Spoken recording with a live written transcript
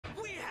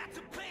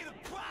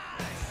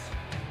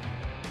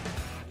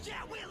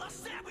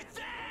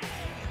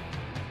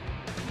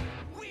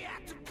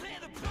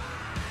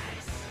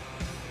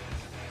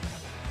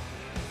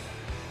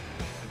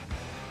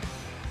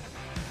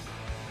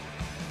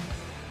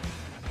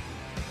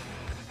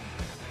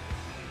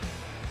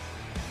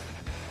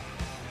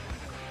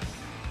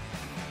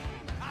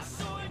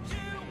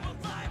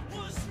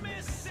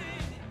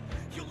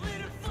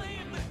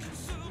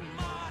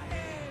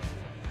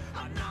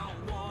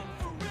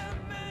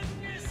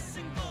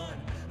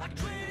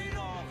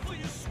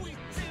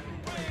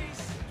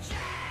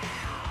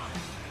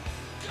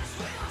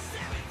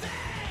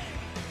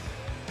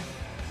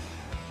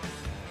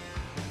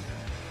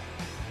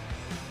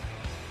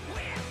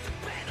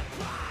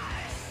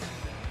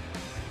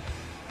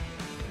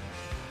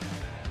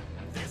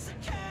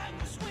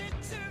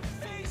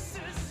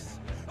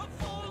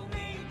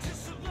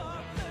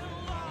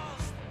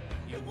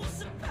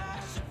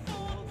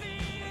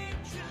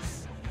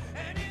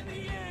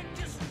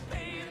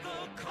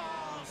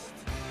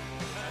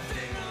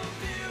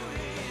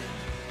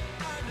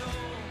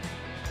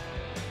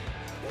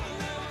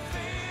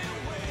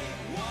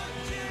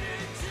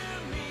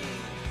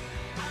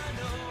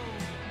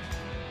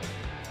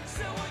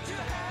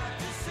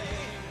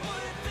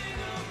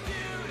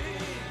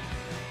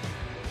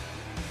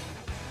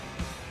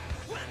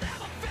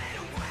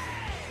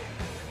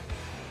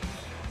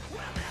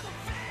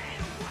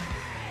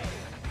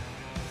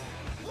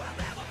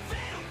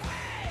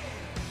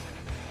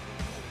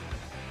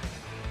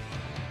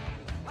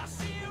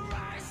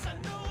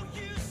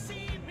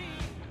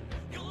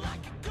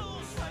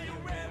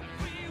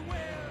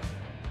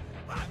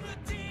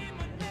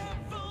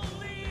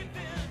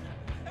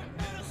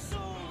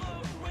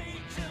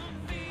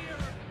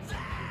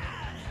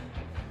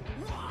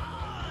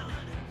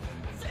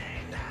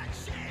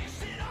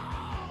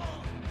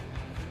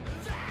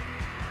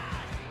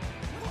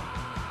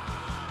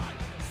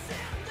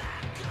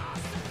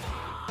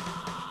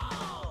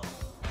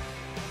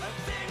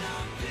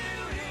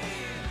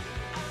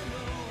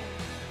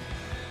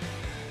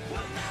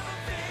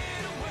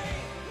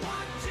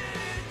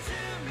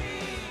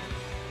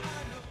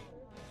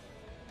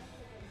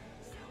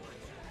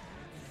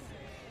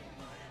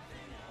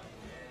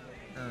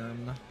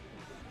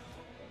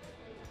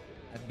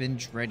I've been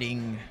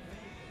dreading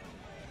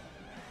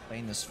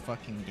playing this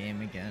fucking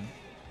game again.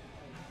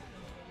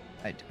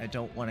 I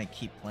don't want to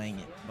keep playing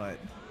it, but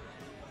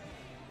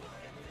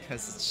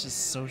because it's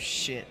just so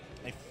shit.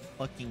 I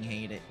fucking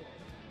hate it.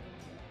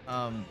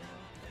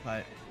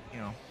 But you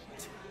know,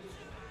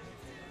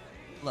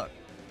 look,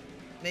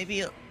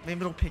 maybe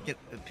it'll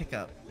pick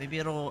up. Maybe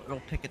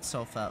it'll pick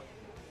itself up.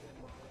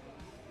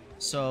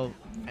 So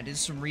I did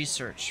some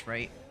research,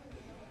 right?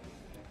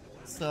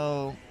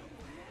 So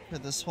for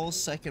this whole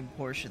second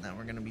portion that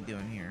we're gonna be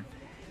doing here,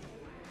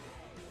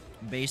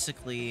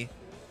 basically,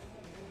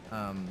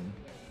 um,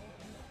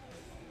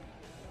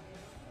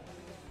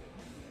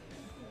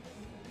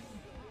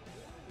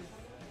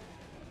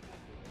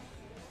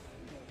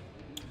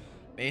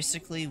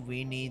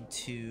 we need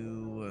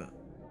to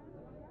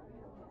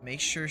make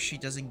sure she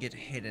doesn't get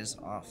hit as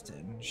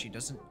often. She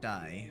doesn't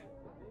die.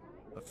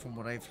 But from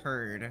what I've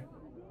heard,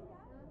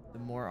 the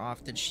more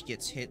often she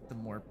gets hit, the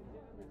more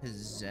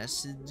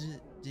possessed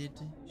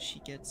she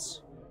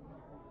gets.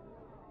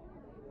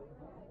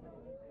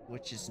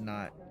 Which is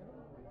not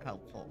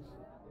helpful.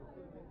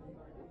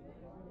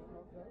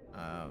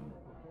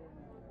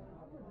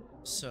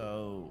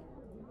 So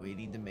we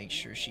need to make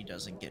sure she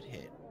doesn't get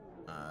hit.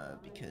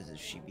 Because if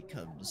she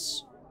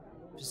becomes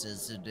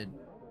possessed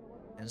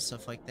and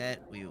stuff like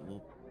that, we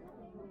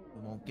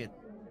won't get,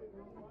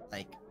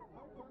 like,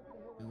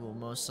 we will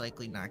most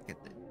likely not get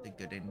the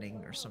good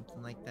ending or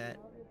something like that.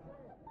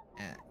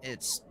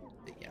 It's,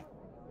 yeah,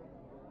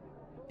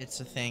 it's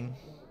a thing.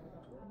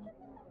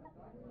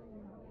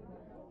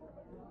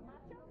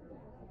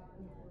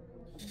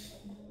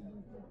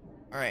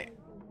 All right.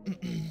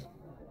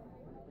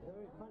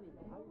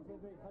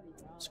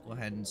 Let's go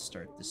ahead and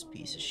start this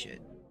piece of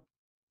shit.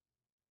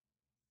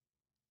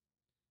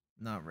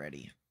 Not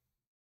ready.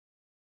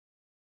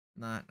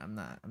 I'm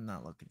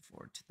not looking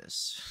forward to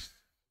this.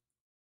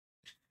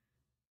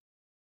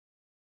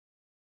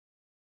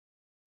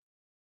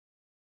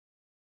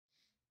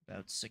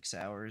 About 6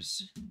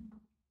 hours.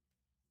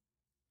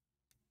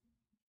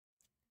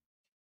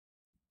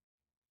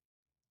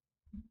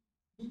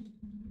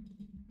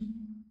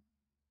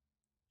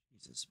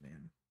 Jesus,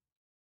 man.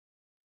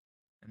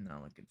 I'm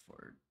not looking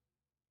forward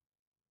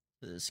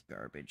to this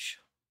garbage.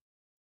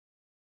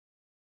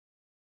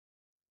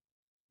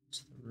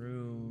 It's the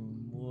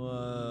room.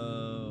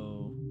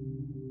 Whoa.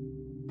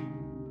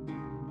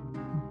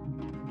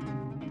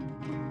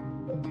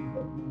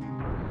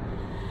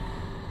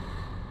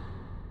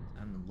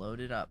 Time to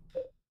load it up.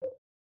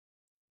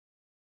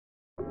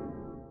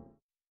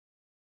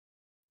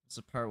 It's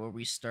the part where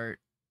we start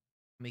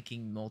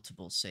making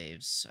multiple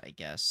saves, I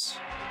guess.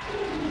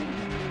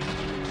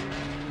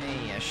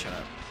 Hey, yeah, shut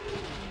up.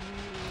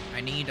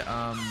 I need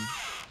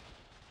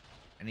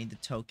the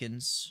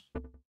tokens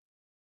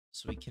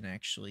so we can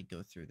actually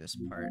go through this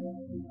part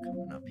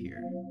coming up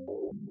here.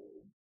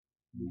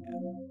 Yeah.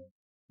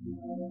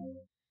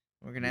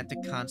 We're gonna have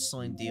to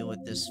constantly deal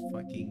with this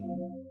fucking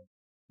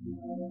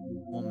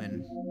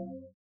woman.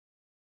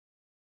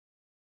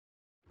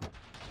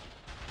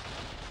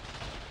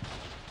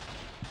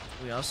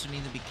 We also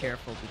need to be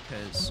careful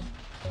because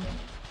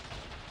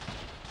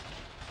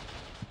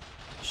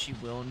she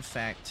will, in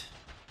fact,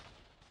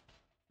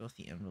 go with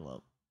the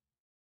envelope.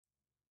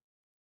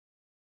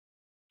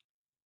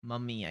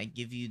 Mummy, I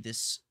give you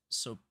this,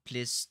 so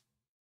please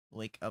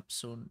wake up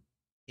soon.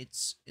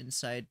 It's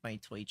inside my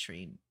toy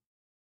train.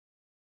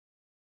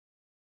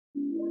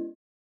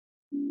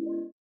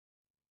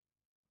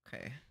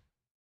 Okay.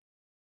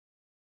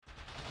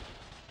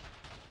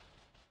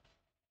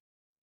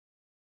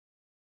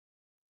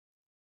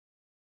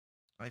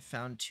 I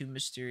found 2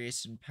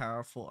 mysterious and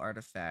powerful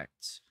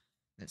artifacts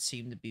that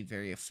seem to be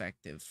very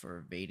effective for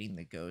evading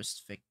the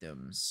ghost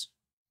victims.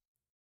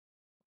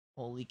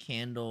 Holy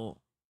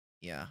candle,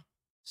 yeah,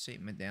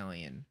 Saint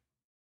Medallion.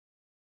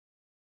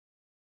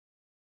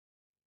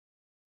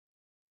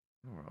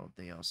 World,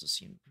 they also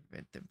seem to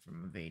prevent them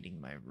from invading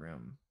my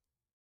room.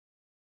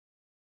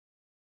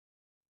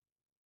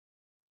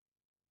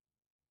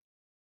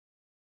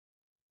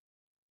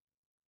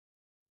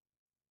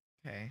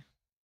 Okay.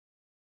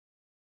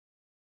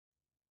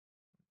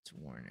 It's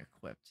worn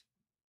equipped.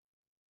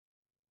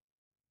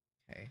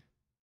 Okay.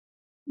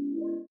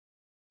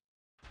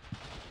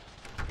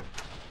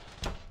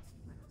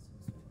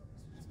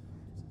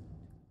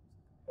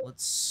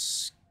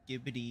 Let's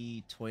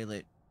skibbity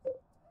toilet.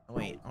 Oh,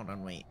 wait, hold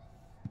on, wait.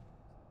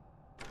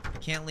 I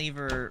can't leave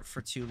her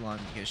for too long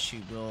because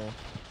she will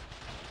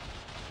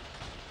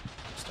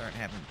start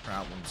having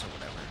problems or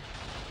whatever.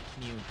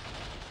 Can you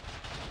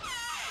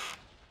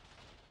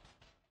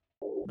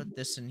put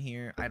this in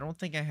here? I don't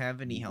think I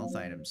have any health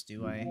items,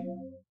 do I?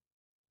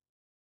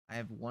 I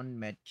have 1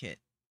 med kit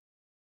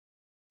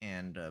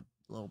and a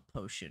little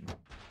potion.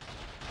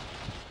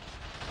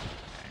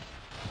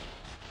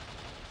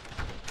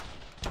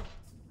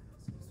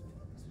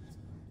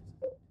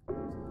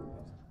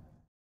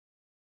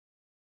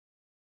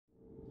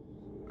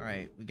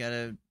 Alright, we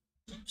gotta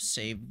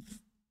save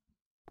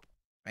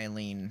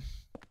Eileen.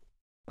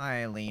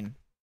 Hi, Eileen.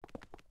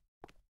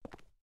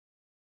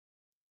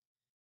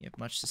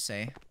 much to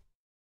say.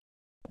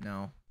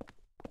 No.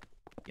 You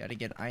gotta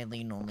get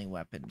Eileen-only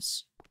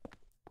weapons.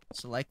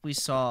 So like we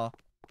saw,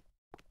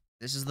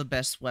 this is the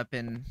best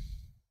weapon.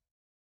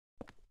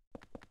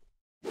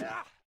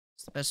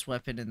 It's the best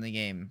weapon in the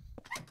game.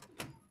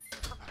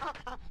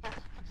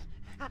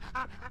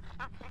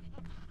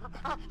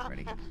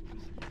 Ready.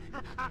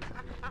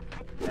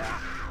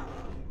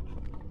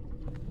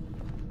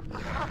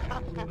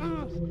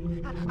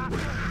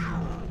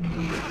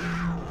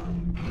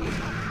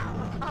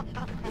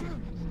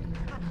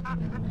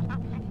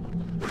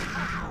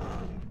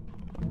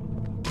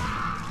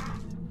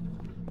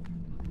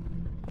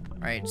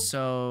 Alright,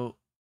 so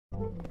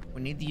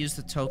we need to use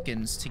the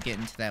tokens to get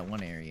into that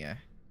one area.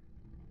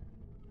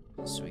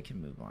 So we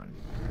can move on.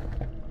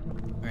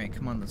 Alright,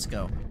 come on, let's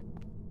go.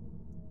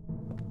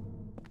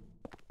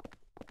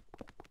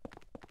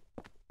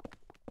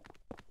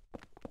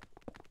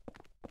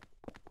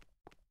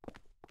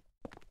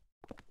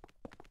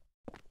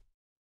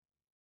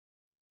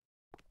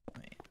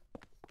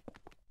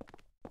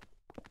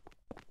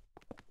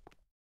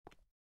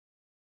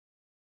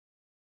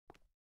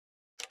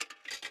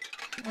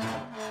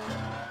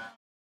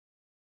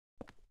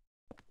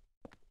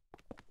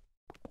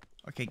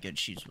 Okay, good,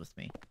 she's with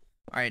me.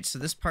 Alright, so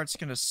this part's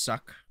gonna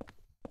suck.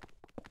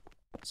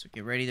 So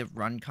get ready to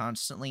run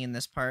constantly in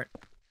this part.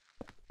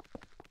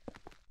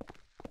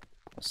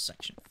 This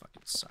section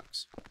fucking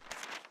sucks.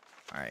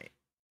 Alright.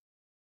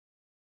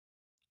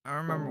 I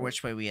don't remember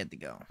which way we had to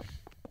go.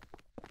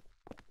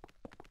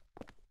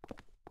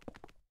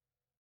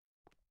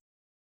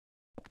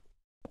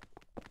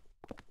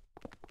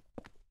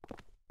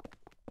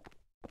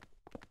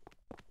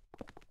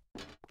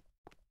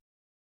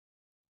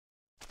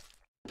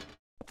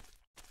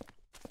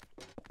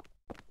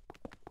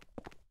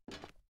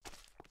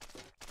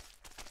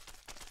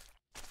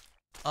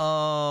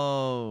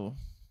 Oh.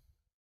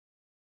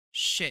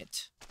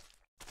 Shit.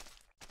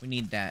 We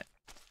need that.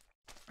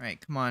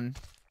 Alright, come on.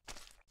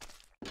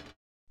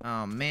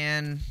 Oh,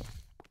 man.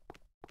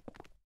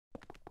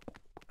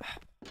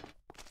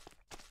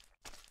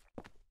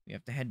 We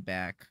have to head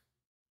back.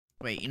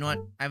 Wait, you know what?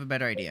 I have a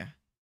better idea.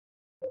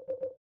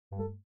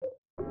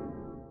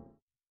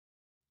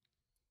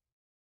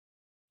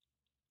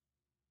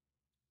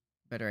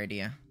 Better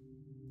idea.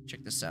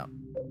 Check this out.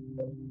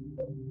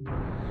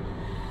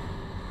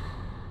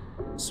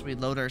 So we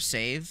load our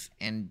save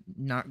and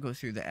not go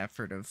through the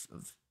effort of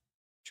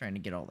trying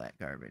to get all that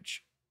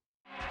garbage.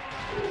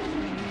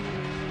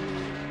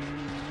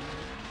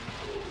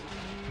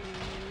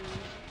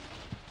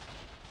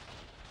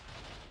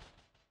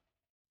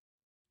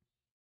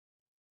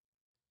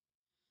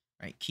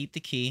 Alright, keep the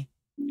key,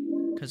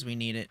 because we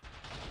need it.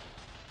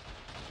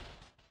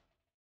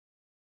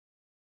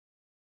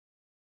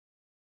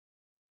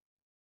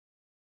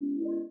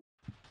 And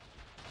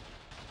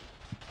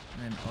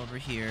then over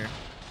here...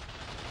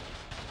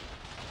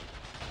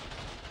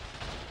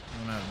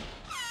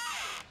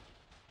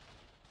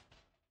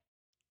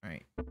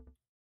 Alright.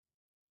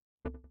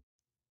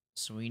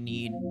 So we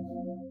need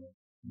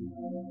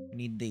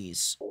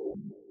these.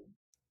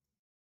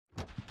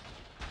 The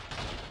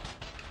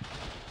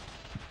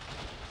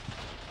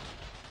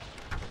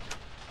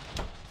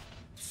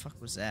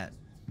fuck was that?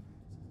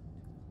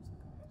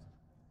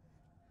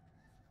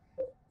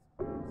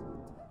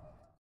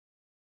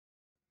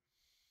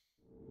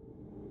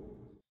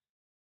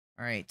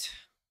 Alright.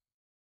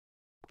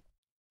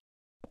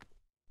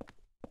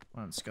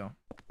 Come on, let's go.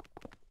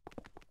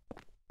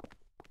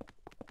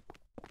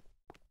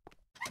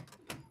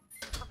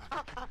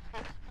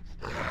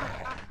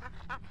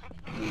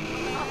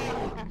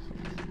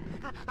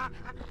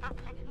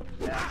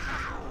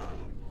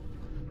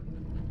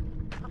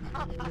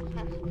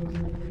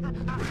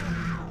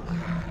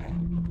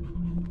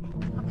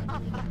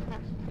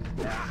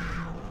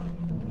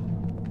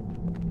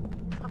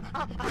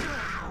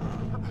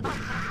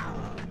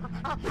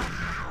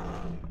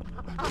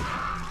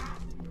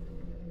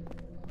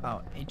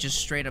 Oh, it just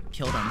straight up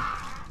killed him.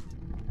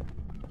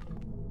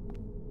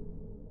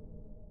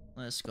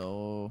 Let's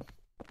go.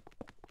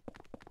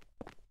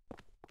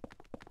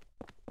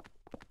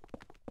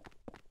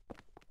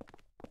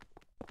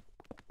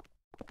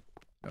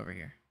 Over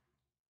here.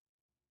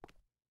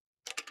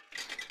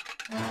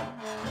 Come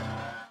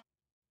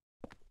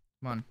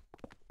on.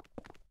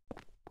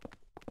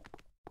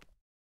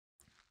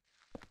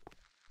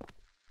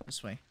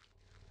 This way.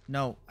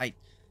 No, This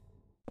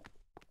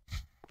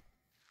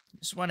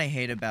is what I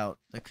hate about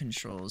the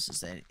controls, is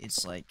that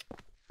it's like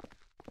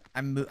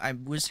I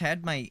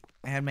had my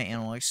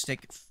analog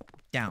stick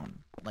down,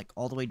 like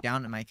all the way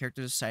down, and my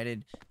character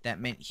decided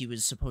that meant he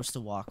was supposed to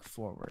walk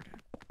forward.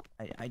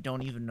 I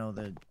don't even know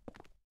the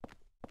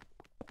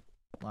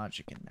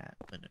logic in that,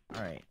 but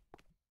alright.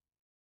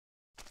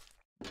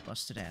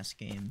 Busted ass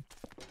game.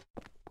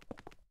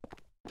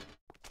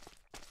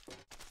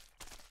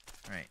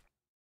 Alright.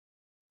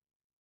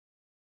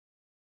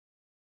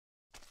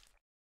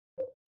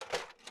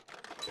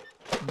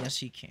 Yes,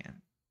 he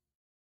can.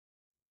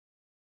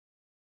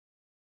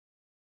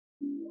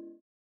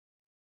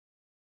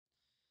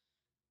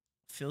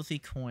 Filthy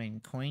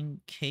coin. Coin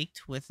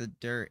caked with the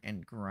dirt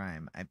and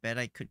grime. I bet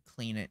I could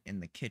clean it in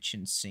the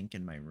kitchen sink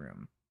in my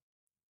room.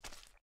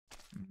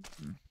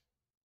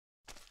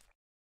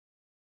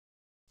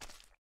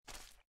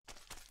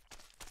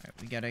 Alright,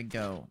 we gotta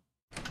go.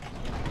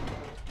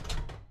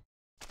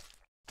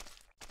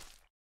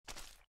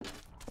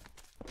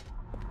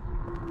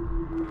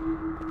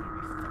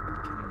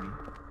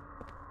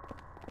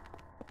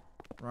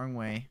 Wrong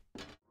way.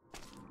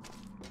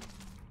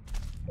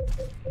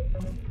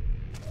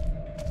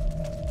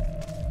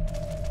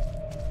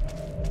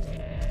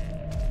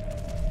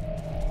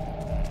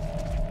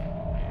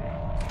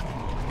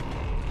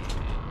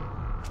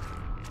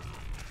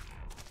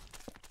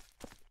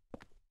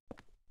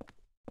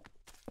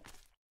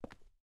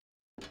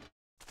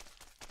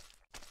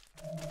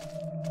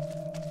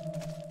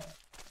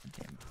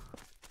 Damn.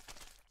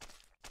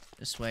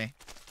 This way.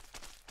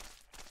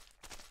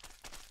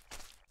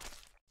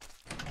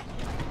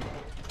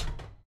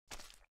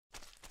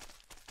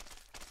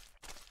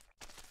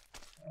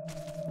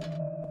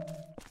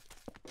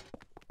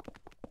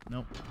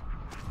 Nope.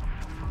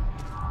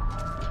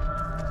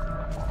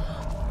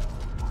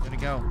 Gotta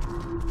go.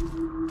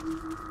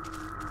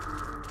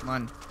 Come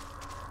on.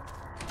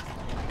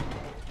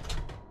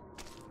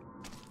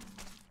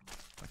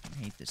 Fucking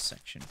hate this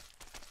section.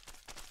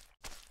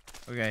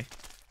 Okay.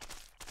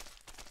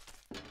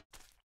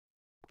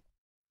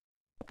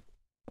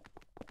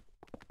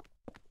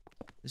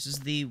 This is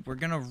the we're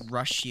gonna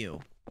rush you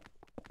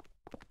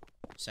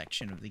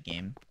section of the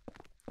game.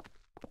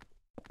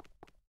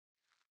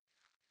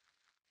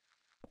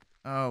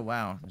 Oh,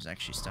 wow. There's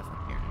actually stuff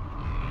up here.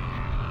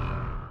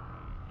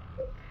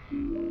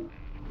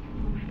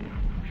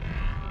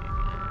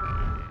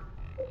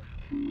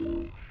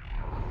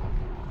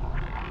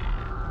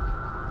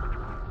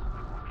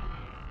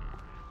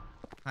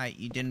 Hi,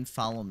 you didn't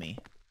follow me.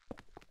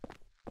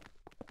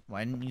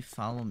 Why didn't you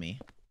follow me?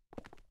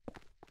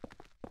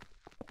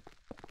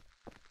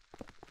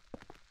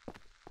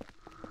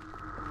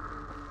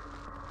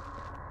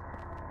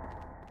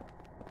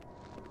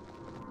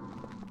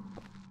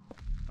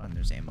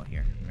 There's ammo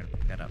here. I'm gonna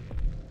pick that up.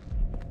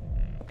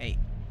 Hey,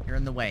 you're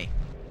in the way.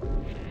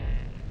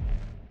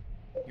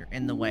 You're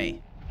in the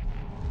way.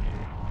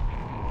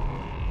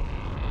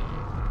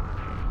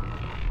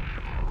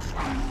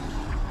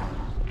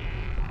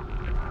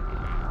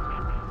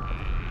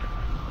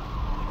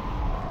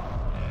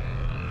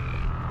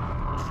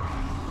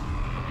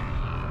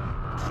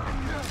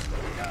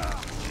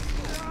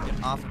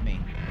 Get off me.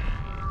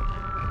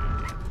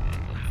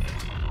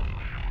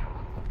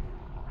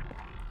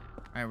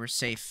 Alright, we're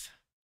safe.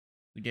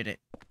 We did it.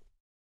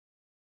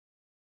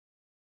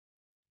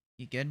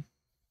 You good?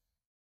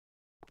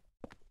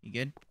 You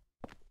good?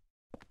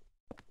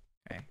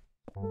 Okay.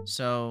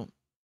 So,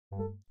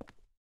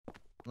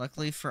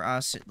 luckily for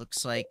us, it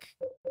looks like...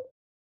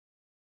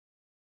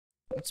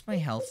 What's my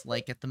health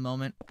like at the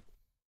moment? It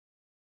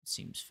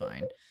seems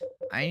fine.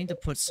 I need to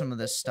put some of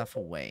this stuff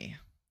away.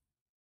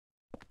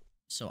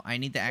 So I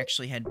need to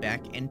actually head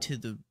back into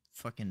the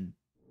fucking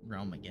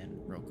realm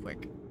again real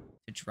quick.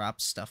 To drop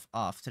stuff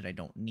off that I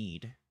don't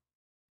need.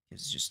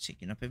 It's just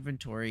taking up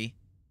inventory.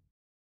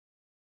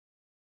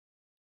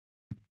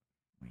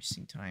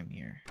 Wasting time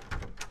here.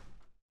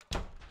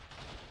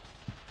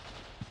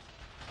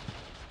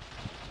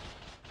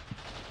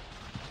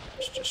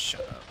 Gosh, just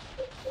shut up.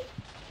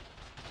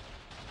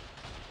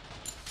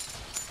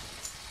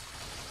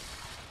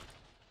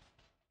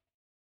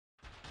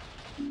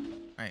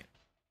 Alright.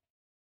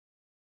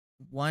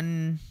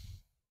 1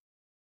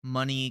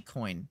 money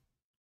coin.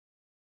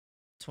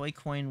 Toy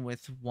coin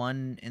with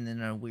 1 and then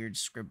a weird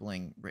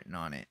scribbling written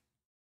on it.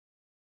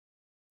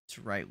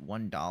 To write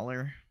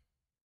 $1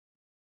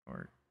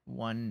 or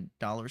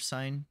 $1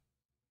 sign.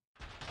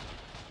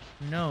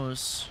 Who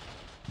knows?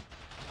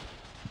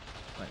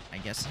 But I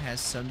guess it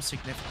has some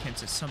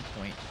significance at some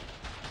point.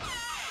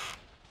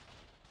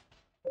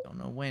 Don't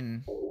know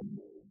when.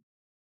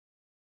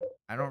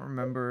 I don't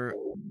remember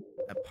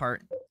a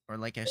part or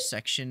like a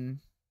section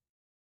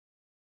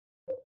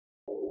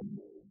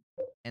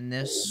in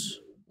this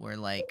where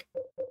like,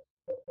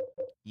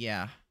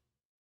 yeah.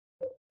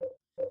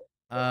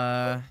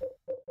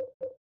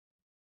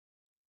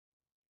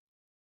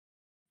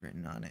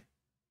 Written on it.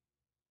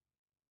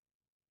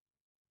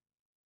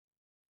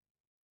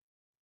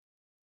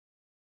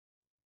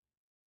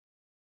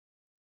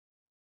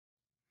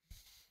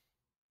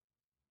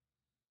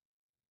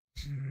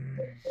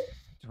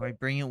 Do I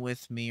bring it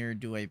with me or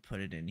do I put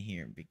it in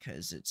here?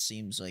 Because it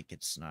seems like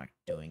it's not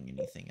doing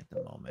anything at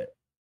the moment.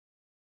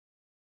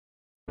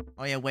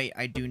 Oh yeah, wait,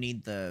 I do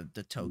need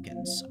the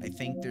tokens. I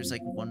think there's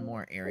like one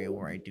more area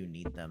where I do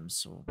need them,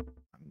 so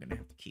I'm gonna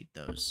have to keep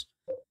those.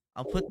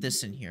 I'll put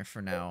this in here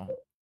for now.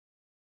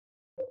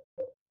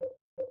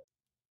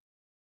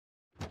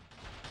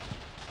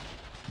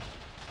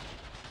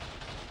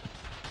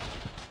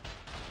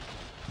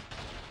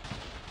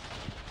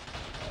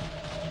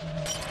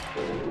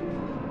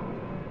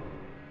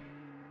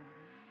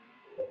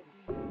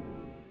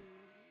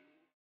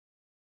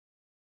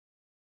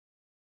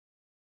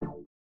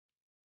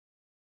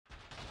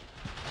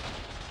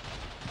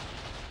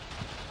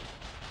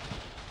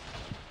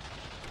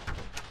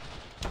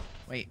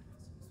 Wait.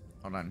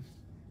 Hold on.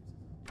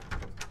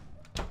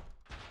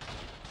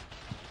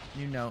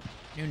 New note.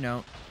 New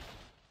note.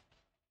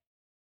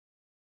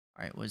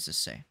 Alright, what does this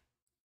say?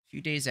 A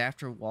few days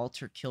after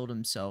Walter killed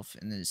himself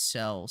in his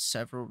cell,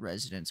 several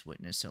residents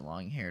witnessed a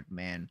long-haired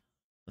man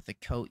with a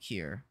coat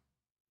here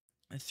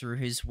through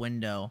his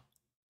window.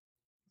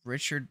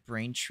 Richard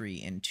Braintree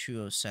in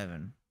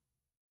 207.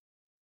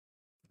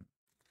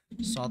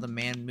 Saw the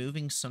man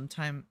moving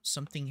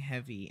something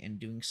heavy and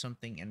doing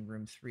something in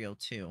room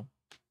 302.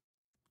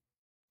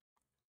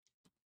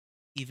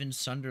 Even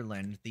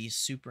Sunderland, the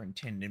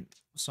superintendent,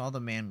 saw the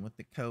man with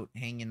the coat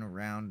hanging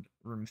around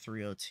room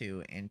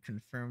 302 and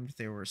confirmed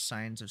there were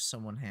signs of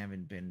someone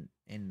having been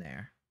in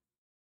there.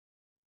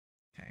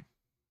 Okay.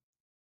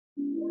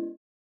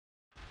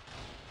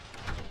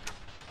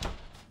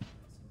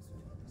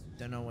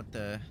 Don't know what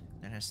that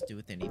has to do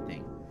with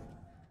anything.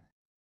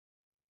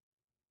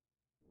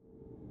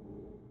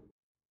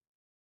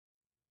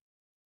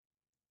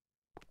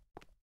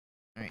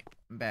 Alright,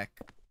 I'm back.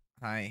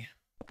 Hi.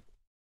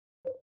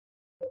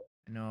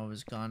 I know I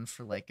was gone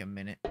for like a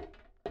minute.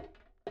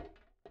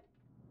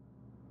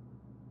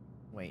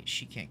 Wait,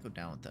 she can't go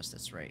down with us,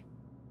 that's right.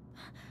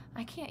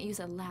 I can't use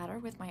a ladder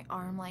with my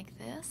arm like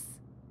this.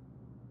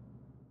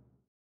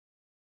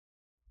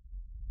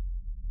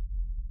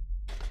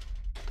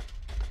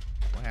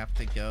 We'll have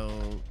to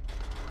go...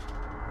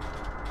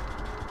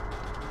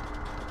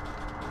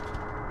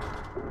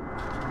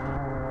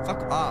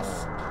 Fuck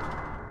off!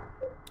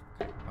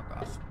 Okay, fuck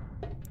off.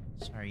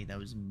 Sorry, that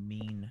was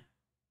mean.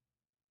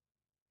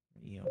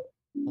 You.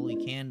 Holy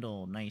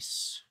candle,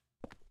 nice.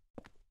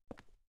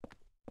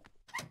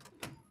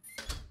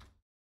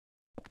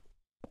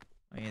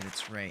 Oh yeah,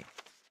 that's right.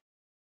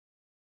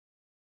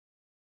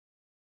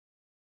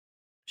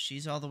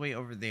 She's all the way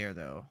over there,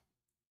 though.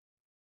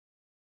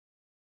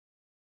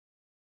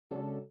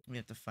 We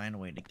have to find a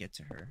way to get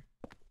to her.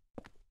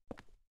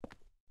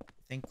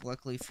 I think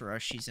luckily for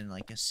us, she's in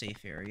like a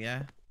safe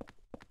area.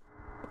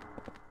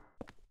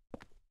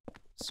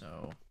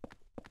 So...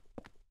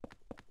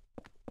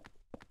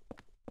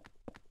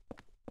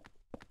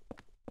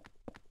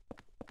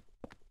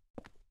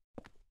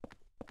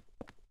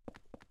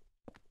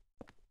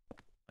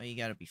 Oh, you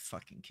gotta be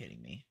fucking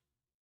kidding me.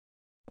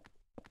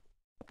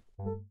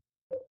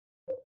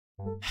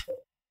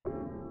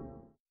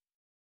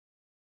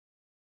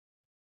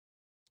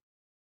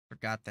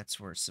 Forgot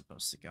that's where it's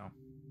supposed to go.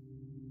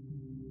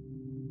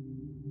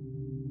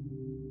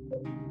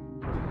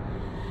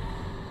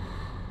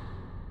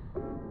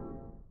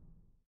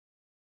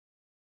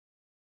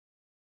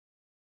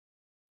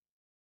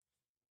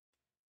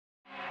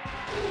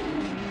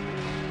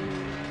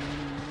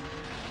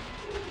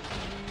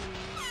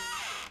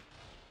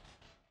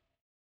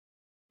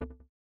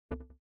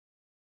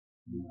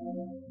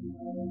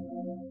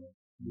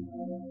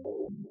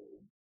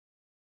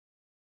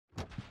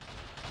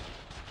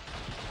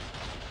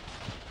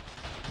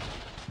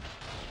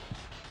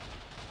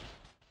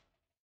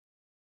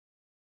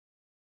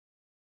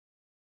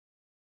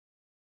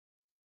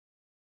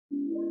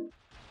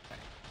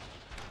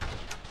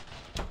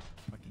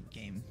 Fucking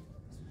game.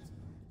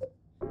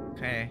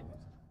 Okay.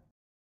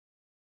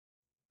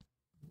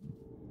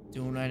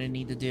 Doing what I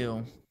need to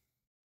do.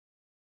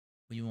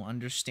 You will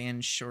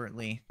understand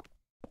shortly.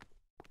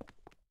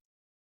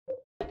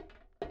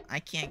 I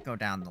can't go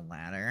down the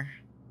ladder.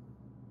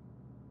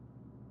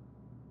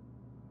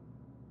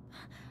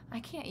 I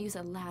can't use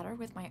a ladder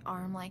with my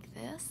arm like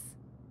this.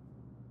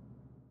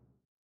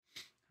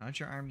 How'd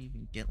your arm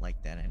even get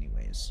like that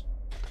anyways?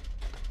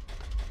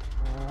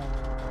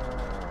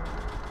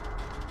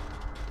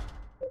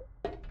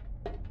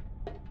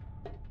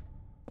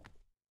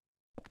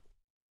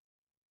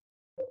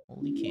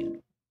 Holy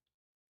candle.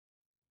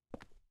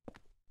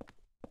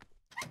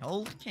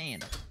 Holy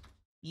candle.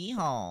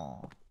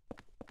 Yeehaw.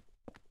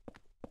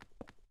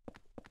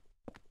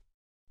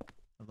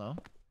 Hello?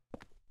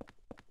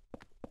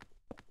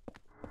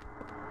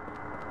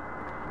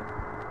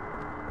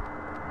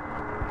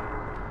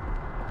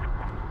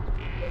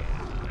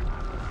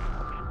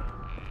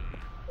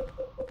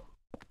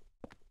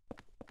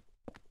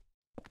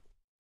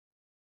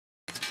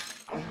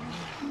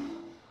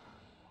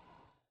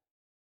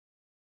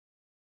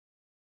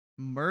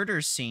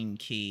 Murder scene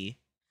key.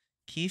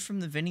 Key from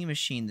the vending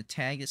machine. The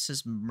tag that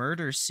says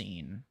murder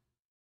scene.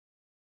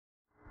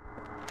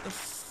 The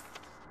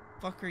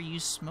fuck are you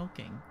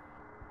smoking?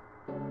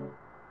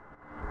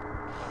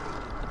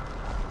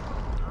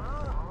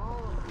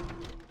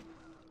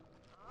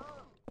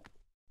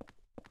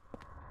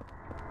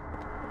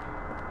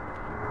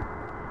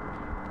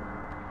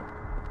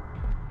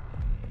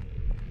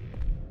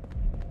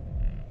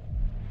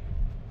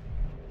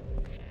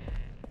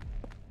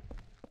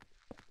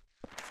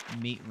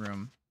 Meat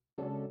room.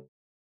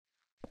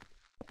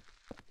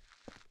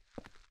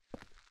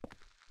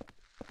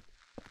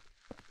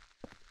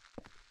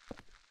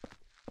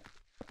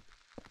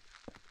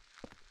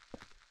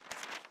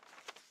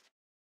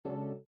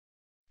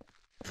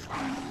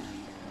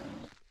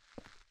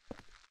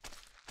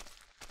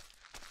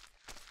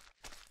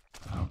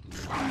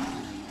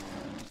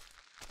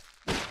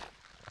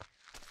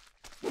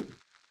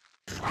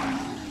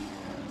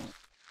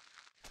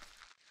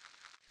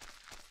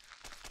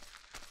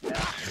 I'm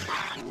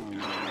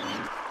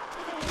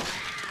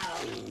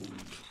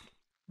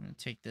gonna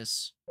take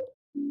this.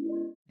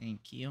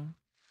 Thank you.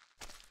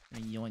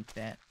 I'm gonna yoink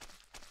that.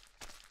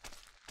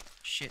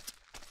 Shit.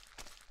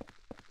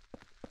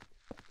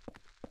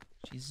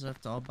 She's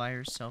left all by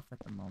herself at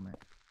the moment.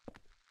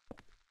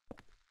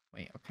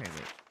 Wait, okay,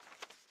 wait.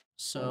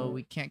 So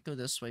we can't go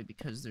this way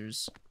because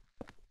there's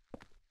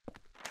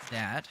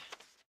that.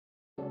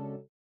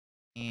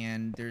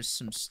 And there's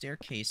some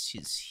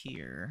staircases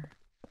here.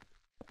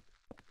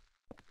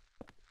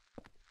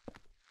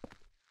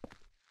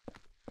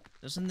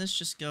 Doesn't this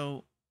just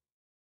go...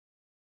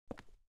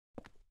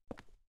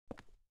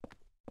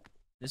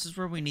 This is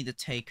where we need to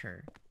take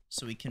her,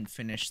 so we can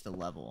finish the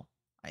level,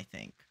 I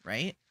think,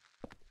 right?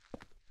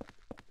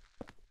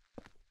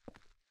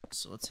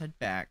 So let's head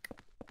back.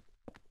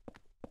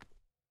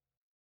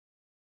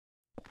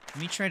 Let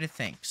me try to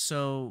think.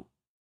 So,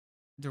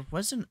 there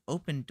was an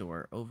open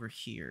door over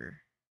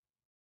here.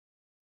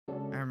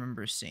 I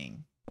remember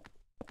seeing.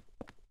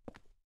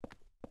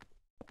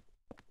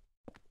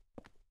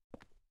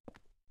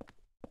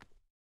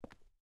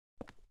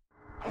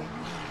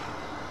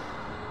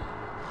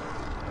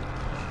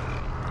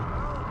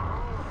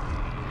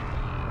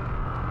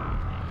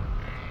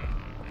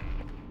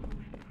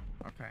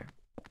 Okay.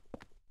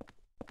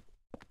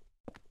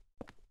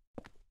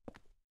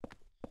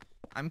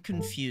 I'm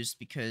confused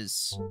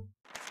because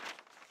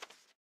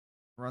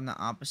we're on the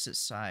opposite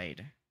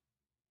side.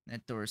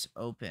 That door's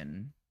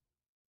open.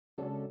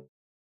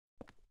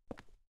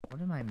 What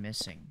am I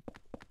missing?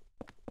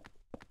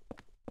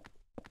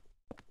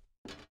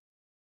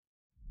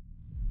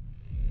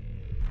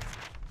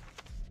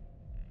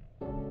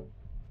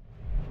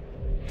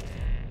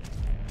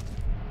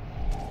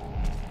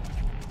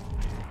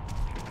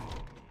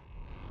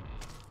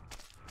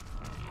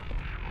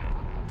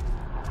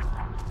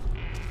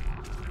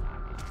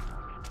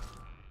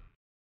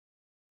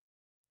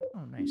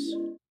 Oh, nice.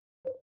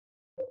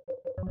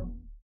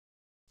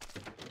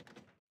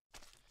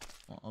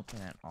 Won't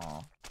open at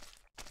all.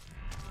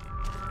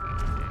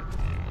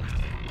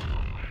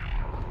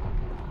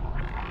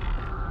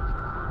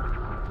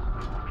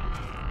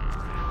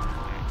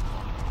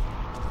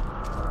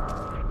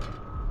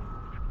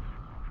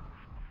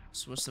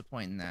 So what's the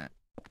point in that?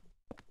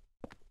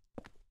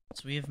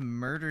 So we have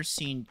murder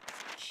scene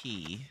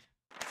key.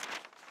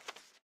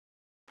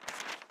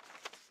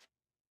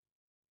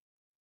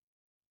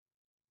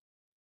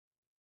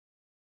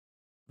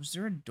 Was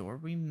there a door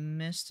we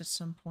missed at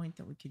some point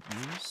that we could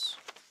use?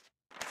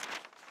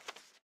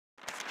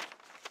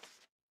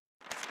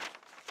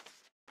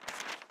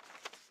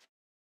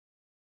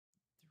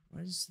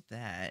 There was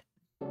that.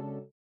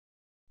 Wait,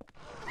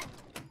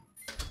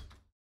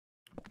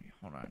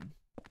 hold on.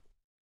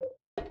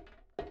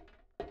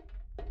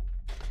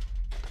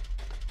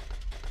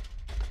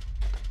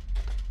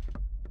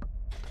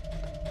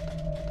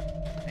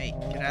 Hey,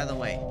 get out of the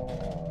way.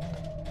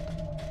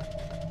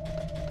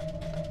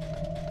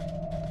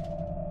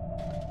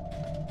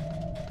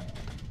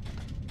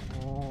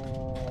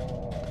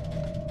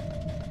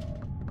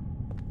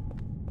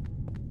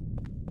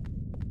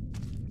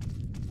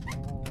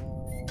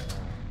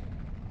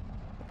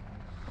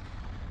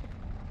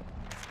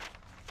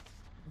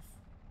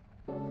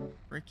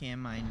 Frick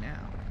am I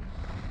now?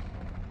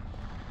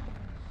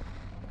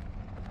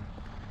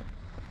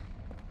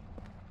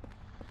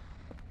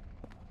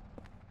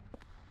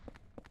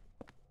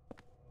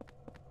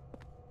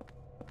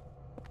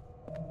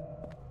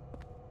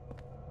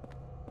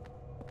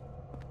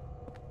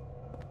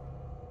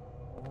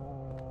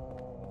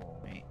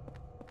 Wait.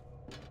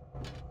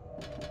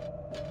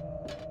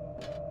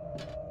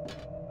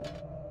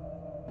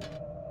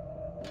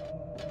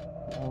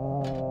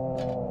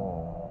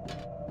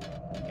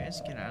 You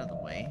guys get out of the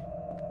way.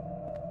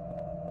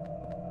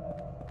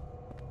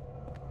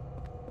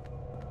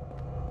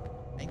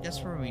 I think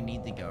that's where we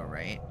need to go,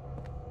 right?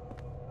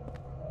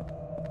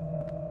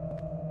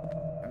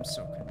 I'm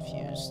so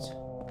confused.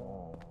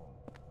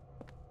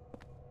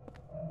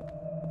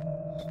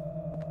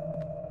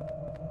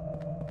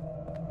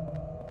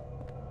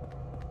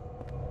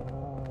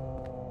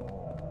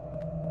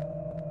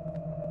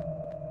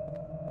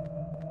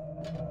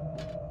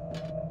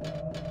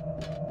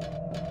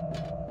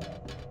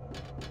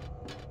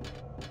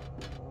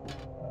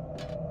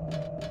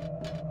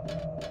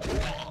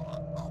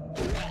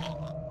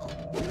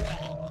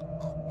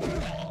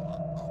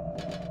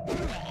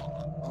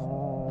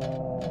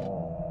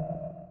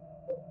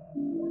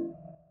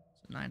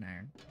 It's a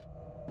 9-iron.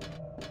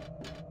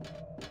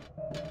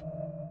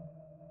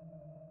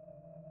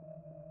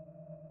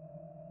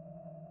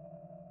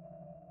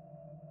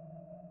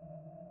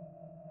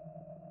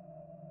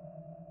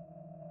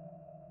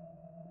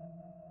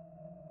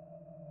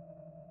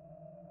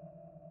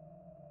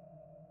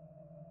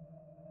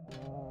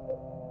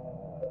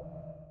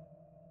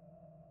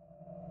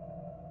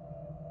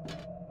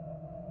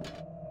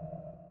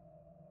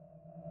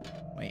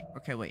 Wait,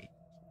 okay, wait.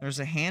 There's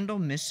a handle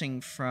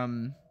missing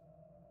from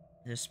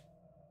this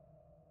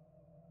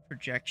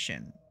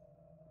projection.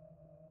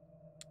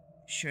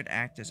 Should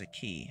act as a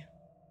key.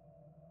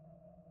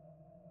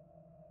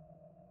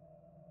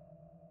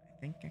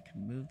 think I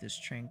can move this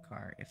train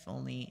car if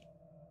only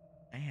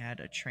I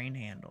had a train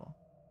handle.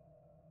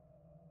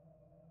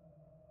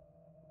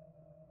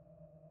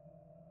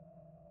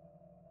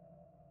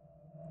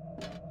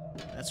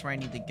 That's where I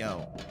need to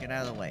go. Get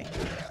out of the way.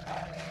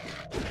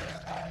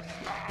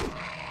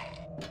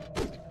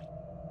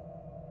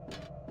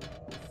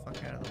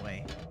 Fuck out of the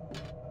way.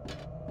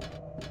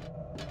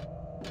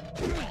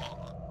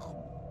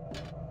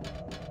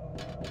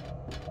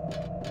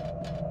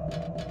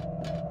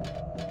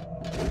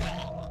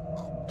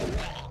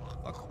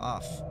 Fuck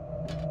off.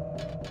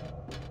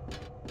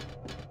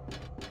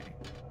 Okay.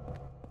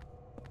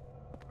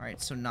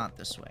 Alright, so not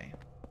this way.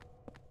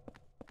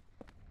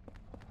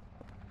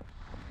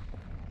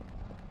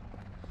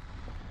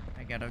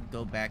 I gotta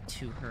go back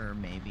to her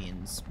maybe,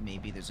 and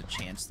maybe there's a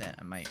chance that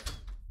I might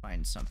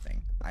find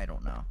something. I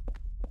don't know.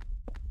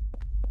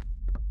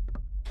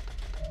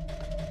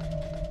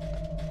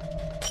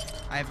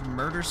 I have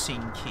murder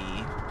scene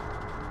key.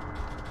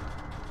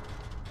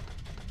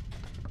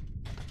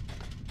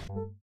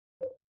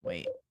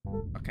 Wait.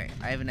 Okay,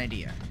 I have an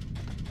idea.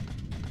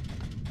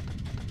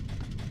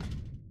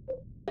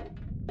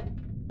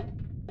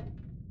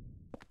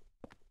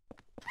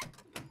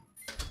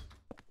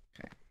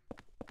 Okay.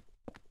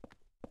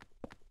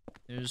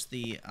 There's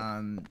the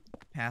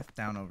path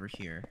down over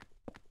here.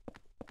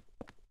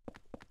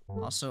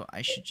 Also,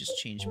 I should just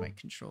change my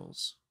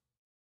controls.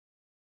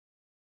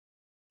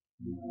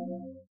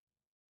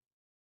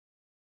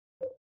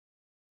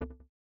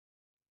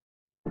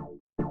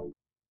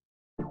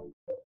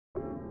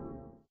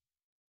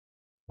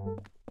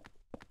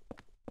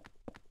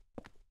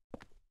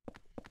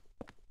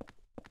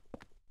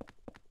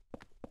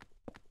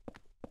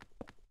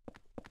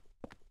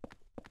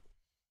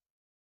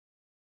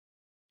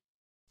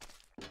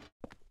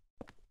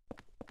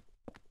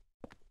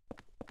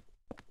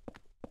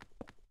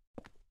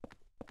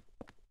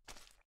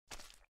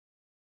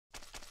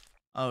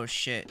 Oh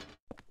shit.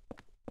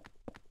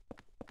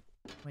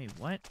 Wait,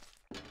 what?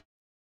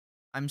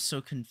 I'm so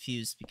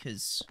confused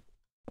because...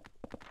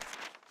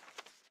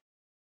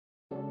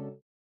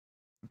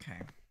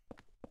 Okay.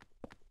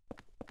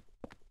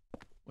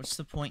 What's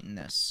the point in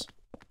this?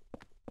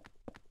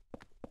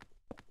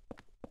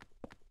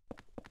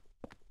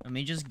 Let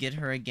me just get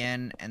her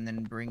again and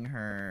then bring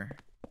her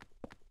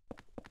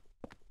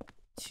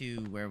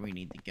to where we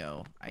need to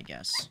go, I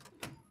guess.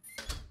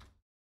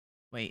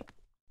 Wait.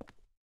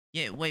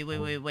 Yeah,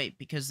 wait,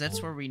 because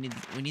that's where we need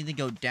to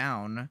go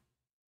down.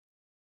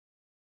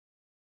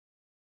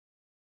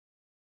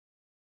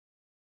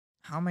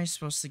 How am I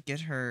supposed to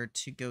get her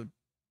to go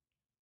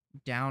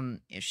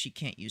down if she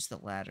can't use the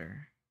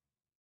ladder?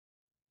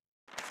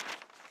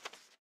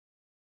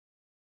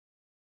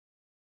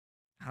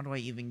 How do I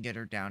even get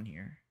her down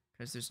here?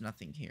 Because there's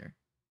nothing here.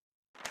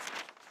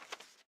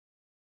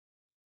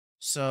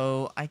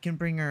 So I can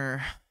bring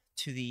her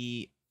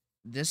to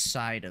this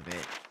side of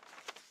it,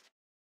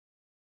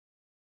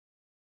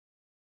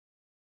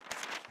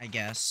 I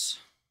guess.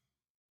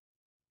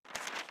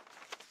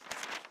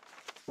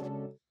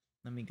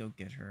 Let me go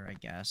get her, I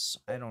guess.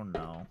 I don't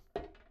know.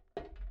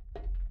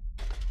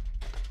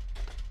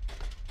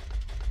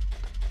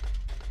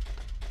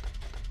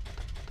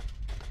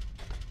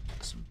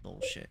 Some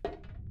bullshit.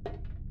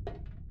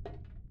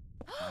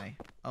 Hi.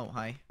 Oh,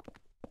 hi.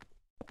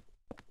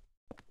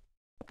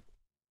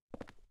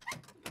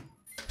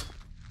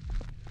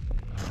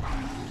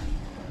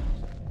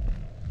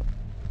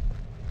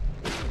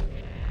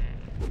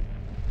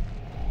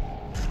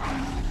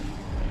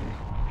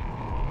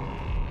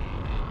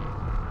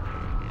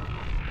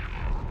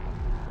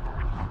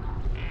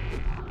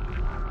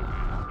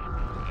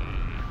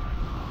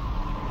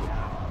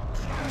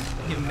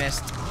 You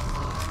missed.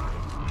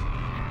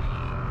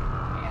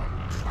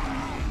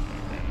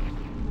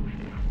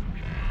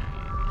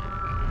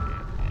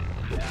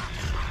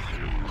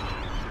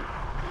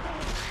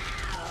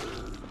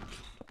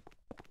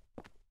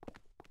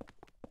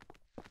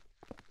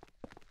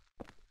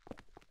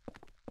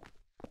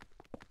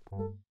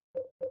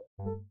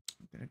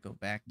 I'm gonna go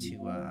back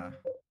to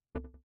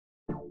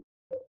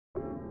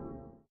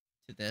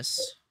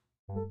this.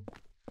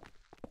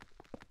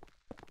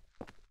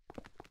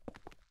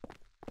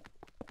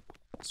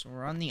 So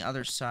we're on the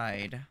other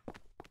side.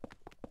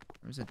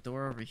 There's a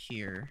door over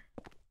here,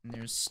 and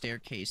there's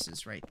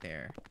staircases right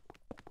there.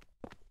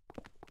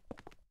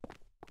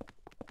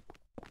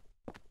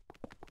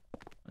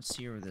 Let's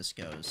see where this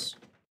goes.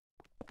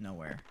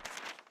 Nowhere.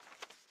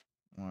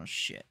 Oh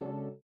shit.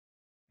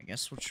 I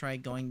guess we'll try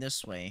going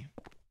this way.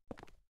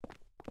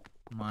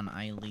 Come on,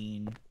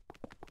 Eileen.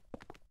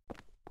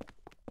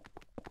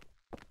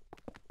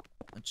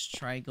 Let's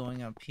try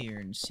going up here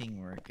and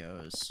seeing where it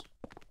goes.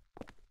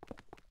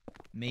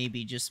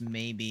 Maybe, just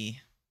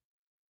maybe.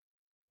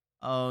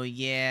 Oh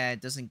yeah,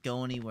 it doesn't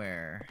go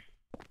anywhere.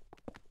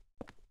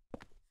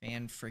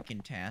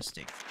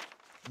 Fan-frickin-tastic.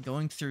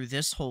 Going through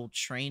this whole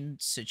train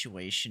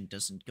situation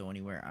doesn't go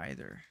anywhere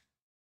either.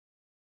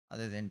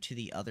 Other than to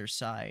the other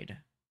side.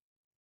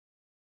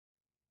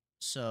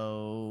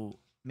 So,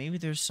 maybe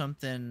there's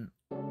something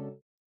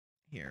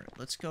Here,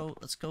 let's go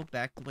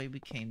back the way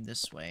we came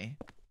this way.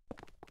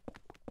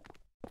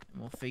 And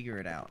we'll figure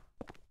it out.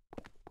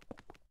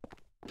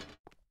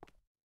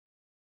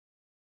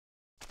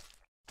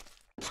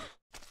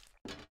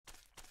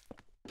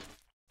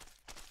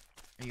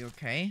 Are you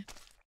okay?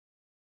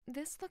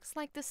 This looks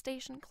like the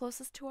station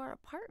closest to our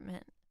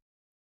apartment.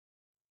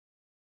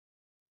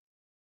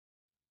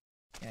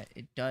 Yeah,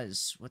 it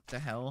does. What the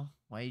hell?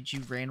 Why did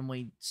you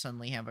randomly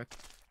suddenly have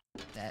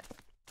that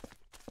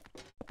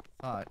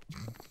thought?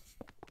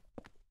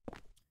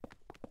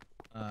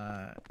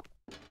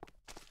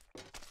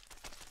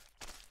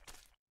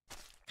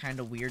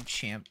 Kinda weird,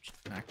 champ,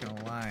 not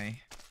gonna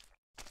lie.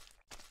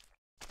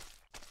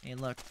 Hey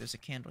look, there's a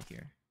candle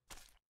here.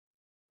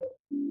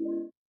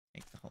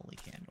 Take the holy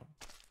candle.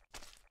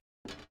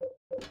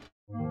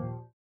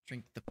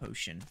 Drink the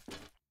potion.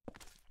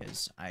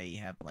 Because I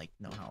have, like,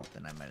 no health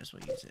and I might as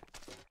well use it.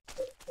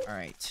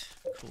 Alright,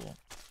 cool.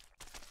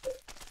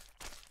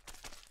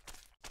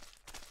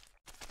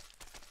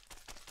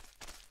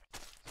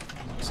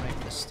 Looks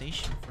like the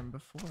station from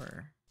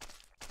before.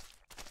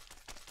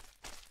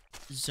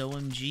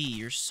 ZOMG,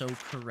 you're so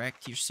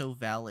correct, you're so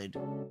valid.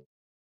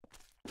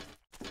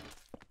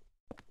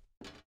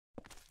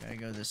 Gotta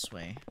go this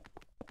way.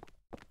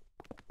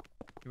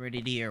 You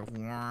ready to hear?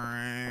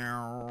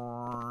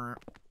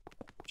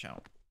 Ciao.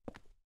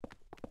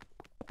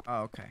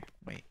 Oh, okay.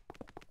 Wait.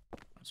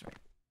 That's right.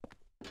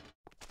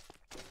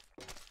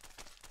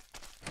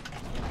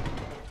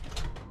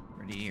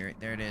 Ready to hear it?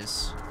 There it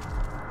is.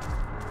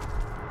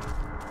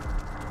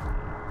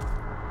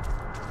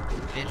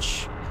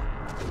 Bitch.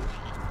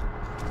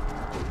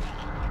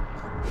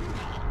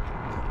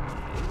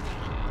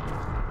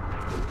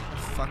 Get the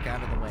fuck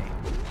out of the way.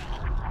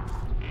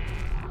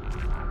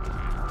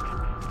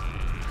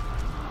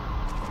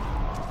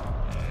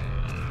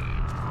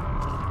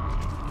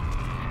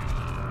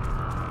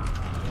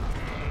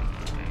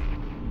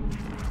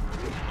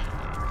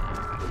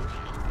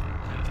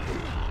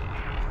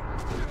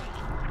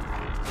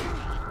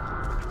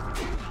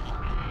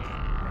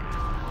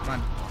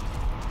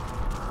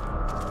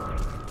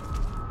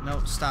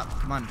 Stop,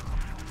 come on.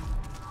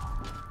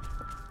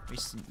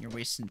 You're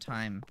wasting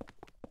time.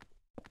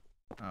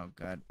 Oh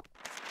god.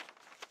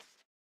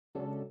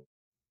 Alright,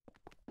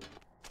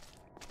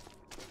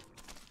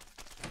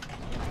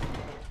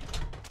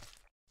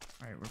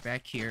 we're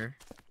back here.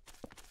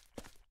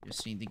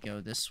 Just need to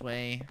go this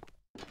way,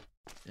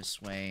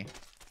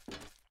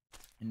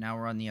 and now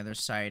we're on the other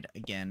side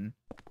again.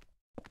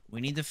 We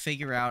need to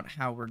figure out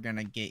how we're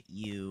gonna get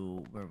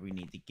you where we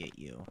need to get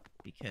you,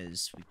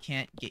 because we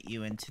can't get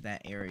you into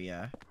that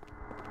area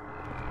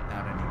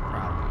without any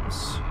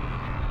problems.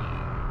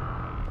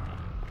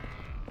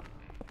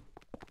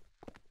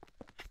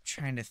 I'm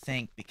trying to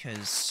think,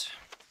 because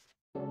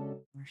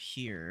we're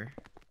here.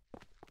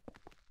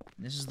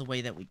 This is the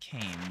way that we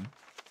came.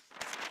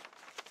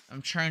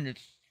 I'm trying to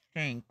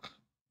think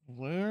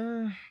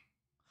where...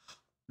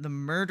 The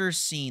murder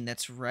scene,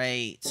 that's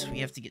right.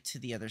 We have to get to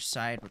the other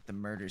side with the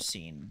murder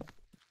scene.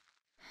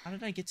 How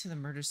did I get to the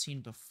murder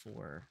scene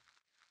before?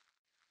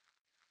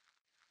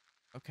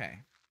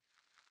 Okay.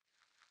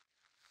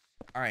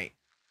 Alright.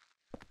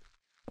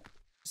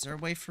 Is there a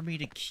way for me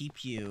to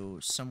keep you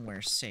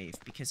somewhere safe?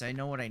 Because I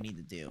know what I need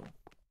to do.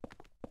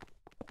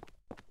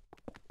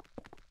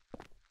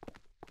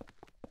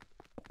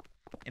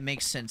 It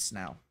makes sense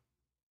now.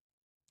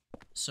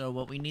 So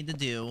what we need to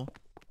do...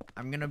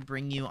 I'm gonna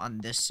bring you on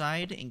this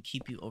side and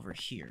keep you over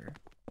here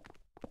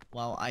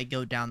while I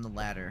go down the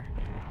ladder.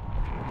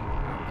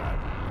 Oh god,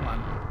 come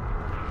on.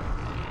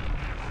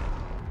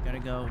 Gotta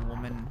go,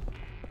 woman.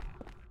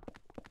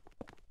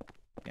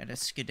 Gotta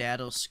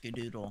skedaddle,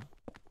 skedoodle.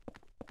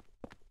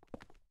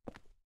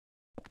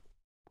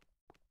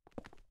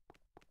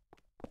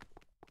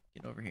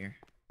 Get over here.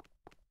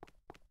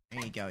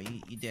 There you go,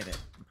 you did it.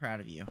 I'm proud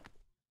of you.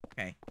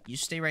 Okay, you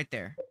stay right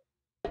there.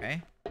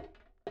 Okay?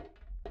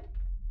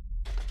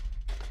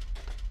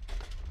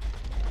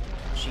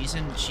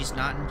 She's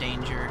not in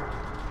danger.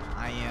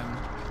 I am.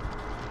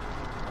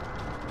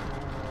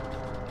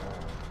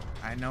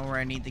 I know where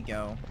I need to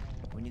go.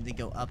 We need to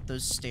go up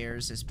those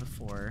stairs as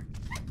before.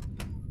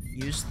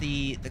 Use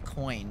the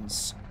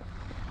coins.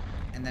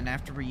 And then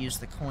after we use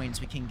the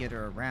coins, we can get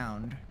her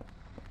around.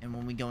 And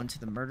when we go into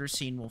the murder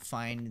scene, we'll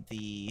find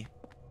the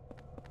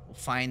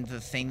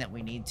thing that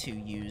we need to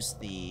use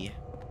the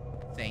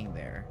thing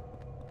there.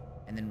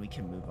 And then we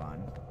can move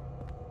on.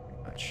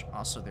 Pretty much.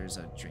 Also, there's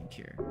a drink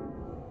here,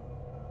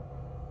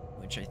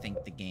 which I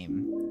think the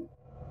game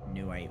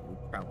knew I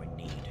would probably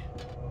need.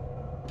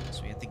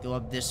 So we have to go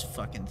up this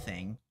fucking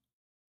thing.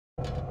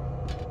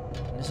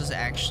 This is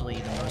actually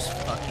the most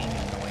fucking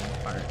annoying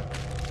part.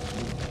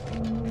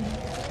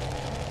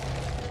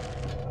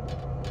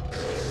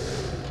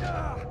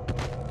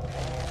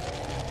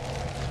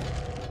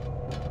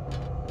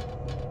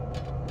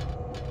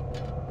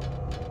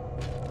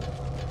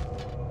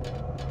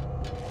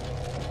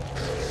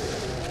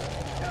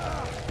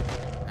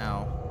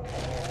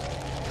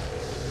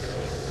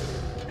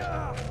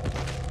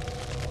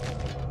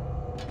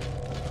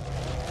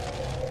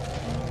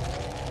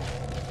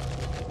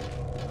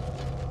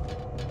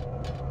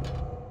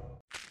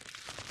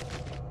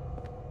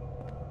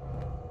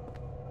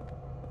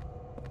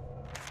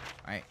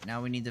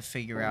 now we need to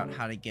figure out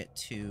how to get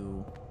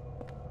to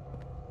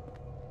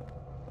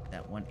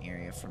that one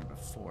area from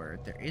before.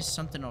 There is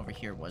something over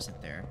here,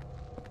 wasn't there?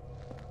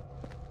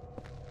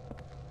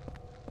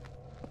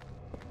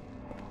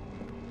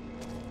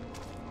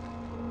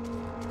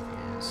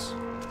 There is.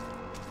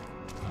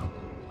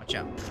 Watch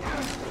out.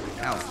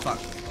 Ow, fuck.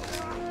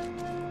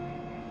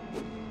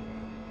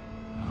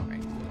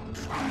 Alright.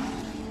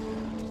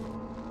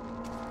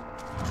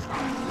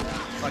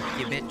 Fuck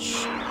you,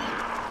 bitch.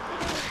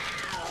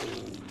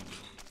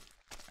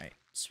 Alright,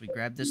 so we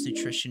grab this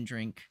nutrition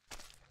drink.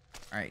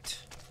 Alright.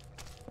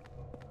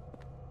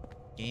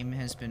 Game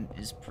is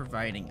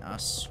providing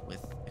us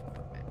with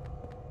equipment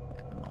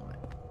at the moment.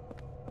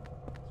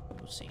 So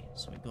we'll see.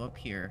 So we go up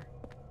here.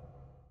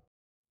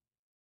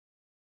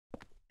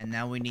 And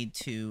now we need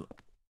to...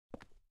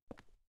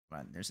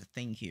 Hold on, there's a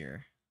thing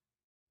here.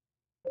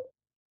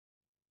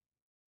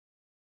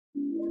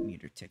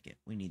 Commuter ticket.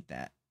 We need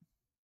that.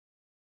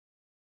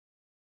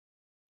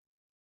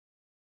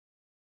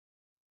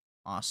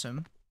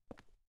 Awesome.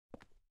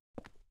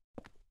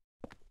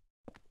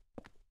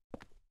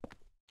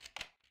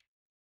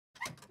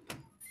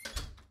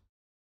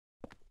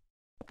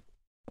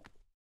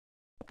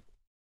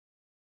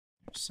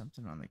 There's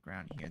something on the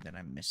ground here that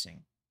I'm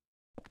missing.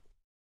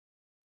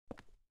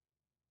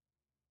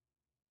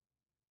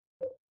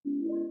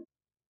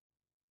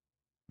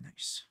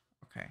 Nice.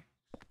 Okay.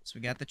 So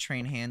we got the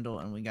train handle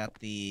and we got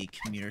the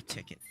commuter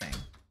ticket thing.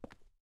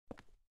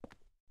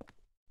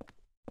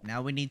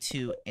 Now we need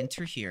to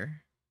enter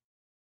here.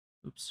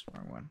 Oops,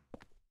 wrong one.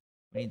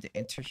 We need to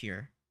enter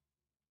here.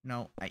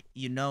 No,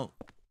 you know.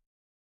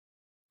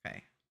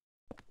 Okay.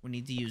 We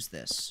need to use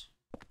this.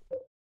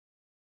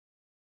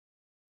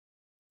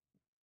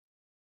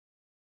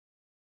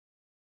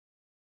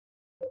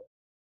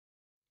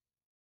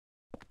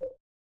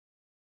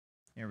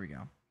 There we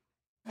go.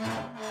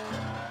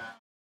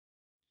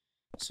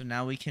 So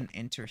now we can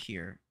enter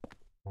here.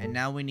 And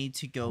now we need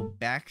to go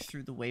back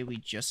through the way we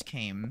just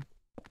came.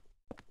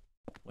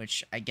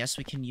 Which I guess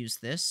we can use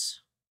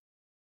this.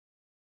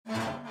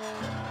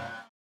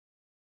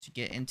 To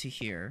get into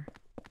here.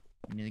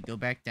 We need to go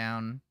back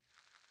down.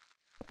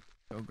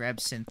 Go grab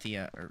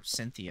Cynthia.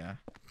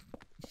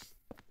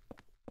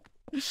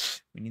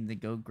 We need to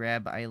go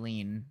grab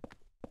Eileen.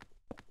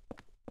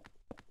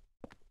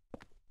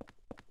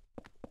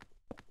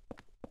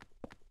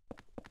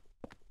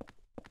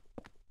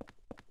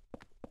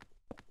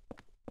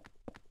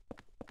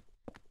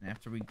 And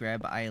after we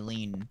grab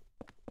Eileen,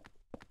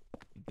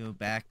 we go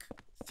back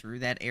through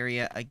that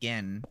area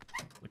again,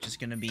 which is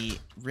going to be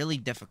really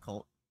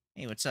difficult.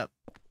 Hey, what's up?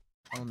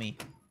 Follow me.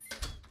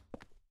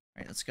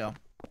 Alright, let's go.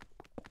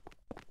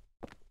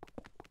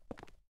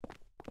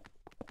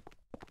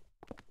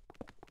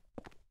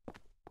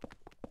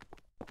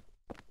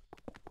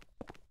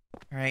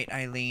 Alright,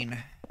 Eileen.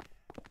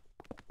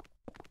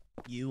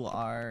 You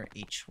are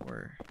a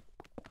chore,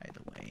 by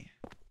the way.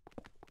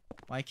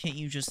 Why can't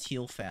you just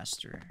heal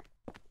faster?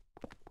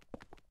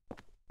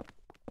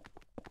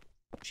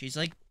 She's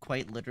like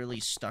quite literally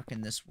stuck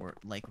in this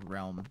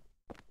realm.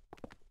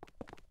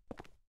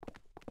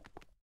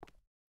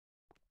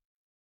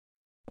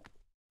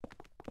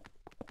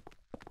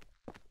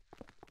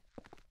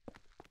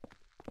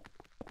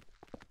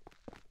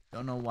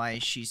 Don't know why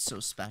she's so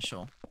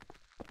special.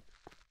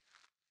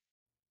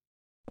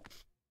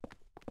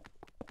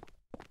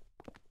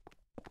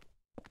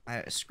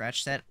 I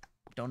scratched that.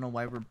 Don't know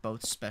why we're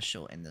both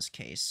special in this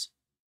case.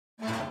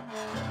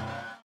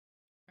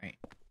 Alright.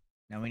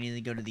 Now we need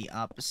to go to the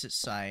opposite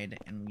side,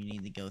 and we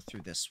need to go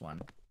through this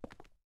one.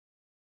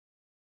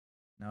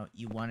 No,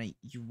 you want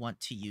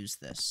to use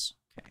this.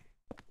 Okay.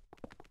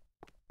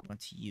 You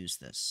want to use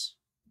this.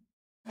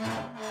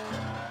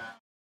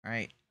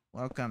 Alright,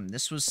 welcome.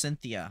 This was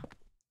Cynthia,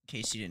 in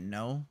case you didn't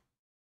know.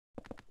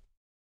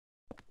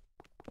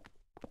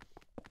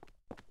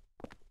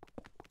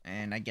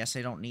 And I guess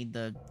I don't need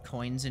the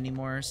coins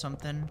anymore or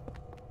something.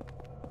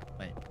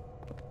 But,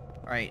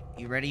 alright,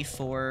 you ready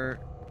for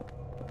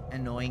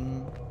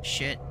annoying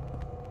shit?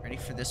 Ready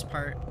for this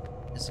part?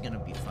 This is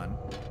gonna be fun.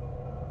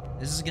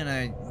 This is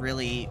gonna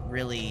really,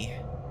 really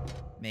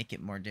make it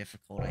more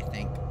difficult, I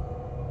think.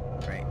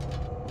 Alright,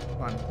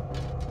 come on.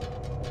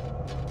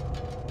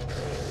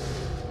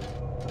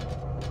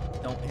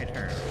 Don't hit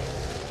her.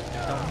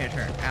 Don't hit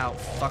her. Ow,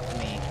 fuck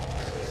me.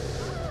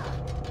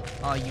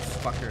 Oh, you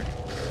fucker.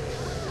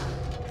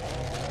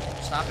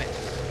 Stop it.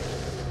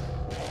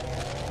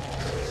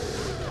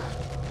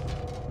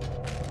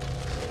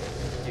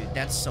 Dude,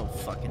 that's so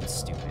fucking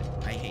stupid.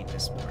 I hate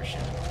this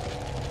portion.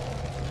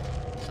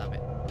 Stop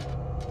it.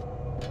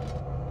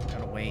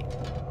 Gotta wait.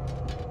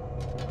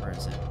 Where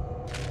is it?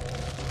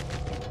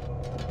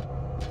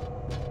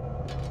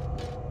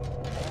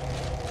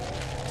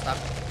 Stop.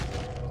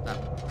 Stop.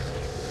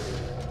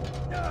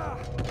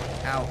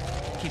 Ow.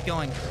 Keep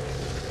going.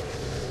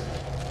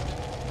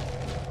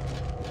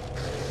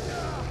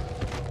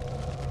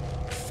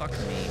 Fuck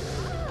me.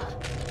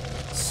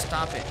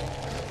 Stop it.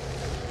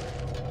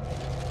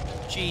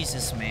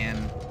 Jesus,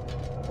 man.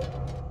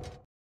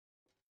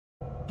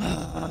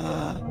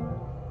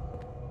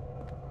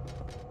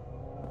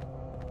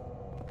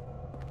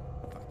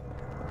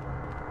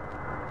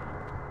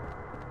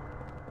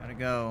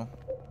 go.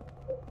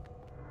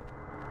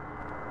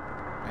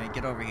 Alright,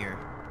 get over here.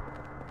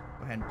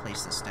 Go ahead and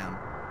place this down.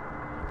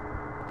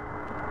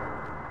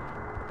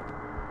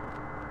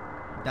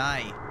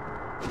 Die.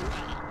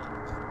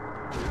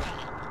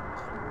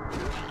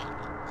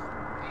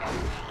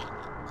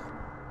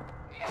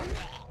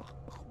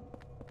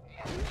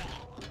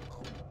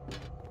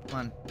 Come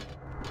on.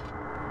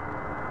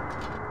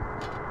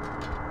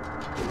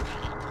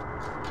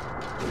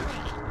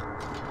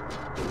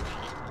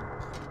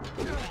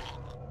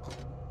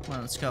 Come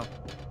on, let's go.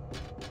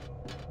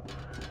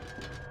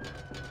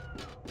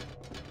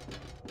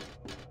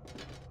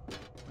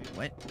 Wait,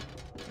 what?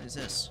 What is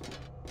this?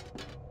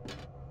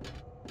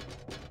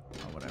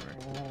 Oh, whatever.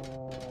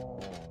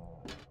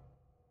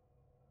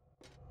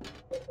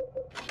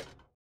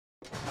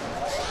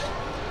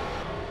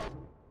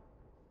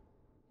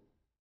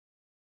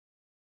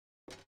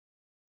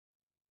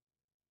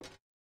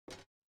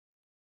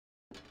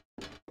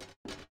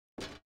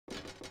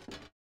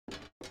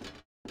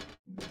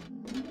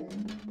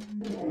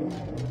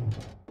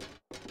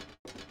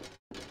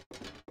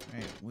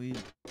 Alright, we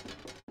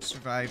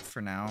survived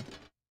for now.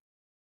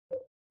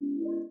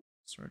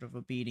 Sort of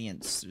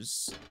obedience.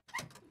 There's...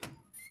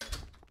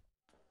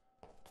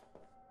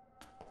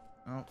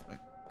 Oh, a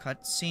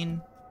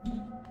cutscene.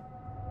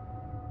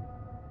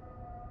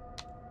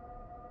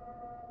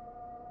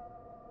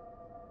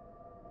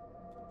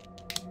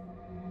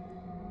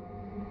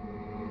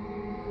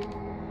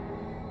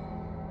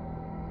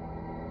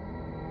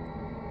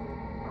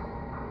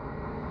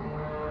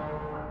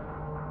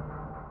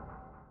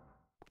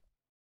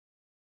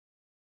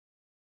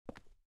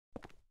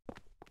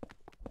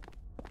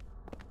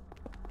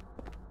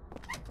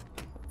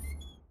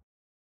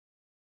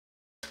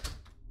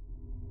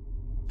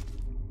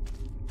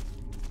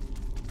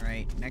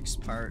 Alright,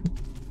 next part.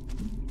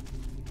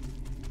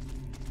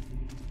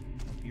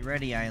 Hope you're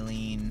ready,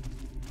 Eileen.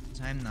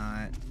 'Cause I'm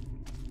not.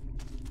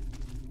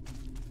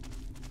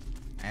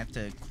 I have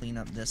to clean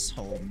up this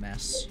whole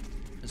mess.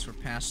 Because we're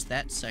past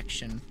that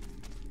section.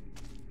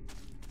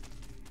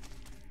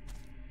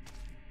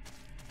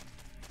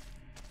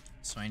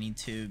 So I need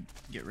to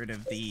get rid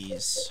of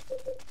these.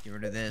 Get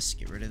rid of this,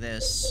 get rid of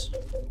this.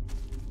 Get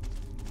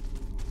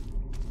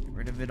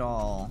rid of it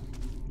all.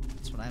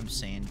 That's what I'm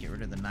saying. Get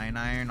rid of the 9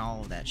 iron,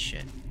 all of that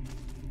shit.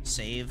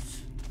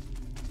 Save.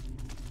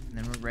 And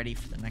then we're ready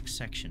for the next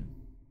section.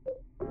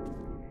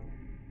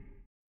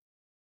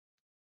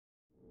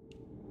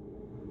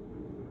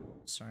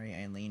 Sorry,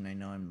 Eileen, I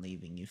know I'm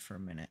leaving you for a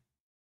minute.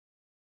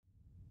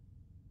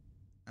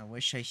 I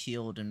wish I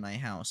healed in my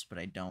house, but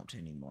I don't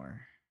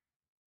anymore.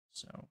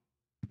 So...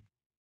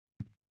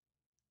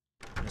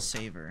 I'm gonna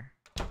save her.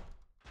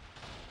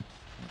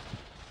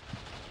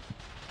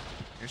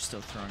 You're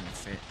still throwing a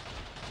fit.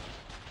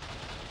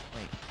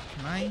 Wait,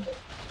 can I?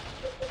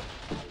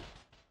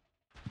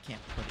 I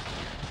can't put it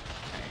here.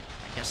 Alright,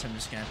 I guess I'm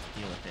just gonna have to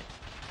deal with it.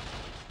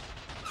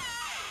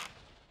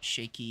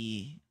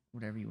 Shaky,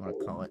 whatever you want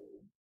to call it.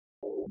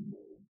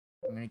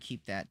 I'm gonna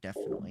keep that,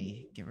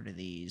 definitely. Get rid of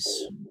these.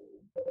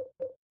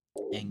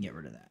 And get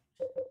rid of that.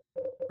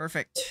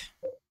 Perfect.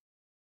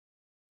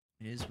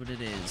 It is what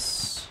it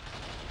is.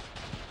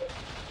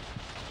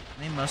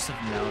 They must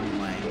have known,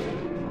 like,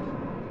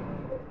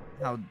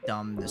 how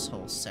dumb this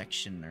whole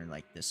section, or,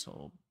 like, this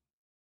whole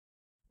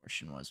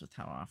portion was with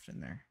how often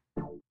they're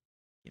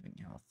giving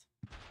health.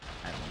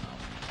 I don't know.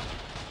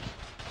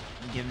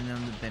 I'm giving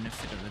them the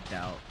benefit of the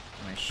doubt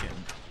when I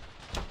shouldn't.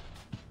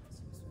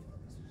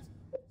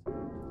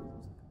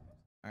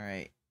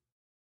 Alright.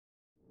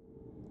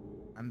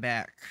 I'm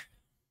back.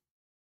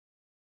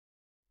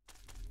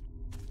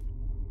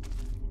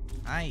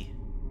 Hi.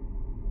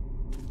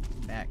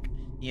 I'm back.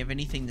 You have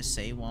anything to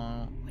say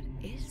while... What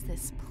is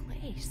this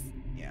place?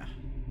 Yeah.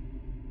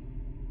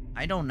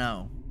 I don't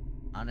know.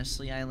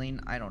 Honestly, Eileen,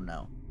 I don't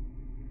know.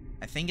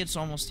 I think it's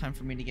almost time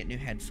for me to get new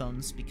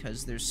headphones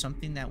because there's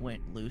something that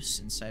went loose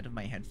inside of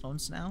my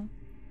headphones now.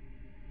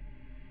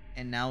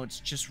 And now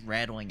it's just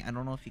rattling. I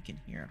don't know if you can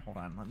hear it. Hold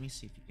on, let me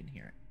see if you can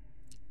hear it.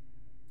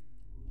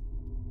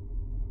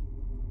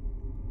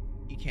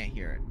 You can't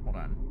hear it. Hold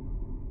on.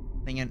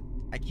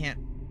 I can't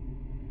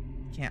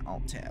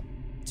alt-tab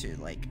to,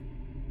 like,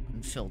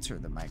 unfilter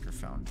the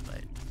microphone,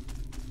 but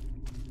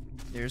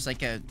there's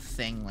like a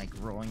thing like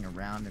rolling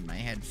around in my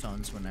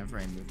headphones whenever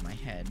I move my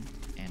head,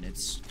 and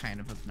it's kind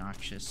of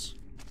obnoxious.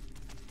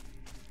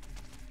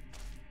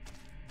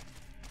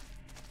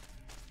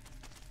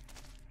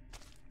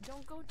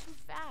 Don't go too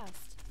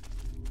fast.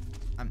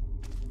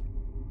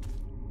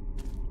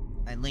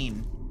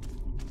 Eileen.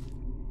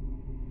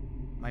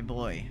 My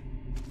boy.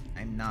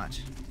 I'm not.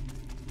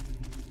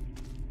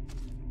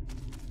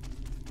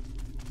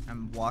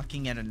 I'm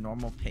walking at a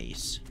normal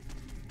pace.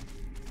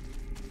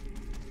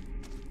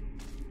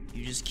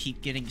 You just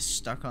keep getting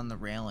stuck on the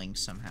railing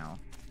somehow.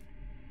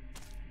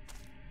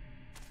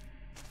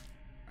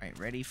 Alright,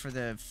 ready for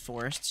the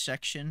forest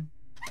section?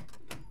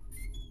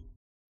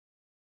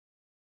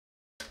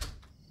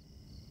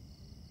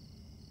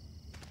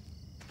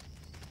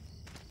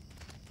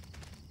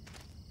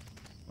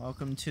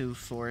 Welcome to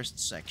forest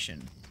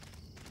section.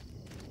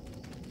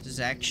 This is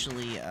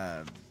actually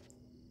a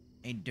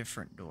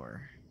different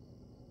door.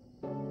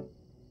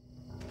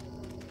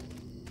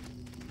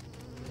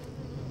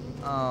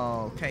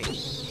 Okay.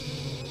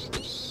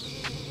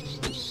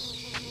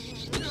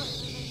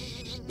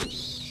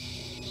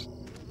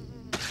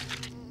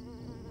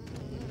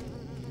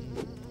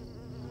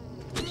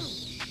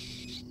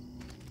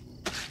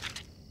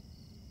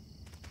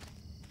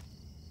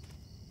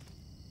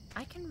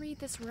 I can read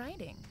this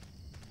writing.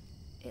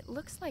 It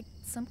looks like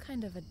some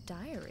kind of a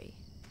diary.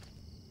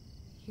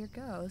 Here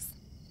goes.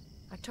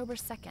 October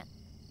 2nd.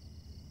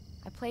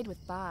 I played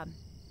with Bob.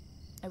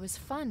 It was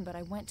fun, but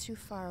I went too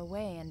far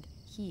away and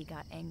he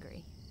got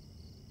angry.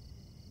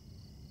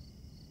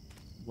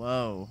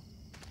 Whoa.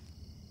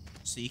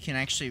 So you can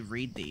actually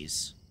read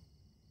these.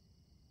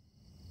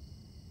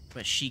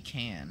 But she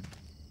can.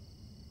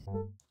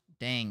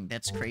 Dang,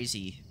 that's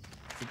crazy.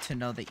 Good to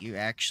know that you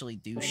actually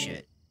do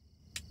shit.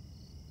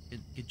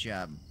 Good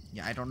job.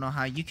 Yeah, I don't know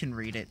how you can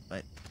read it,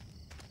 but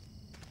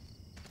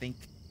I think...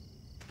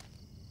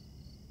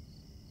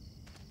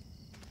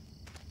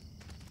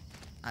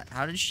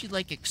 How did she,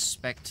 like,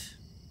 expect...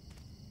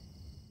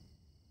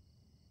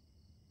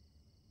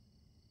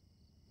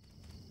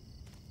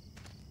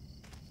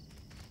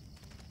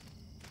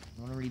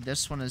 I want to read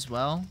this one as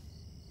well.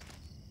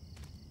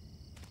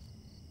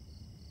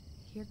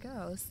 Here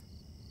goes.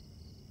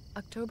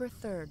 October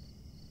 3rd.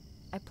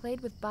 I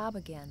played with Bob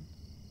again.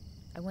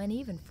 I went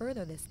even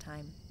further this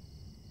time.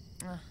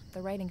 The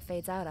writing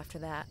fades out after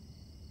that.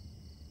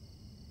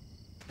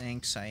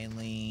 Thanks,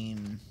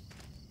 Eileen.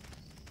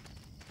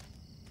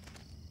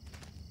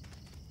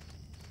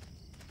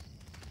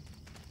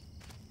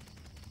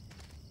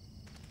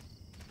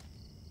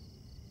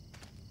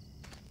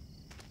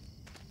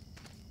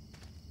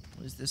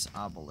 What is this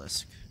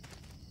obelisk?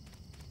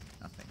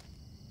 Nothing.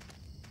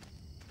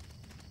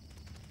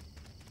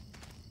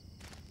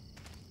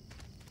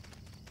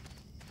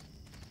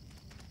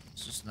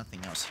 There's just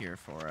nothing else here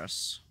for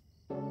us.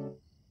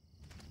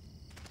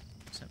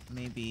 Except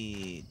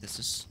maybe this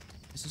is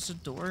this a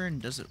door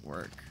and does it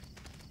work?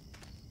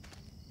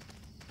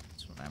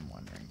 That's what I'm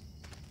wondering.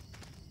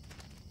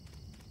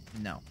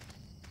 No.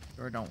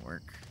 Door don't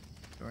work.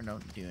 Door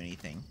don't do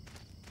anything.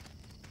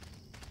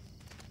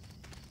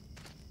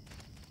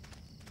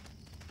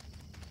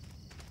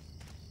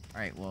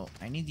 Alright, well,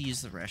 I need to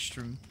use the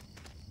restroom.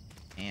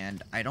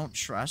 And I don't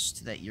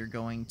trust that you're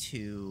going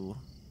to...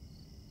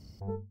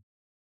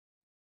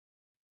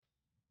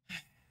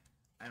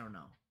 I don't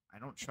know. I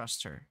don't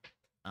trust her.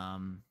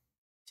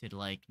 To,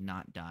 like,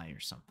 not die or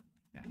something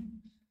like that. So,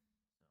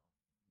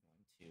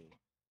 I'm going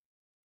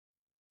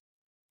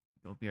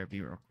to... go BRB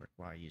real quick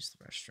while I use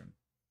the restroom.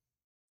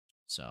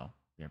 So,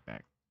 be right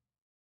back.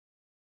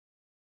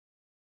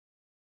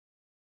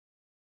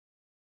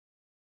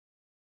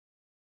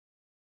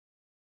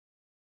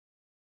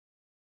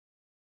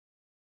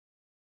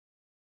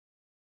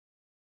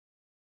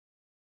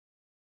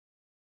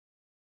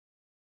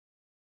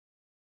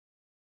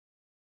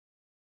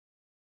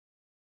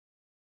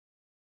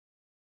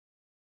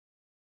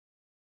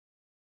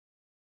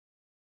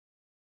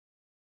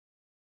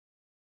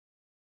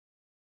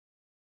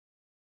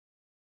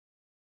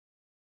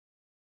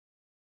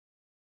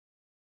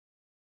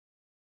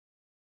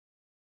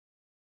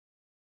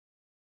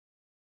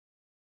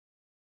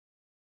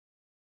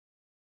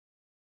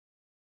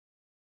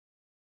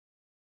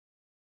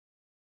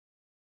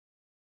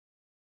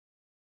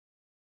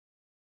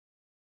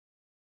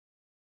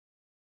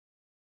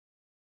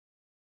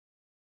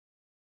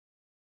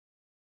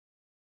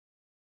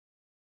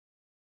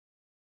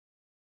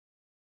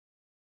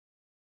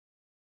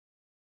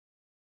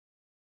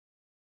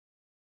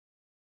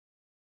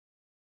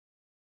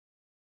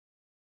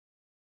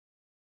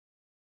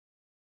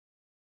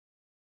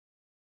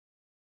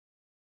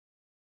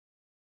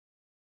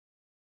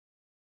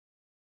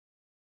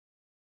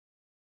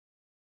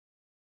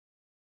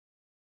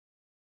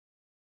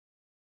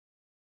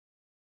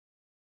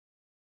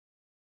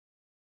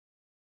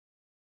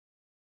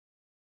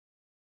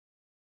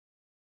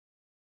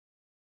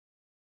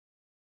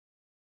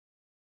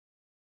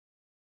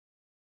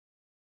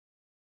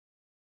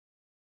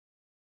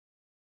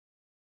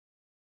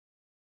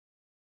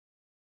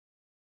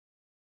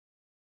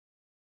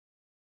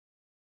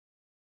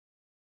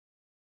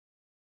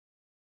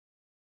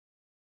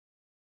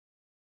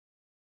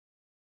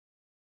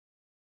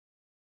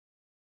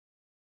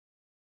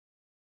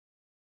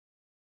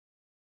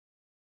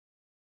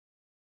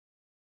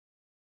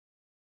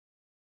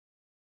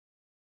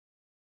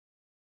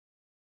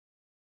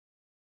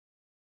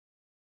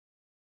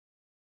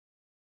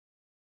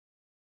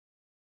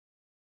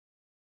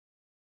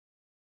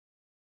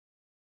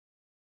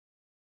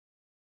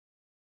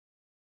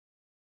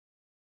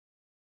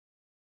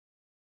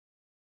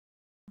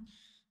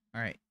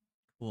 Alright.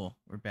 Cool.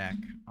 We're back.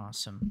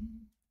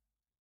 Awesome.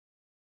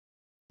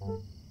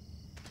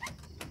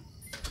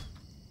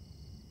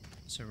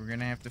 So we're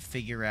gonna have to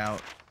figure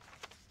out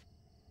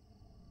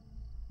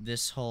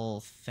this whole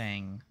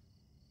thing.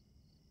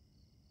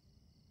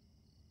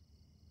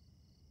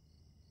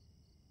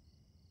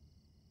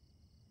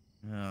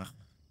 Ugh.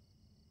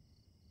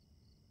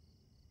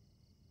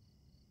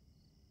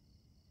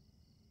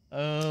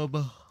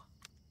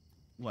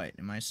 What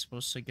am I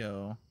supposed to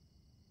go?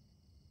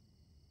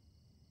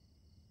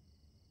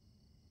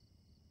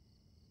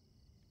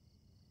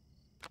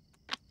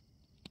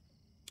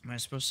 Am I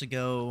supposed to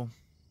go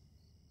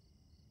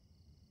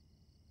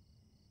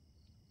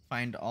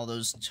find all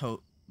those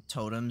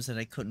totems that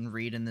I couldn't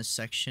read in this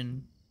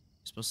section?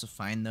 I'm supposed to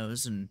find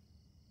those and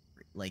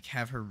like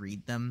have her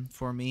read them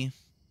for me,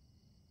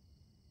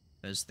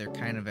 because they're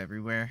kind of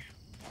everywhere.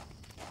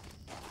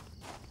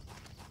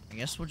 I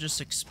guess we'll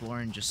just explore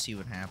and just see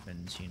what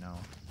happens, you know.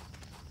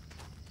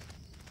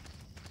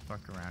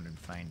 Fuck around and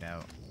find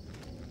out.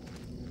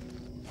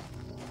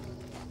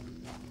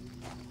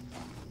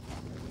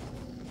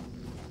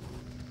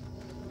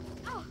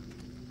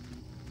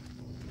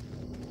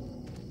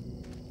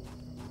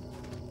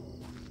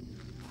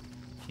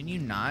 Can you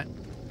not?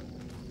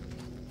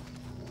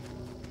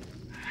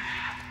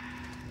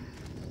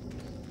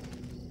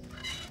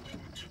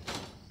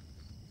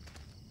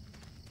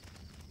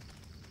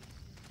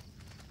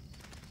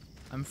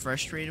 I'm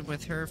frustrated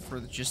with her for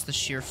just the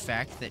sheer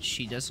fact that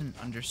she doesn't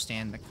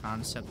understand the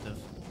concept of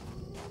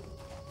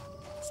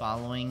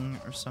following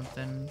or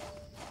something.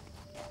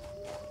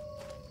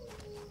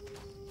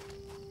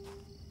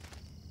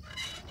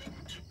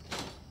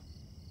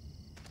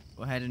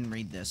 Go ahead and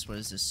read this. What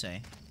does this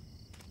say?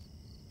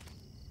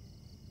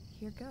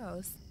 Here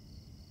goes.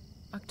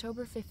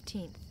 October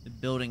 15th. The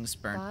building's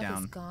burnt Bob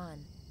down. is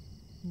gone.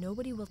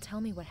 Nobody will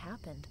tell me what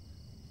happened.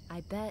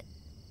 I bet...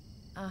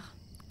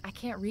 I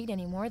can't read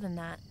any more than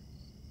that.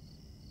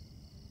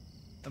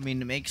 I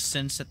mean, it makes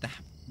sense that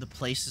the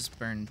place is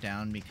burned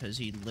down because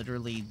he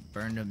literally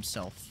burned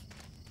himself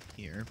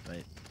here,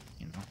 but,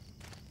 you know.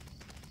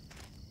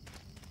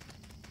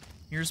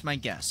 Here's my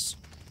guess.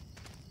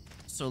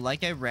 So,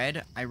 like I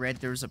read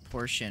there was a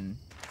portion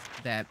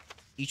that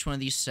each one of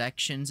these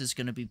sections is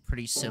going to be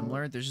pretty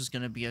similar. There's just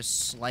going to be a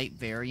slight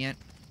variant,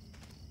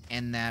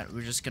 and that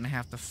we're just going to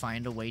have to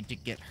find a way to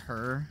get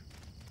her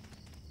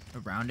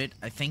around it.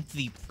 I think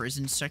the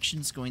prison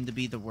section's going to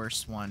be the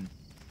worst one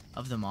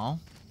of them all.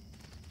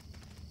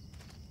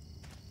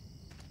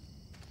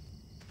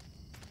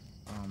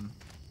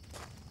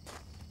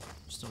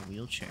 Just a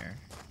wheelchair.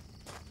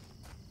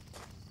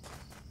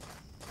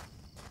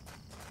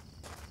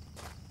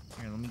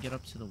 Here, let me get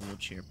up to the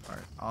wheelchair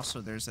part.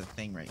 Also, there's a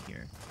thing right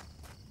here.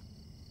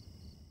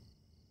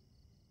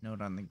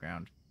 Note on the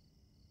ground.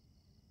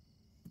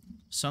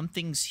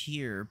 Something's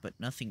here, but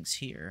nothing's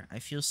here. I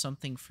feel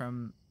something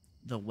from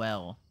the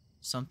well.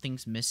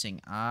 Something's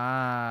missing.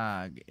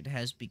 Ah, it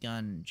has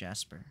begun,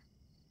 Jasper.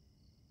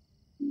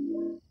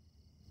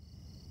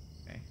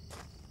 Okay.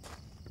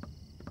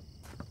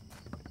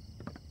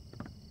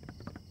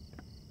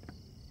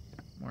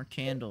 More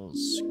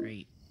candles.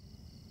 Great.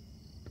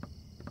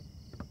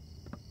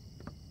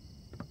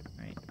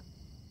 Right.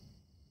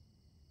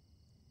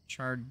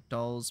 Charred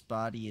doll's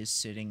body is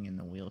sitting in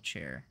the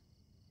wheelchair,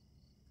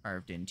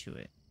 carved into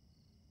it.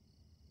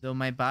 Though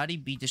my body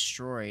be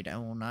destroyed, I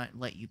will not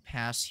let you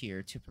pass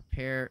here. To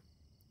prepare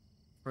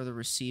for the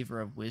receiver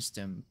of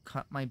wisdom,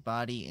 cut my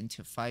body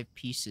into 5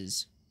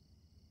 pieces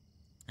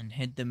and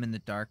hid them in the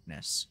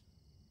darkness.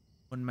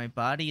 When my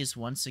body is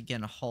once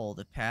again whole,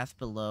 the path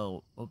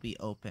below will be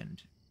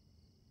opened.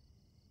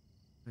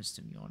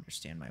 Wisdom, you'll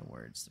understand my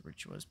words. The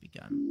ritual has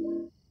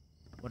begun.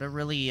 What a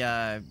really,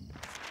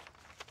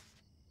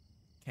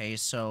 Okay,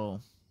 so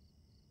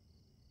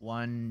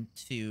 1,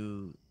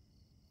 2,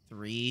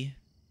 3.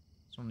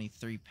 There's only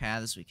 3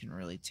 paths we can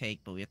really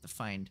take, but we have to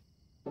find,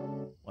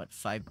 what,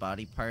 5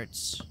 body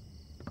parts?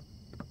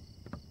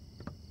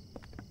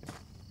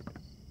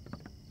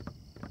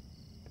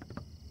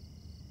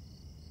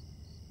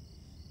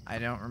 I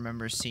don't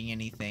remember seeing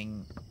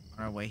anything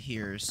on our way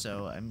here,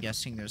 so I'm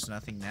guessing there's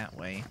nothing that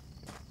way.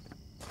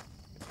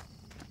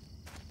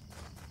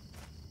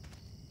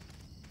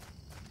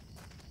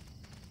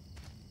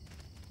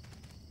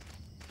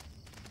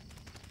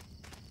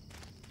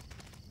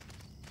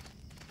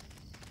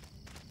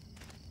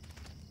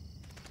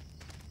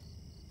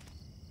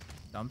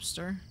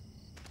 Dumpster?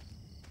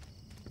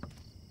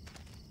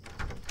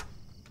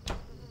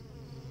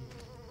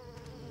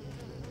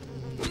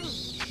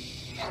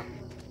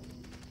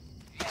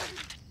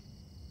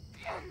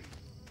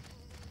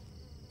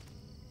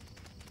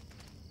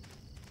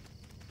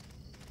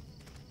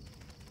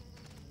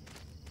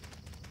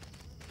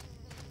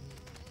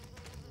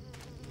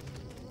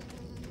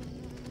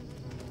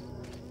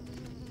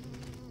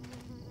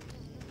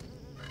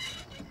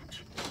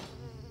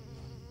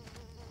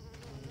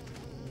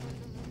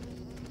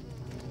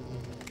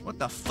 What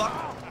the fuck?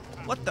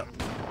 What the?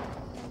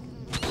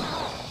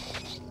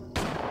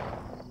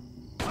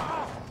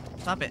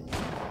 Stop it.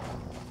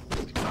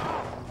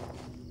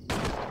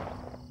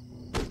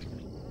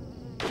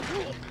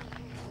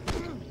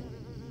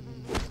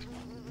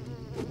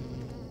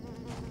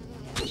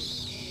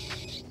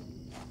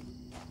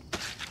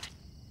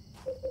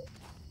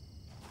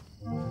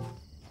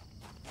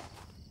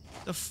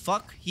 The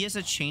fuck? He has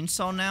a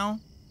chainsaw now?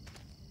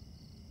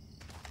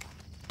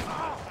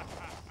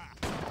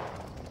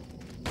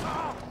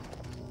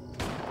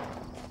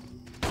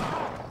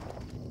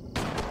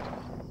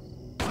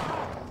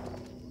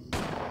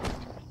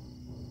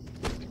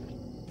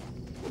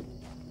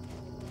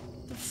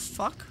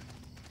 fuck?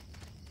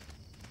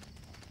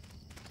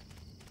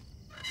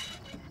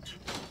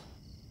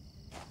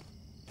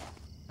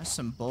 That's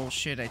some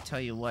bullshit, I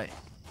tell you what.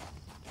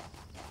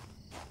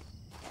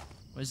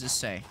 What does this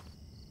say?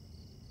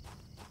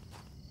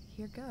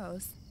 Here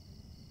goes.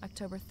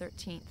 October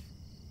 13th.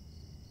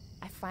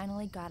 I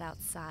finally got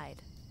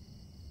outside.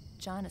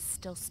 John is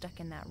still stuck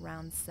in that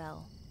round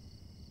cell.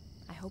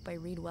 I hope I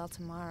read well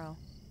tomorrow.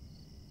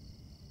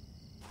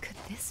 Could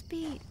this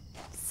be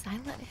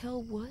Silent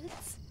Hill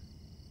Woods?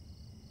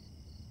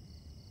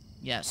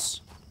 Yes,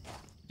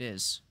 it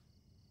is.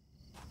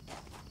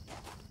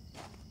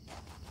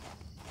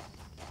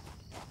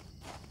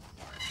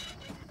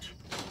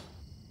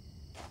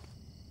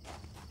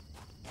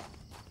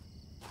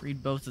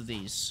 Read both of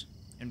these,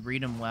 and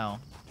read them well.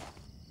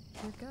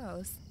 Here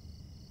goes.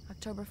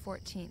 October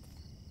 14th.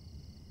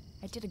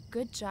 I did a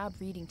good job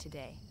reading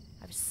today.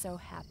 I was so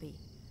happy.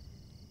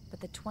 But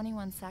the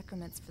 21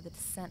 sacraments for the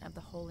descent of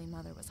the Holy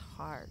Mother was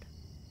hard.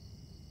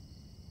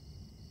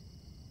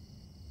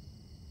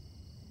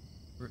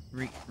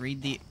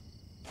 Read the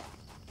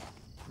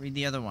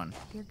other one.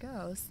 Here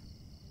goes.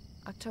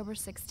 October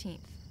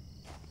 16th.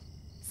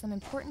 Some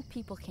important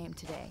people came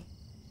today.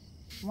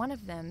 One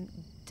of them,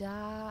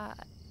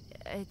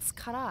 it's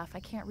cut off. I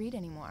can't read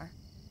anymore.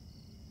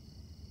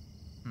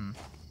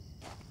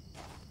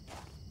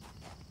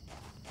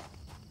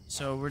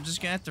 So we're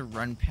just gonna have to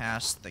run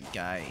past the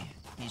guy.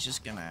 He's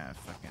just gonna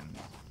fucking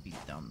be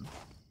dumb.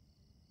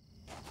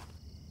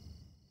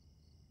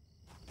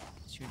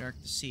 It's too dark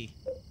to see.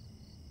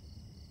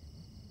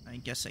 I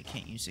guess I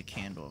can't use a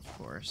candle, of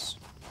course.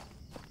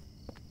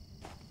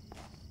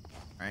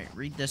 Alright,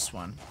 read this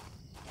one.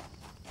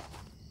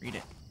 Read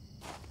it.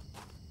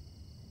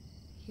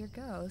 Here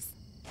goes.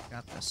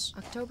 Got this.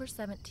 October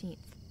 17th.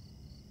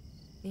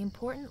 The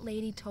important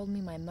lady told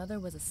me my mother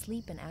was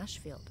asleep in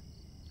Ashfield.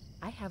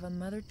 I have a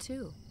mother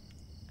too.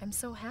 I'm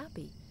so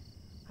happy.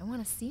 I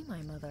want to see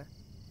my mother.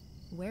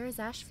 Where is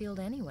Ashfield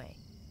anyway?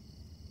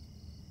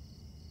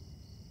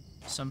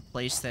 Some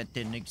place that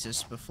didn't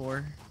exist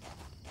before.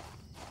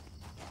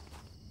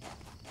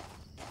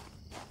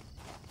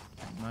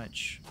 Pretty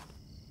much.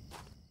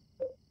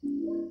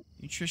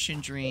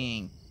 Nutrition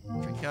drink.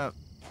 Drink up.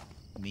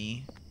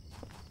 Me.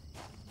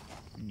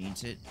 Who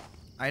needs it?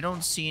 I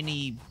don't see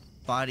any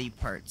body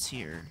parts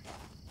here.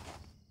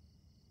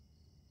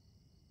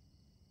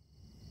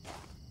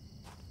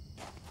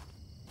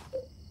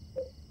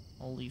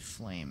 Holy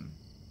flame.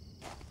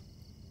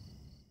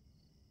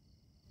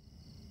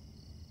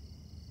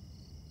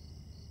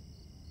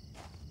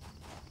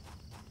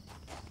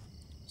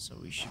 So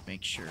we should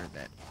make sure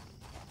that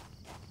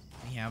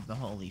we have the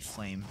holy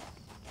flame.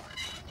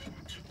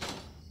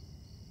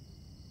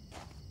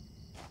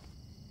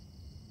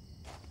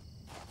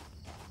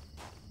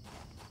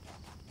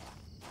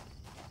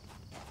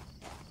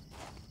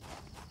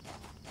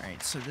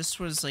 Alright, so this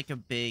was like a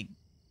big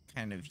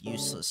kind of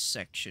useless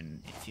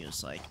section, it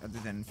feels like, other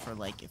than for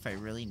like if I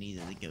really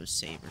needed to go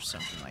save or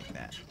something like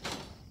that.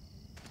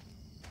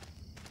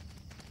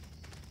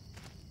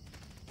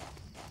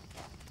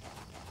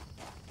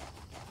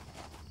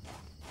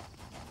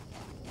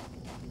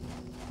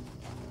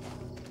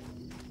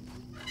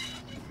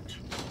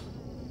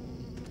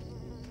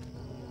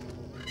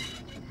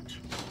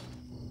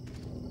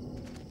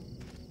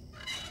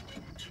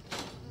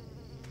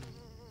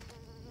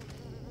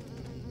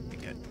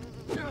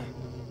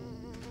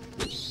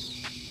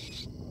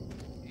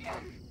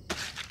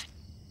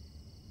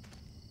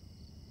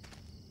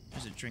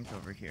 Drink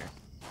over here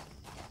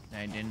that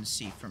I didn't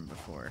see from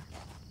before.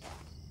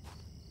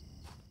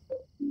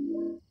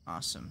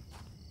 Awesome.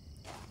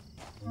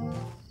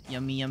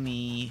 Yummy,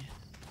 yummy.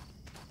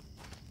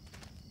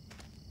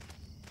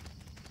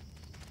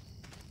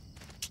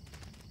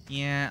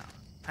 Yeah,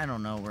 I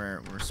don't know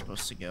where we're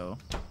supposed to go.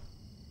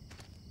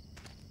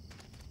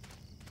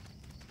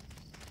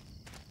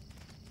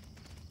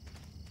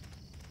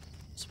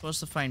 Supposed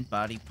to find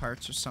body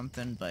parts or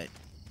something, but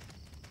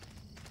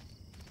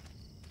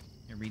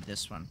read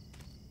this one.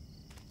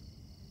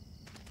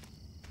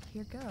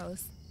 Here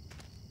goes.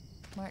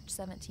 March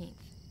 17th.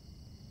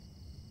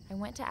 I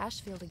went to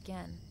Ashfield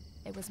again.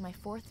 It was my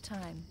 4th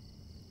time.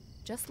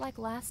 Just like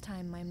last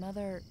time, my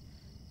mother...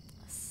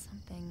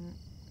 something...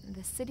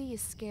 The city is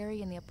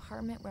scary and the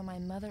apartment where my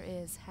mother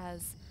is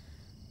has...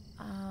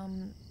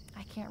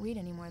 I can't read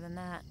any more than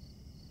that.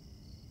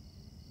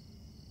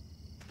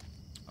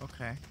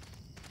 Okay.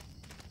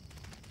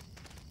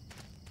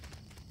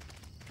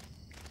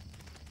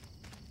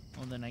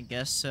 Well, then I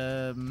guess, we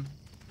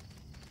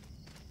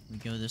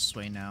go this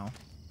way now.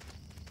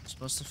 I'm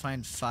supposed to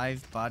find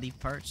 5 body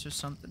parts or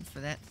something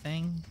for that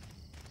thing.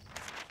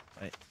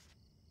 But...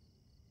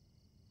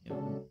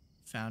 haven't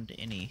found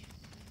any.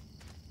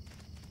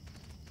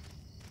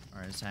 As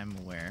far as I'm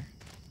aware.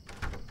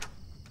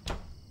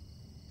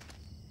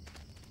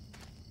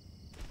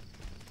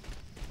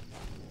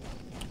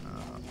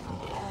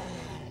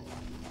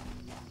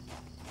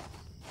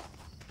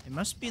 It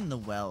must be in the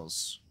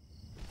wells.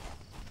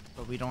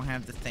 But we don't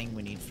have the thing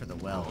we need for the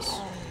wells.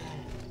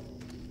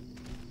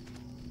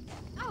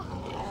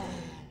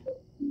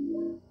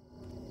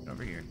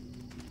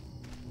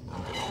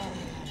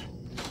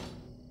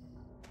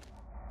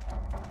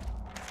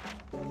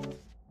 Hold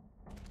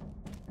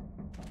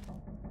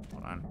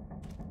on.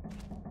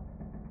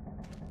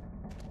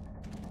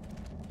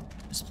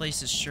 This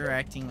place is sure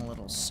acting a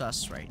little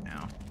sus right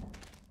now.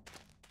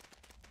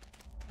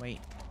 Wait.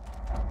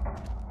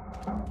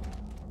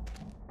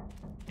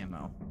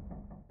 Ammo.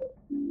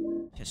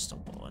 Pistol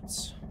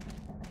bullets.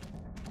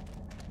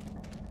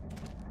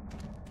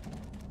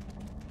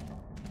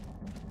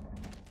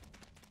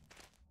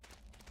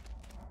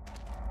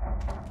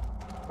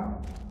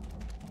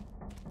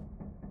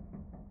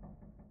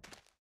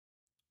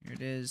 Here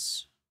it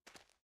is.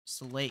 It's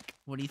the lake.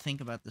 What do you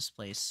think about this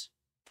place?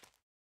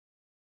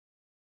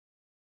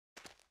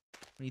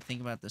 What do you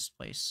think about this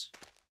place?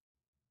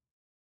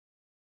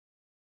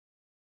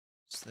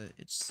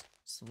 It's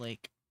the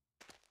lake.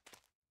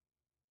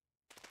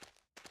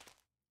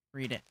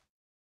 Read it.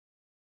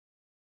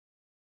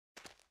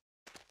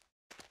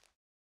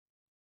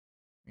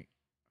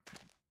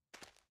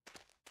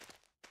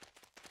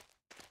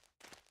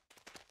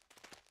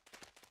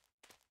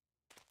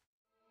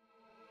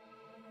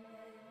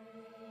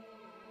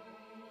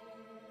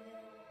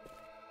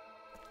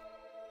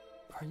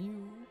 Are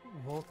you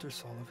Walter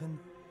Sullivan?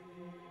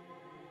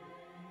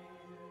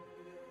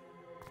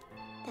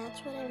 That's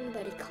what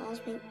everybody calls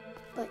me,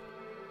 but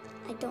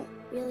I don't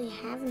really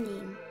have a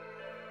name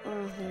or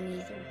a home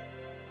either.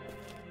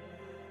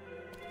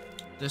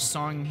 This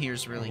song here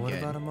is really What good.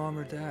 about a mom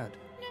or dad?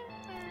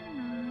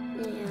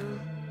 Yeah,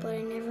 but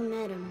I never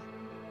met them.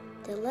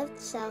 They left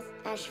South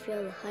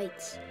Ashfield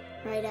Heights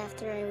right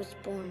after I was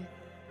born.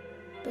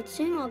 But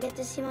soon I'll get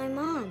to see my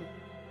mom.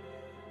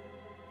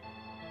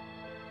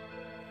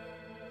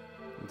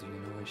 Do you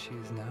know where she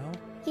is now?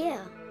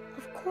 Yeah,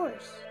 of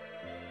course.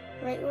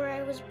 Right where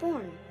I was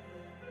born.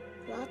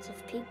 Lots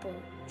of people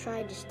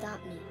tried to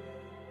stop me,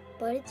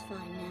 but it's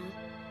fine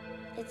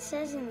now. It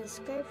says in the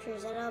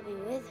scriptures that I'll be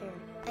with her.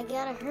 I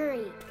gotta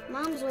hurry.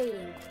 Mom's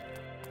waiting.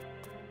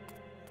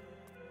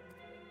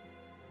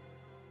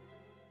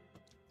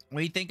 What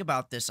do you think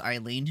about this,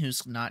 Eileen,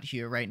 who's not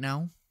here right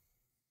now?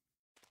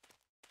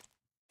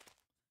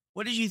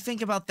 What did you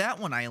think about that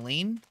one,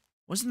 Eileen?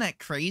 Wasn't that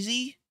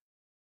crazy?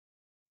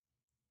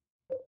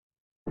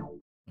 What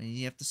do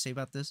you have to say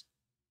about this?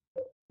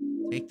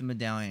 Take the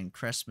medallion.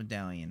 Crest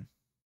medallion.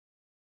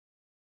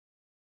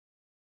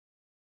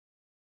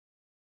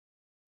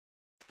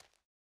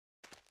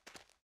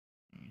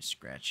 You're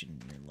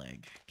scratching your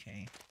leg.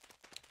 Okay.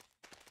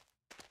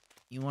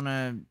 You want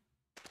to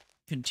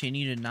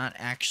continue to not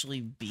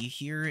actually be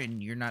here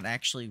and you're not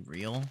actually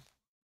real?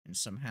 And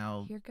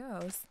somehow... Here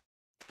goes.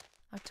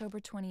 October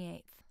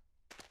 28th.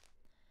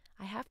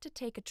 I have to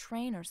take a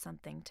train or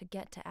something to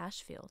get to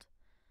Ashfield.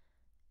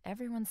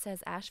 Everyone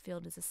says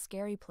Ashfield is a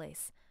scary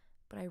place,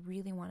 but I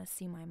really want to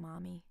see my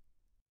mommy.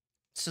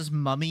 It says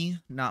mummy,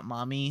 not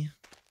mommy.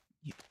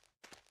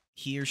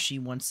 He or she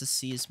wants to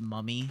see his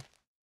mummy.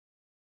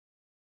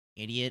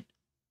 Idiot.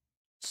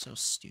 So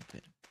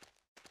stupid.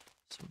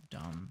 So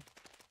dumb.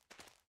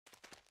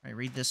 Alright,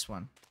 read this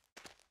one.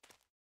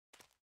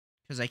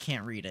 Because I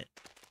can't read it.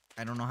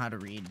 I don't know how to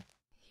read.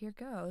 Here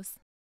goes.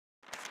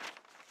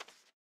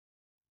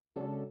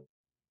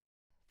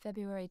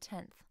 February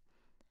 10th.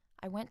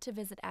 I went to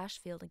visit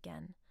Ashfield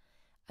again.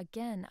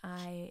 Again,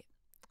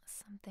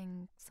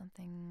 something,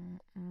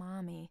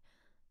 mommy.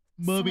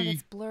 Some of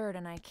it's blurred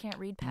and I can't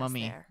read past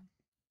Mummy. there.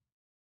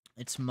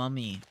 It's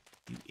mummy.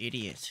 You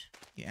idiot.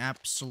 You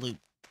absolute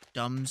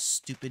dumb,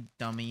 stupid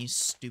dummy,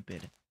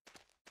 stupid.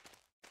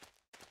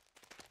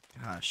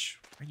 Gosh,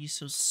 why are you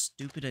so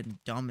stupid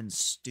and dumb and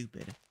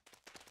stupid?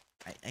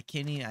 I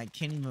can't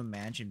even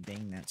imagine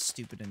being that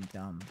stupid and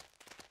dumb.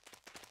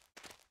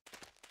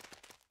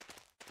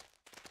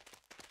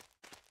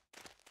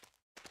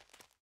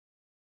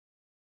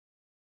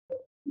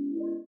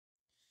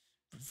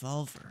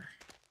 Revolver.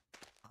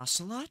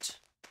 Ocelot?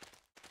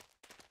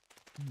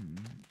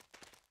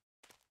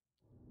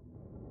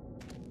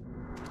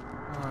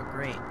 Oh,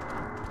 great.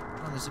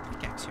 Oh, there's a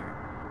pickaxe here.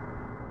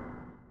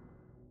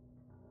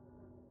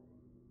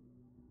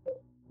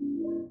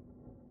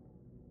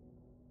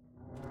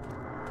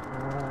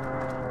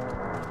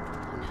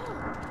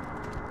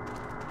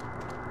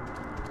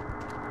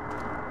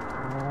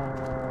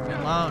 Leave me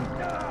alone.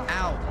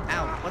 Ow,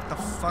 ow, what the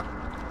fuck?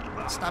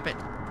 Stop it.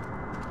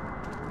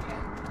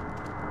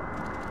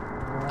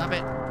 Stop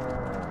it.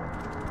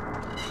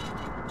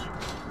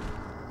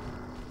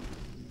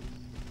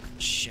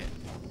 Shit.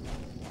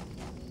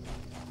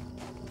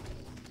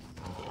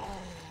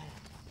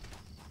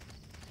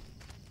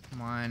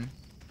 Come on.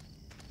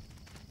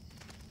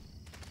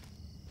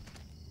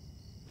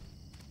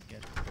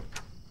 Good.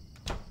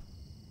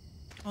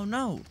 Oh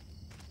no.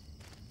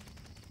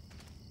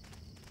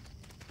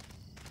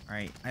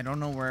 Alright, I don't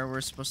know where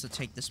we're supposed to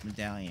take this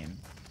medallion.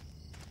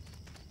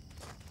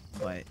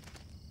 But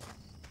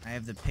I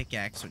have the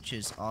pickaxe, which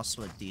is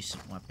also a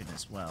decent weapon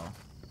as well.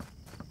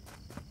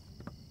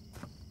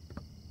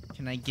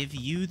 Can I give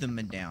you the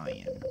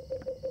medallion? Oh.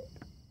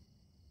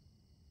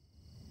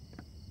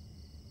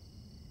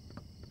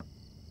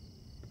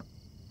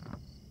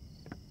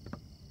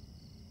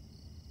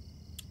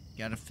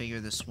 Gotta figure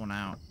this one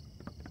out.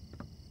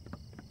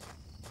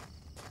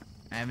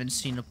 I haven't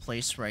seen a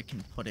place where I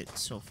can put it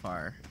so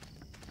far.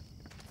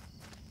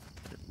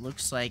 But it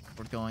looks like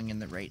we're going in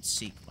the right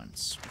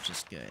sequence, which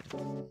is good.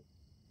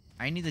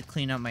 I need to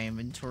clean up my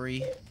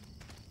inventory.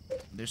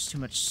 There's too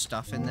much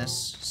stuff in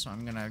this, so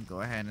I'm gonna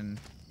go ahead and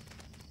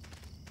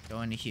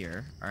go into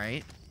here,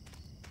 alright?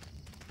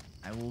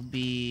 I will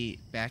be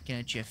back in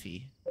a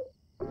jiffy.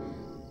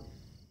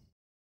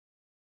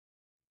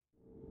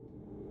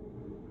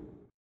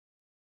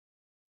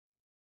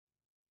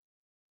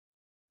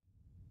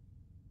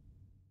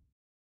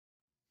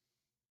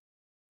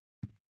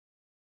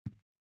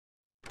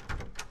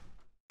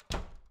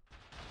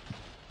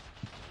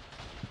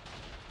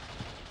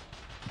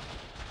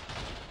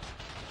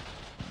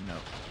 No,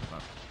 hold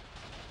up.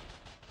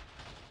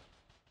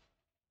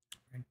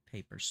 Red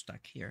paper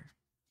stuck here.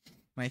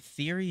 My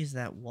theory is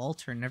that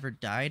Walter never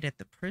died at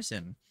the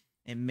prison.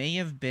 It may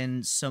have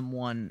been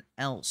someone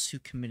else who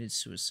committed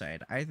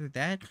suicide. Either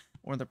that,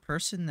 or the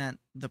person that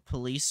the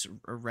police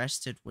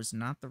arrested was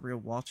not the real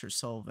Walter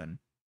Sullivan.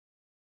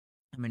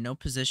 I'm in no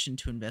position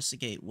to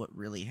investigate what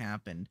really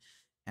happened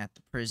at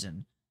the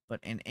prison,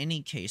 but in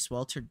any case,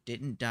 Walter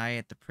didn't die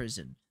at the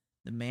prison.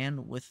 The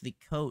man with the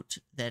coat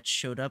that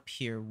showed up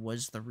here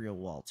was the real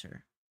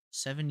Walter.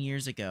 7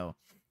 years ago,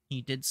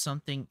 he did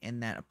something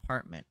in that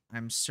apartment.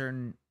 I'm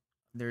certain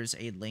there's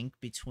a link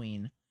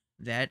between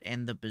that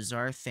and the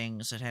bizarre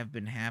things that have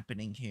been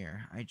happening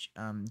here.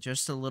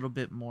 Just a little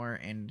bit more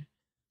and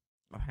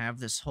I'll have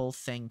this whole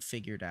thing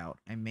figured out.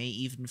 I may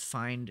even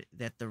find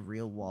that the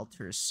real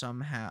Walter is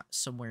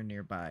somewhere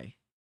nearby.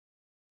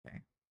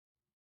 Okay.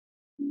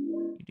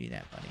 You do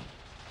that, buddy.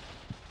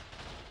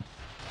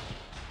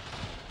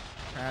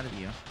 Proud of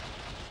you.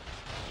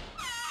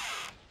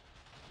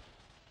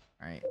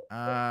 Alright,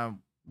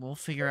 we'll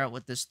figure out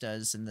what this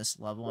does in this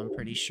level, I'm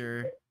pretty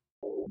sure.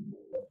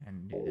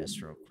 And do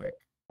this real quick.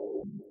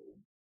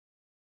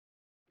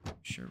 I'm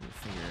sure we'll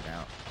figure it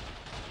out.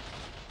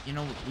 You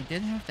know, we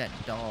did have that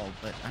doll,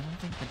 but I don't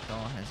think the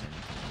doll has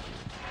anything to do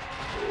with it.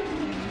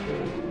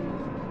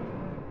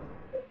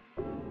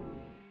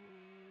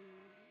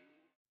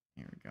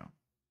 Here we go.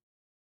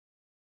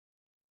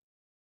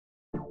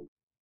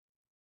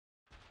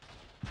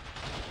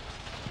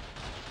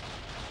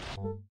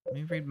 Let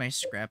me read my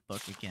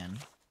scrapbook again.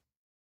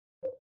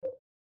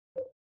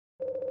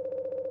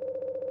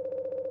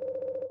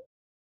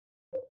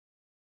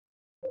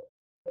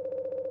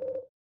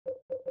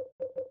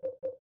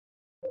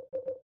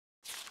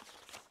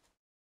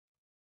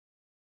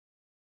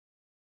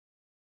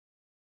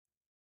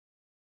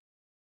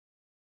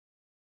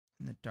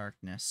 In the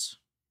darkness.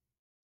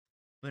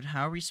 But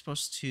how are we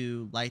supposed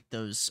to light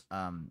those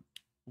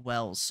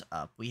wells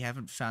up? We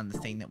haven't found the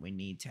thing that we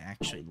need to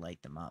actually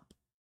light them up.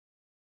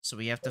 So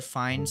we have to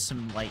find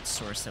some light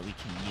source that we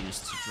can use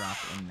to drop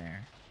in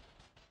there.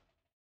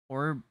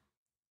 Or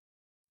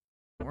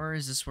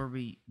is this where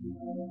we...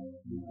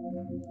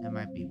 That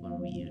might be when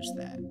we use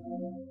that.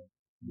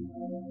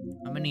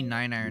 How many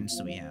 9 irons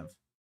do we have?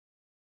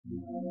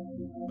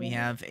 We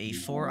have a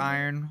 4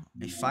 iron,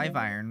 a 5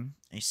 iron,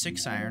 a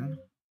 6 iron,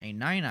 a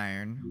 9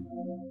 iron,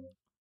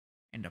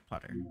 and a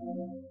putter.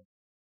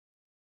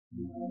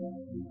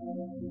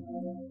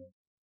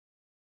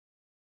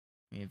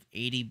 We have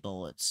 80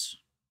 bullets.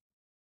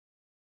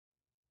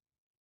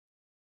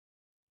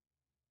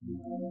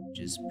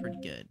 Which is pretty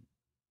good.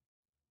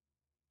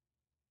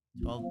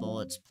 12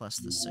 bullets plus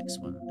the 6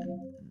 one.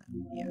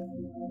 Yeah.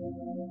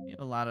 We have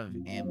a lot of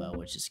ammo,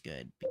 which is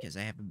good, because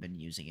I haven't been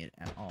using it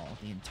at all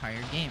the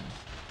entire game.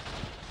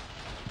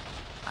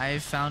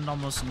 I've found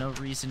almost no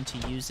reason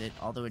to use it,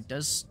 although it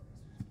does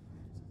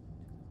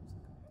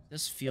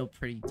feel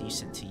pretty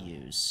decent to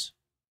use.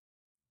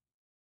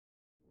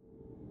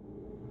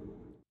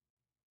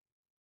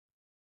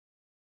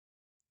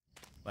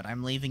 But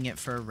I'm leaving it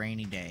for a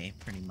rainy day,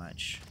 pretty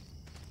much.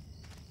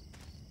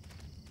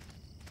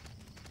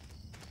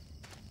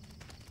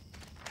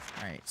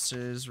 Alright, so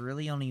there's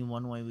really only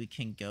one way we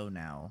can go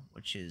now,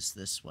 which is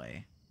this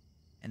way.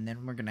 And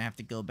then we're gonna have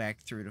to go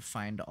back through to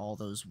find all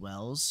those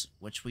wells,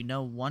 which we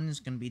know one is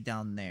gonna be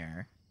down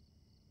there.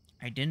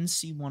 I didn't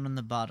see one on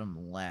the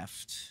bottom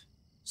left,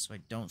 so I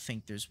don't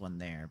think there's one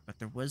there. But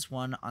there was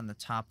one on the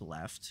top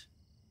left.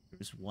 There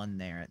was one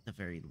there at the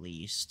very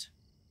least.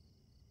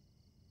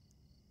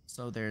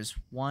 So there's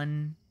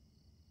 1,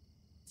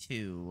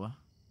 2.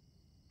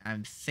 I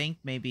think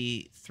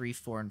maybe 3,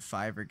 4, and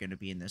 5 are going to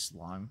be in this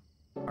long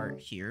part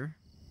here.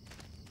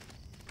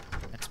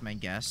 That's my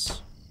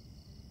guess.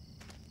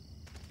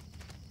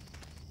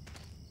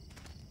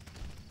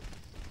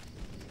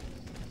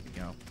 There we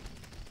go.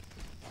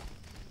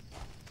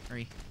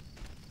 Hurry.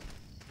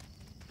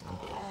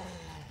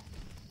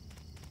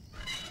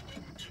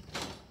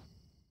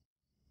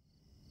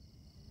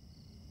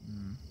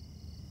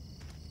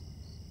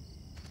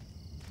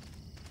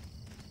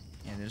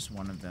 Yeah, there's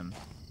one of them.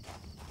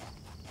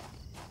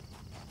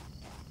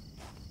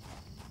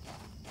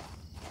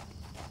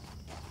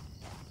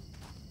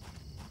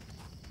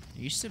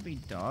 There used to be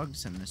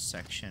dogs in this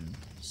section,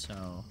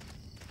 so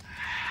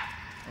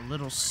a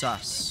little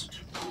sus.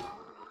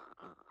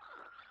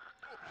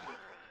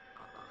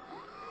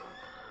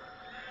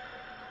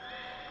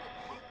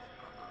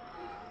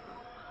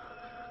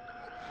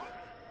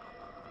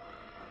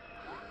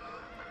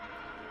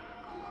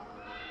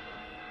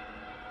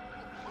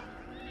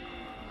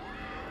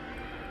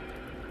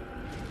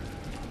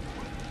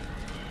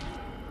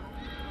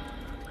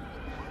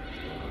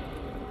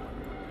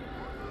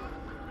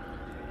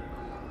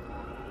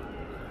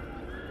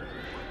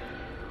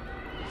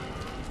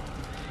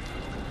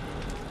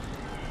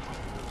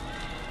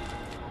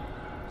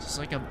 It's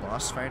like a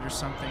boss fight or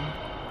something.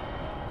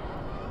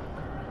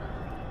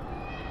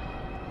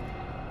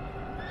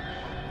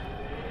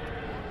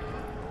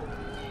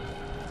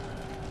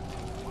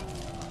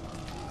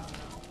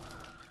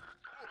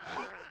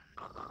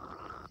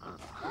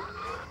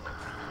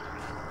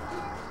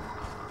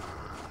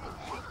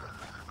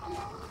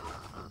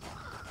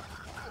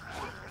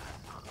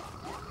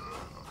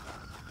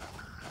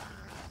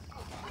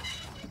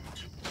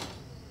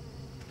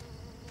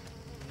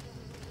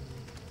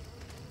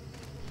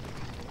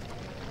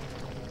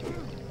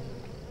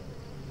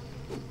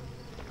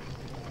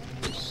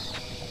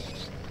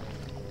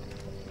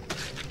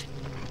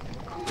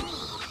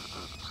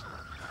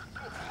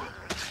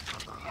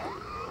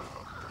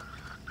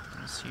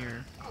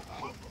 Here.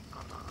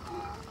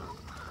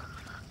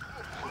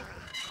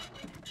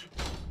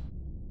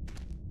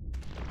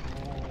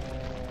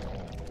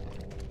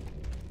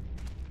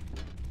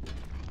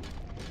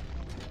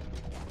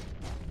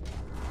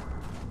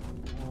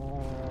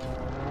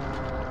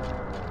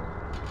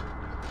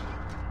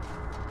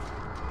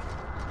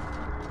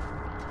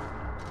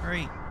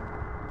 Hurry.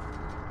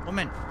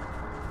 Woman.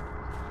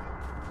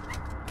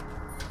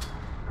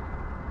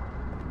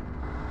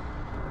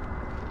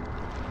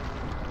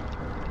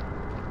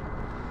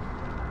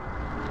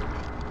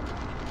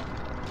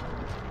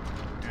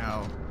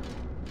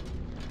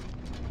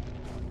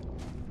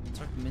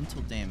 Took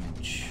mental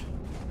damage.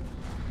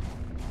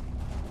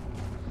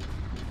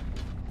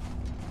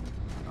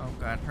 Oh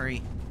god,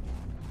 hurry.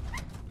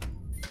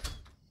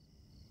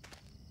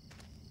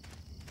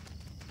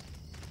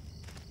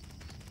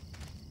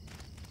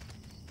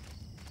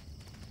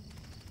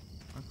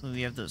 Luckily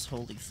we have those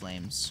holy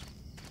flames.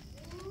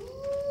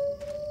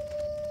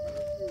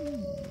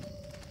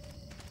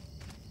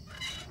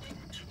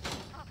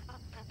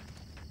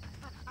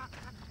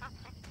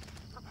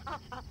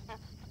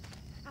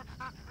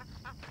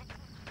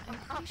 I'm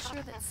pretty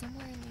sure that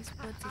somewhere in these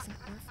woods is an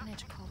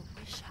orphanage called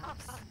Wish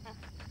House.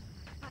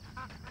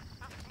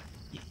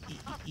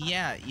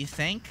 Yeah, you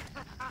think?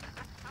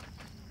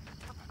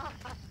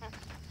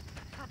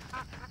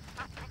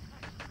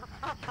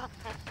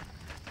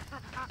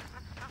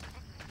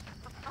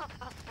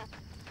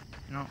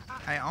 You know,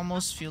 I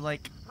almost feel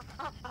like...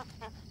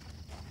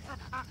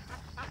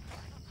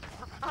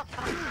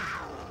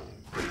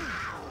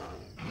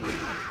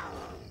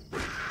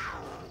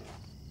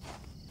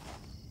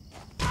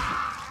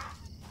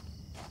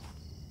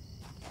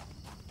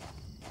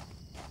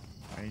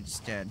 He's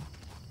dead.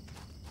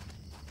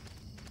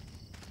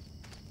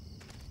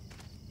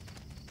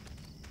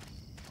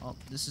 Well,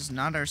 this is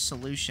not our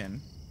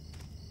solution.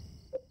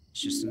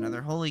 It's just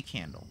another holy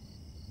candle.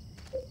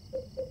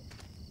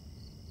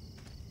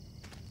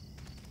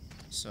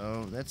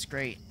 So, that's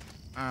great.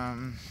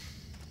 Okay.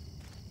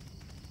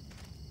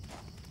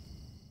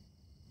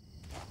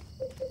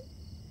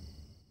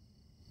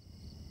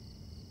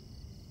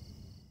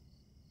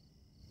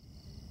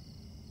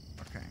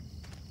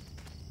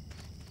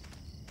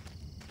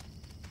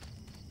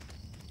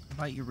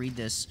 How about you read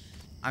this?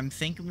 I'm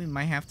thinking we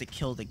might have to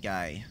kill the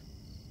guy.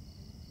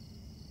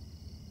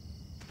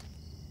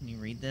 Can you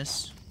read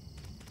this?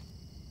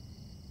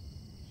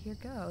 Here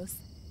goes.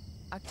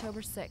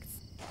 October 6th.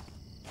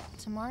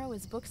 Tomorrow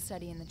is book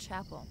study in the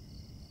chapel.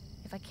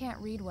 If I can't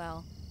read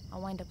well,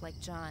 I'll wind up like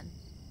John.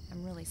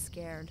 I'm really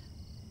scared.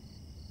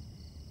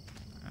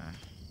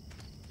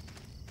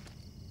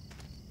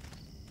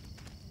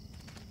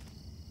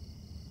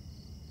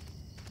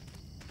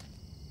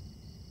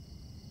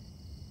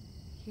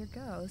 Here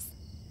goes.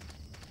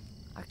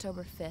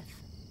 October 5th.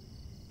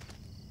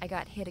 I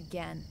got hit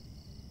again.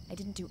 I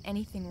didn't do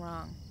anything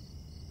wrong.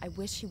 I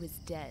wish he was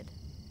dead.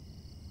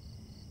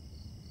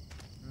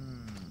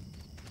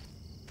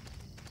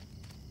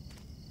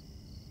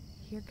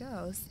 Here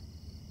goes.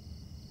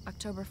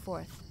 October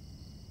 4th.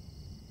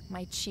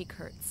 My cheek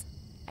hurts.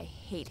 I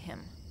hate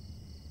him.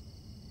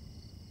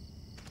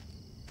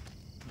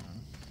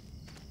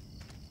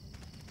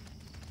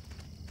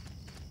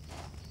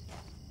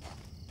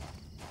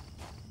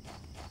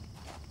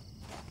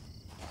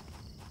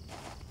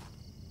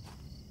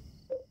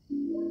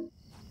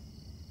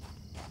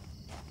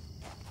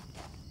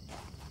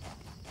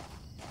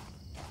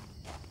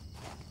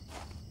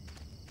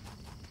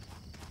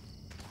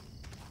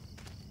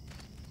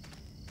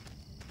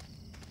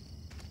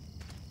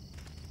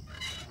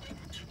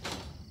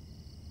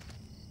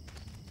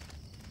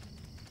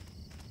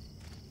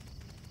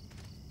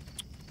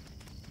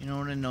 You know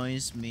what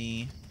annoys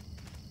me?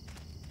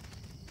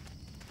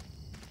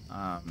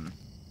 Yeah,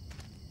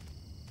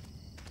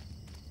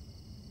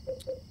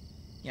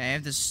 I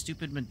have this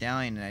stupid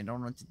medallion and I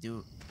don't know what to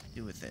do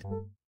with it.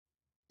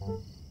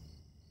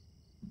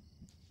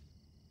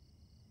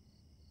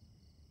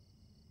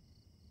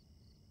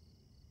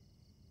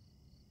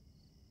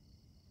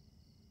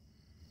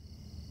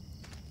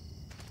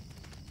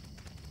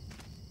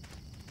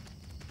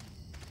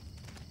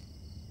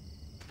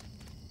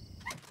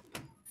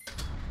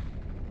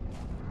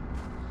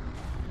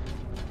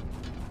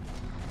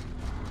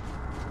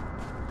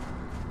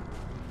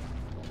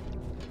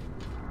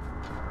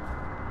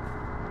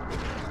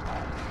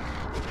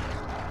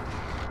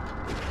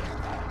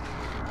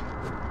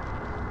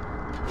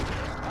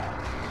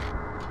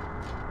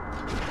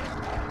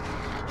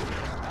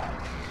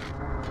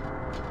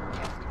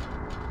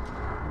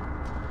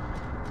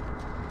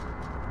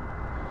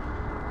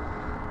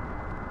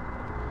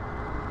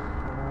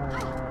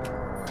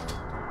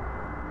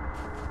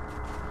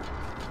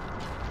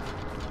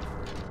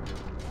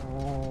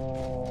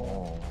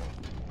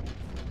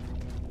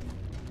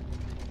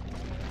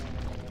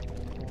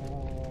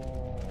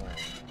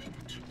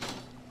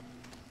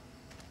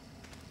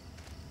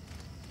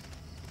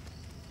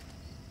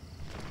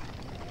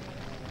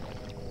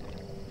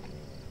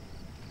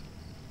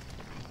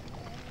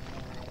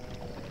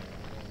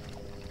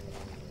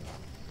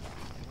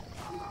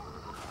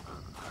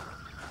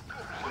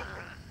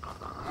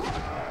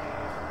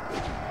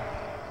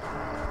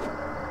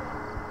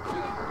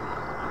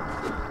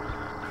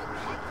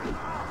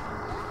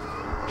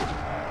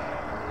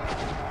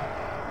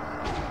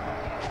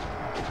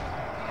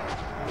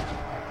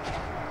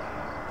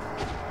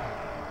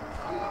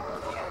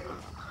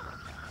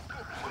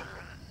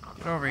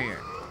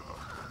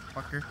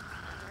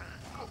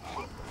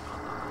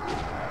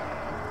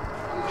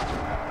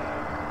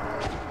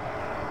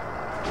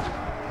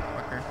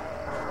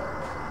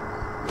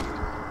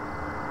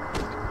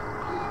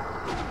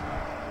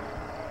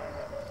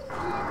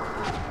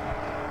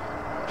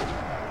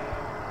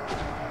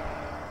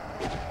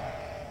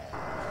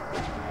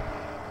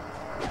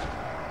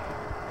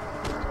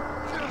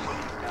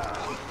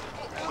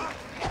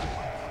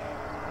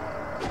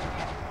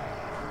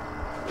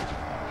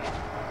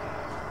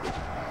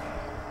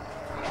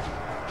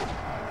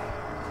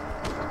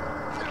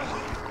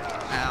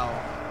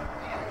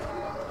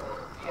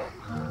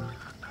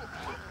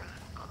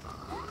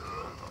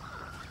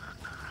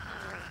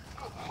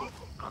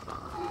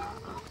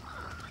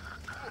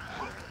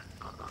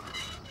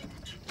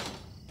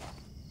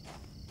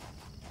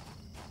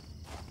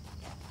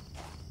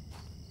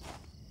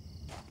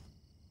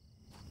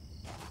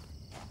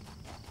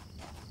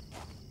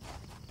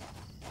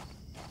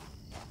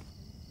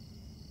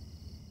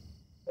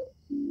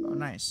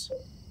 nice.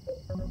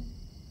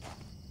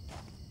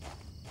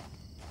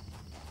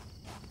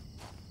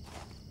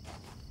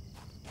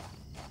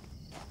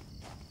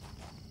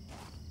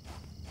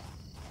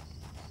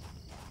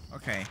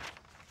 Okay.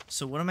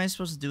 So what am I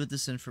supposed to do with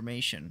this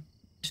information?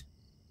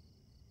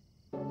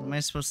 What am I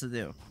supposed to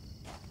do?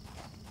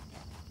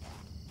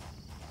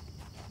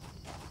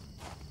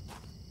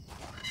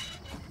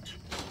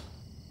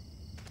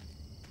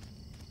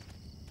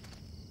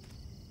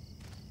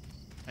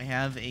 I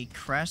have a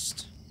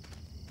crest.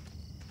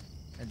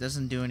 It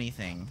doesn't do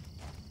anything.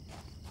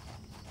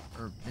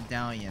 Or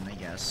medallion, I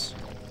guess.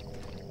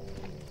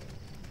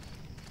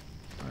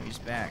 Oh, he's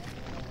back.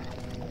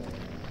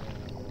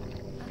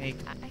 Hey.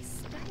 I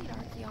studied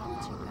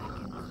archaeology back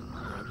in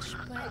college,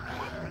 but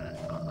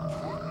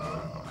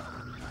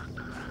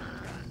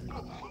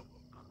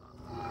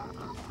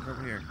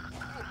Over here.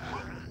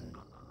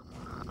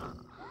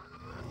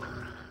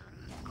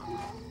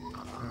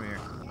 Over here.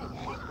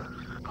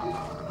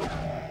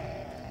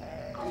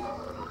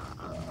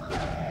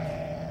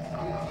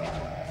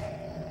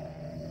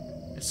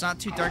 It's not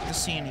too dark to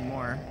see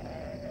anymore.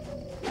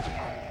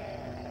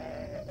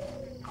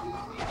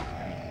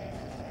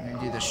 I'm gonna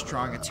do the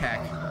strong attack.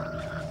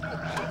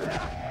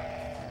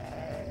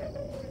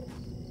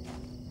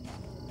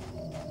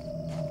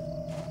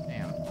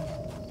 Damn.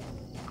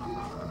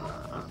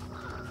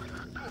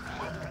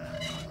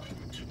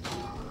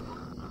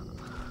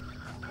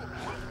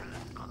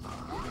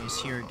 He's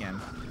here again.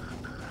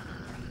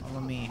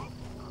 Follow me.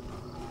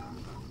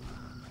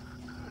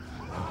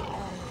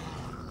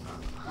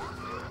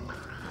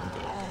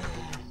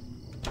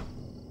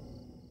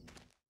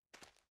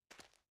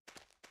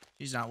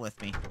 She's not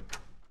with me.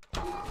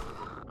 Get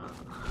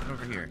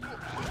over here.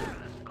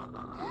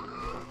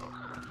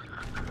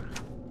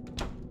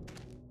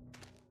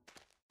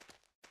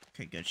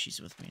 Okay, good.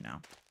 She's with me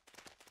now.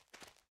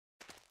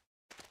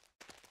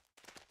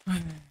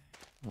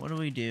 What do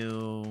we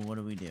do? What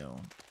do we do?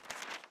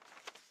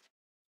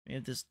 We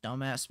have this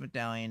dumbass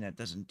medallion that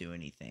doesn't do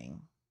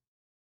anything.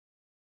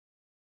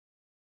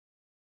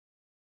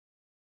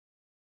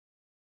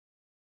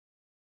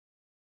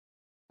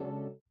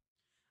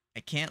 I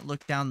can't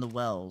look down the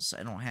wells.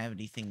 I don't have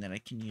anything that I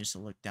can use to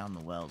look down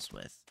the wells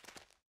with.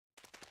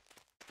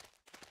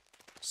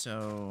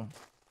 So...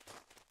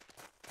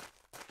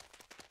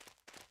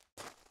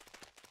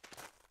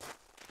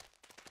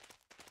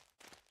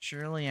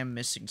 surely I'm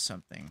missing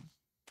something.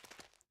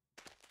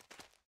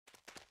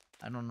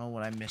 I don't know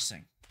what I'm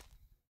missing.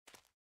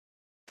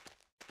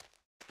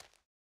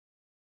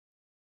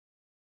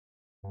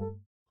 What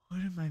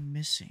am I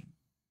missing?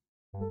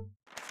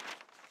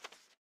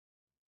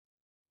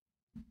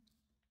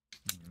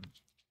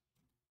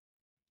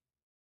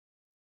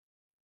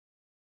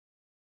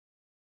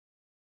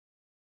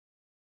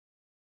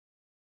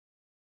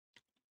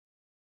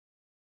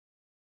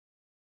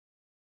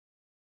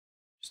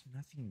 There's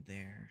nothing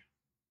there.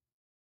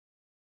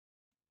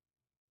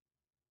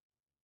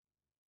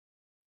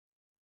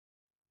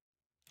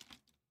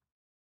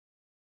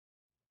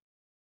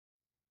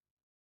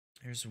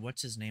 There's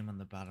what's his name on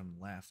the bottom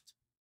left.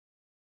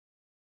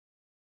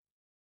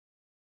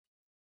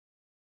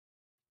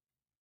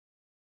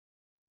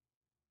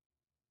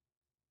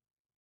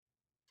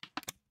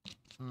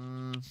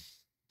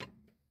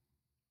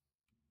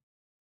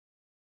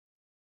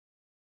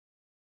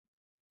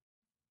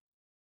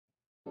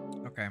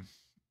 Okay.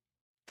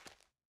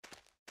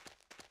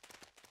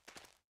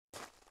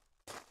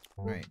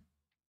 Alright.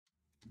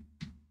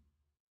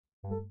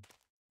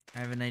 I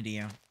have an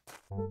idea.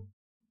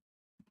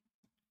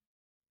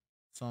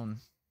 Phone.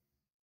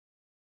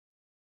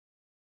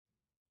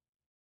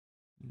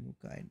 You will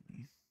guide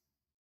me.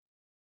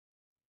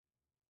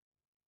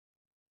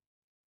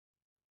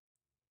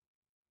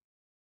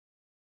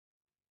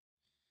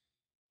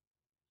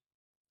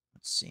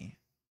 Let's see.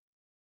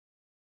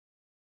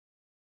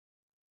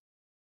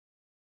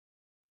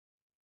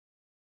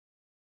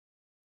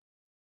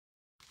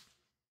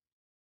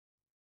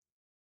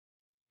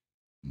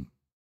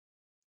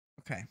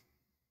 Okay.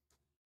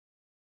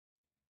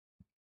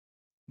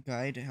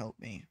 Guide, help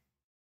me.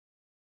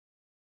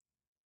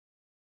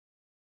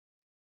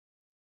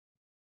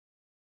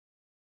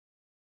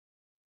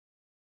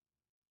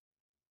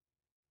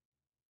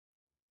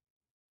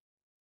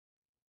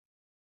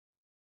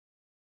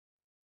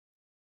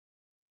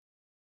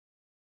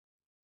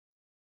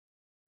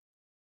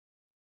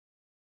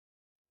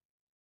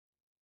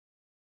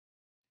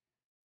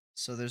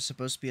 So there's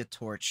supposed to be a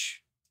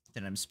torch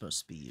that I'm supposed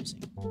to be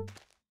using.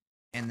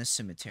 And the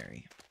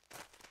cemetery.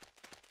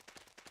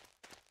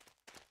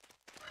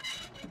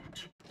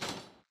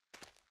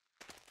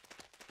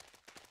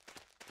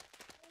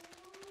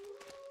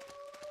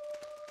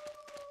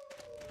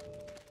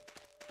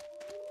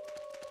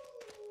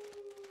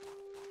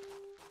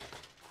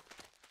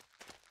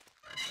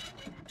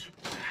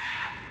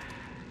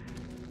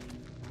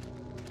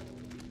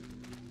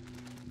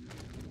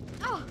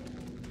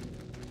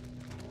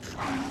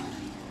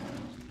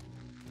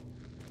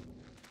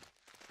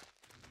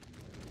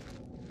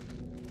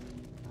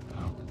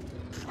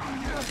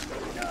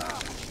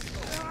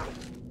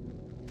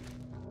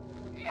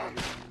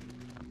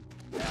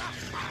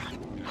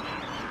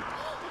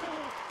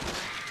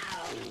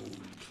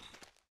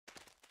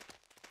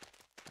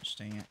 Gosh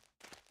dang it.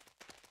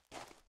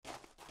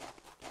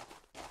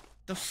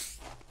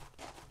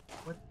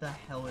 What the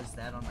hell is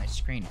that on my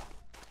screen?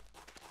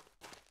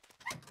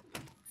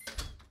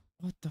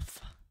 What the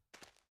fuck?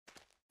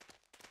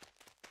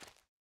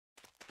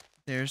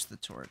 There's the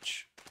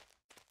torch.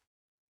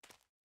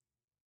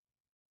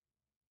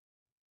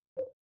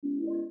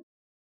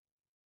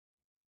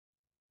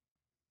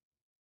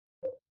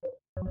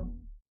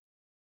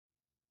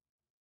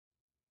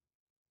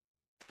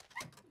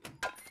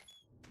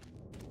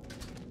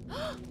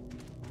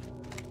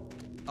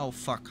 Oh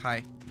fuck,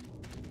 hi.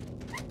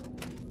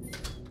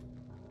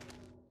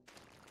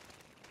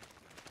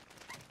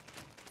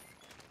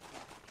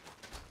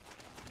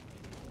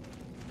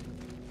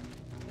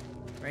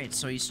 Right,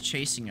 so he's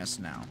chasing us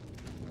now.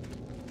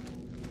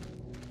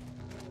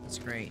 That's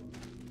great.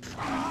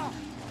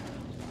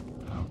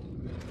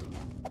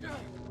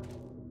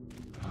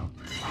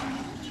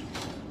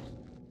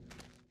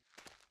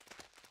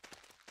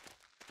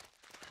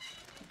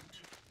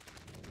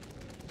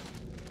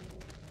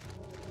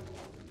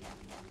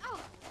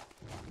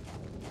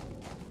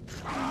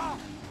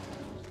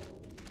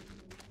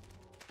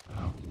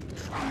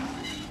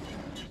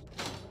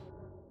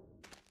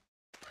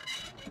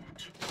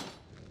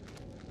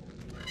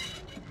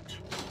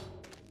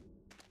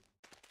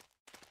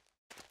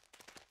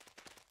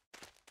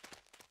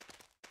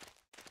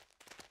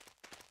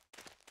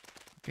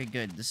 Okay,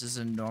 good. This is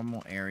a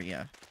normal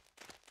area.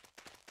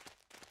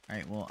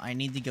 Alright, well, I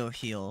need to go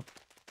heal.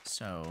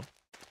 So,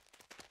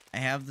 I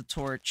have the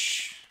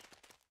torch.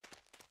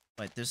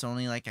 But there's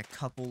only, like, a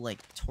couple, like,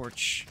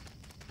 torch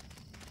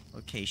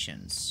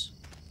locations.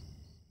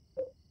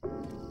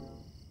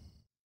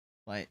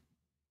 But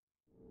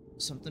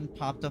something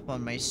popped up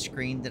on my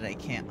screen that I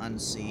can't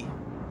unsee.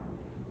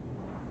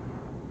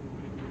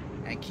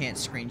 I can't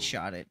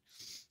screenshot it.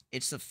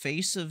 It's the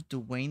face of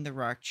Dwayne "The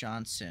Rock"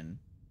 Johnson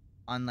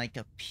on like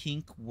a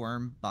pink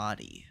worm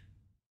body.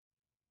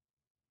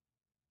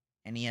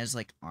 And he has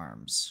like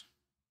arms.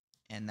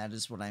 And that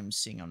is what I'm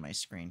seeing on my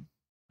screen,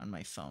 on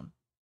my phone.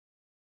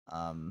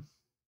 I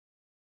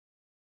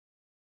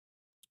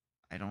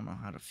don't know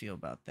how to feel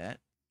about that.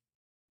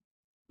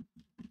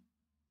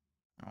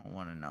 I don't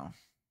want to know.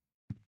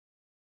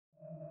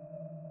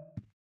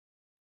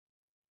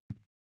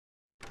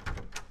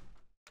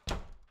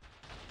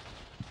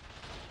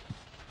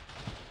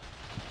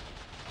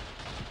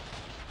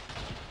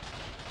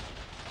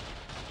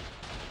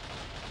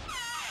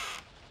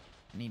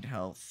 I need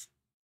health.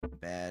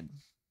 Bad.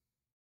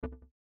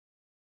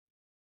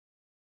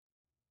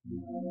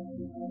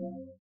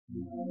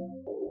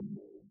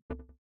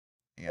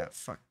 I got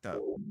fucked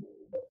up.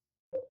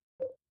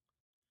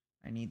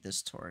 I need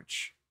this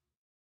torch.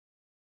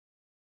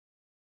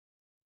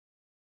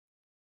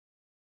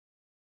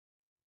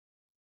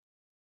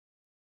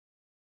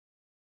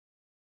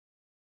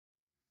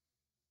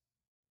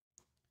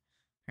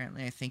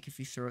 Apparently, I think if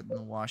you throw it in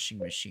the washing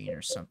machine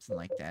or something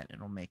like that,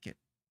 it'll make it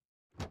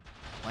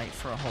light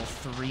for a whole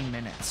 3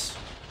 minutes.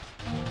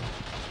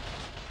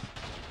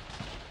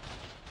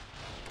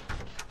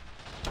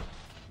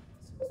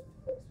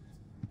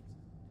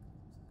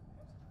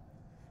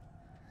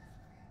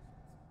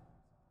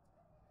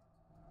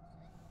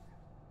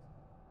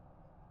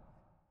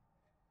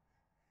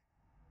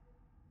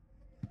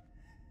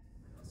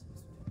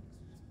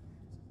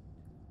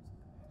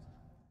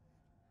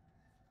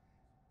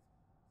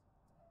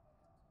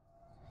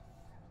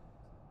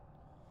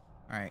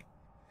 Alright.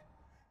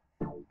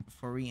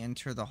 Before we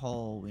enter the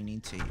hole, we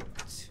need to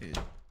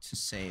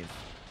save.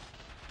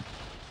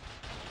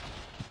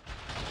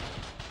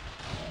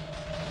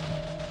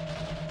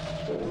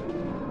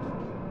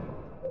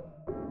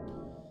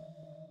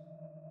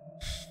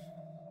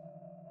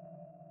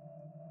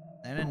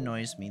 That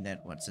annoys me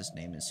that what's his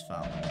name is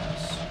following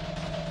us.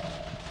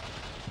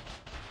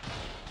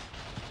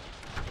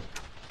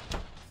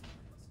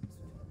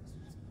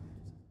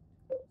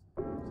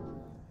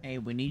 Hey,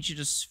 we need you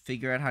to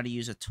figure out how to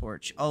use a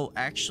torch. Oh,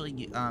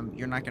 actually,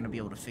 you're not going to be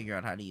able to figure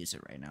out how to use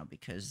it right now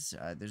because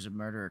there's a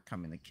murderer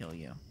coming to kill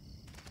you.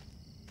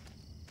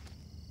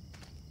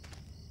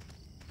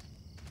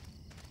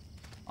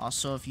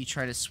 Also, if you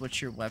try to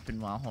switch your weapon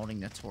while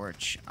holding the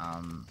torch,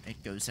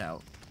 it goes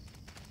out.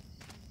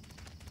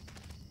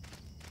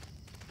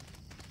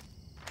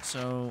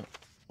 So,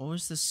 what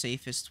was the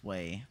safest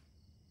way?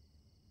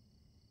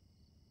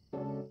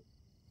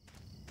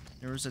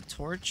 There was a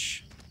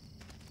torch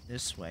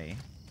this way.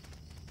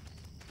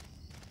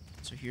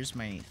 So here's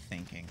my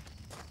thinking.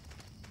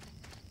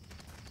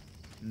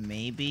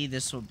 Maybe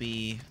this will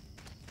be...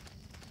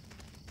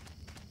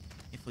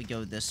 if we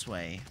go this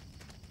way.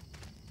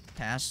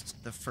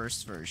 Past the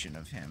first version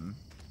of him.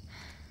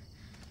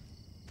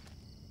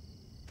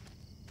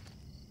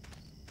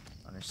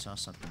 Thought I saw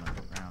something on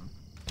the ground.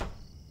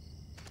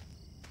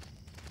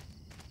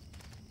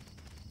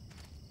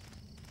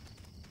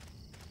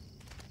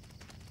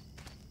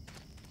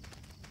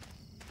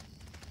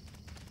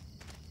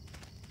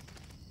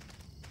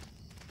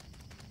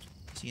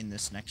 Is he in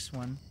this next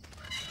one?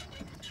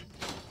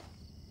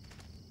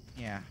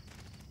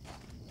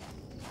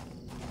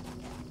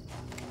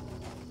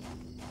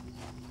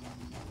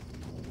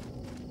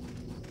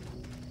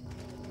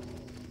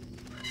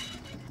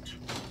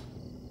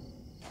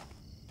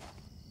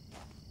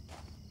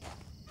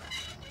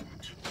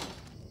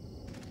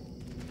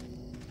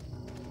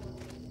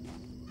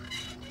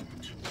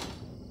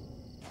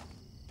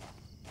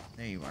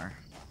 There you are.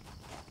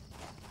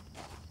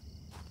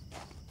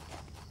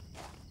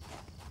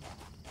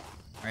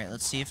 Alright,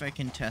 let's see if I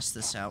can test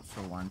this out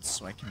for once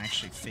so I can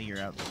actually figure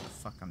out what the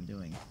fuck I'm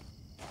doing.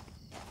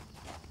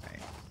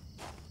 Alright.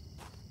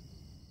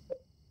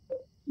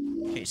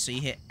 Okay, so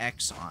you hit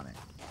X on it.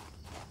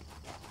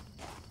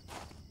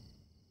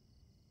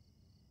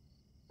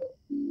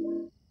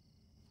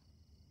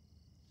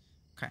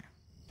 Okay.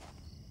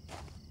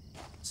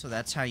 So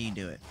that's how you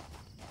do it.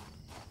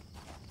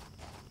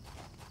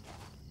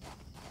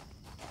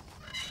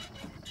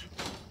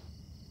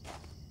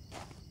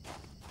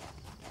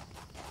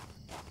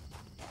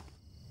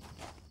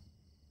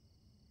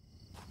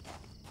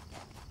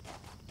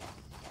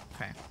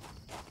 Okay.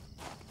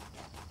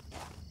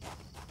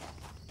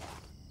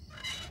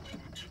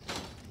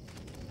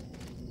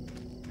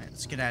 Alright,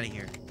 let's get out of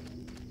here.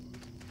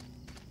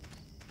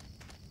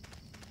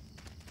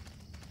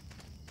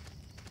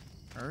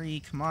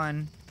 Hurry, come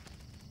on.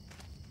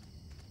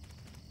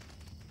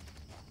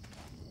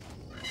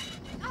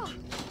 Oh.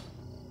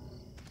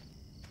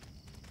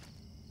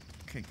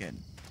 Okay, good.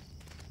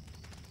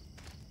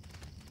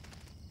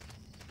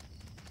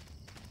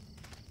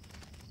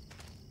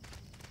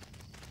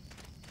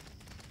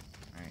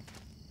 Alright.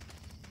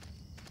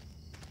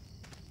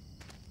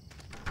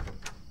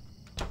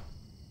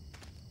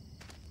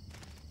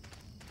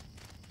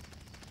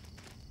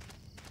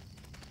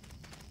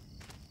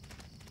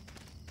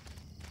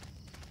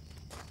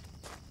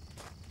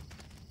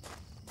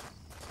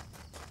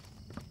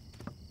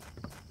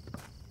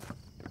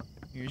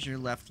 Here's your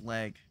left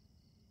leg.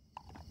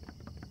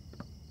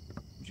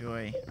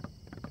 Enjoy.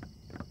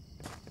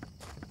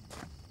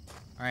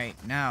 Alright,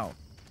 now.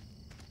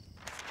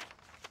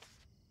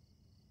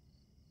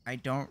 I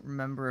don't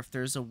remember if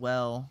there's a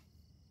well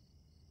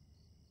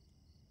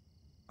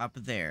up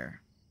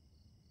there.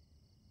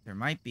 There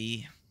might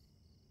be.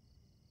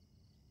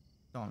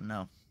 Don't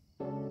know.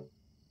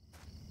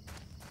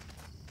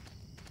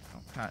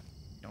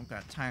 Don't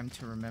got time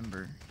to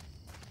remember.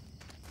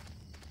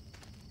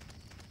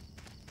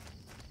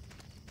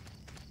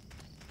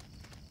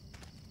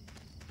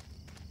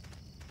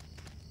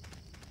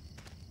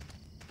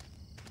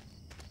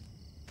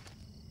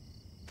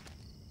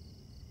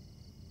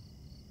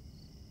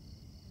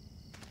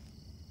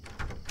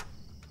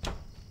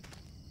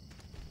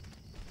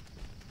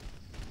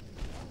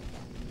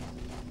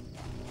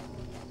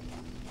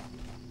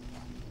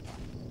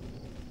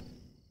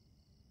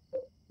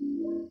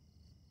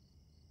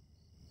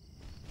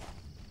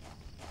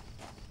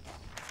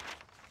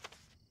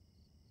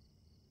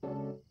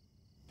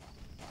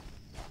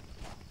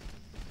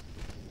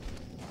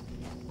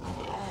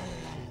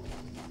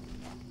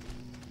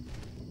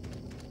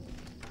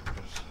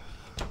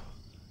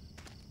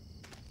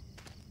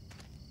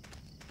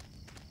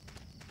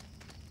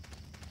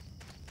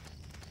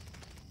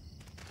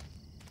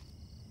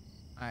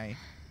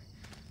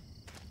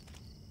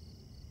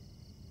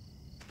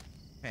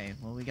 Okay,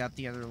 well, we got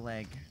the other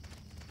leg.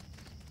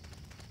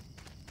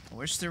 I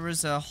wish there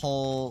was a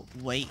whole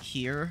wait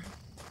here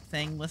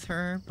thing with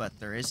her, but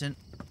there isn't.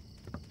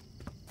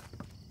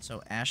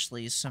 So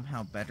Ashley is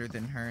somehow better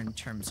than her in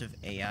terms of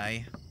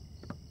AI.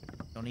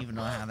 Don't even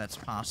know how that's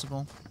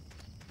possible.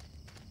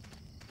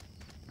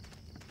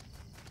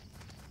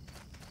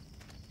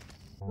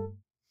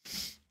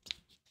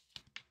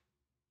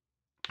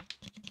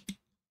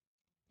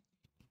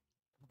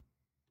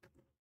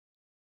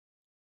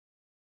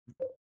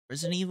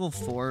 Resident Evil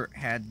 4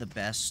 had the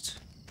best,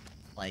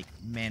 like,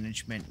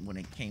 management when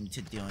it came to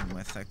dealing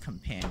with a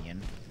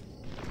companion.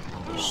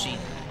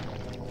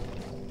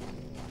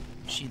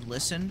 She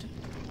listened.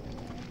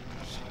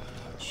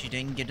 She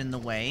didn't get in the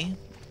way.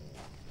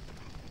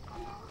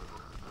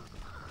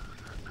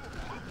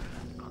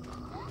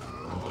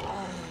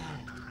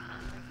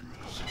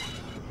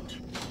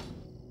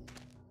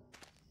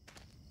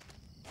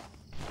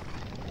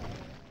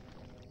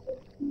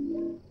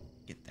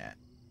 Get that.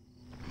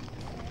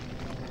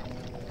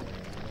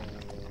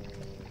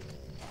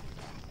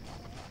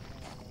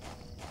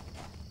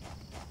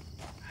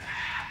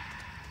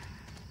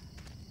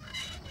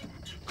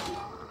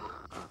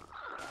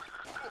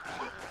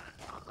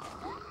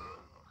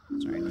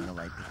 Sorry, I need to,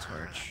 like,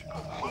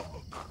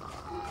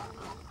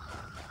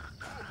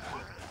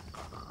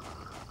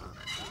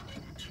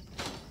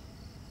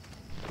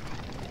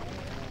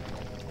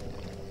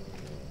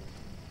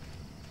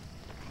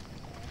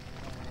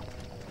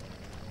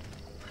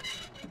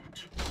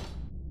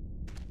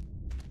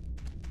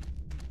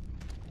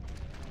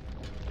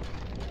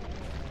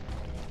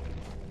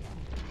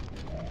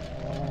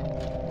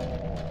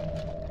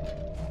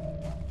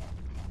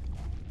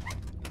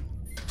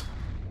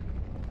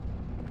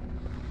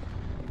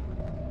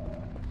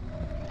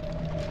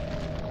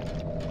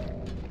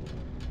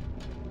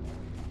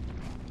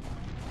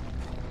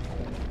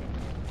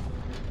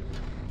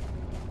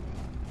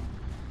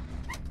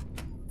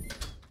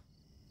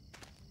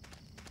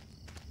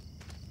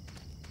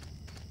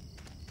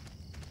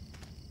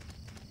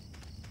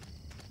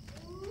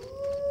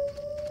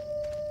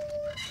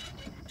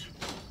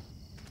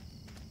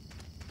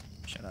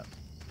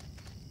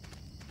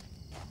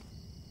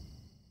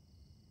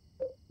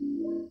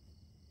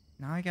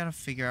 I gotta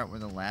figure out where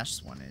the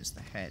last one is,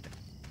 the head.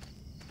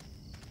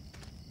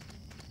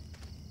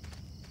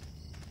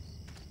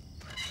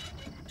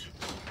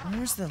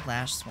 Where's the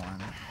last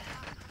one?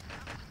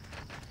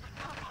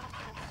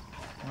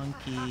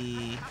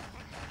 Monkey.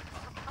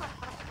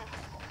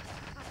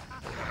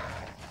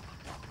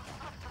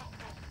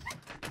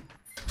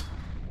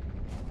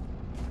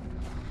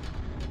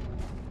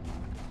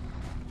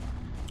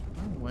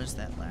 Where was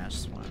that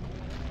last one?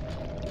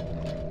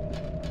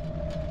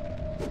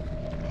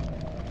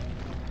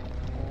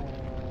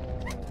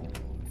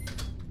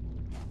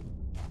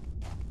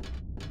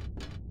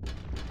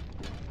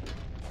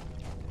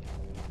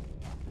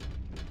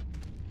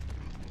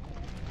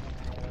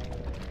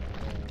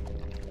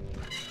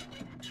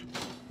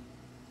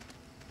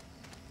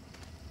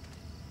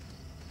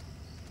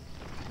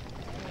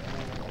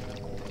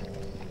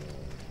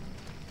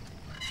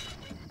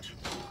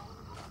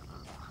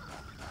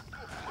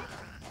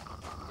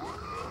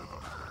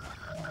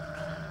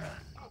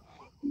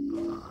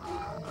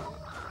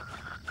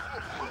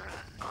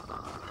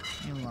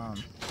 Leave me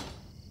alone.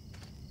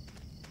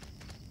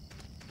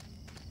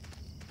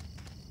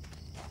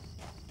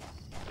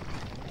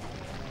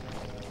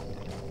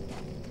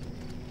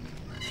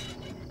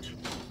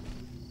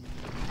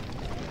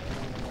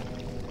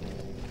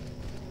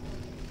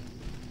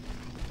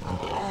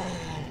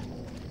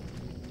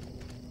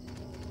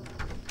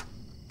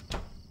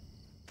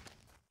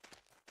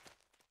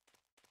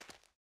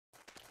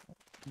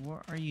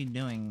 What are you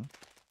doing?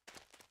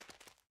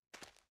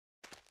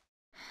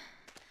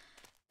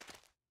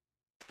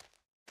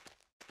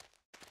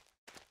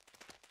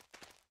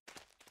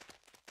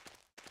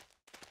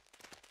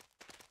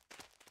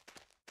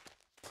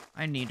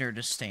 I need her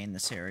to stay in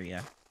this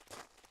area.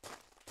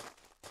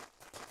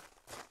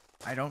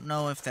 I don't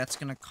know if that's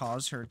gonna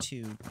cause her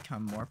to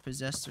become more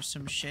possessed or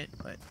some shit,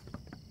 but...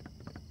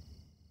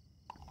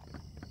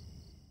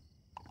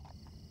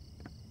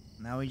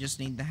 now we just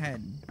need the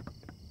head.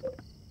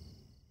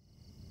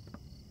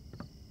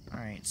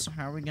 Alright, so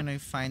how are we gonna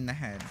find the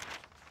head?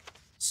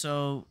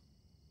 So...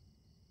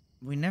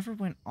 we never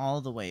went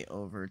all the way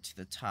over to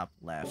the top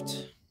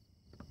left.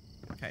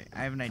 Okay,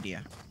 I have an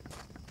idea.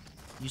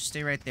 You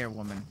stay right there,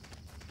 woman.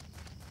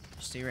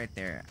 Stay right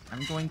there.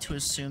 I'm going to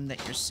assume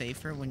that you're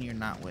safer when you're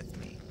not with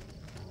me.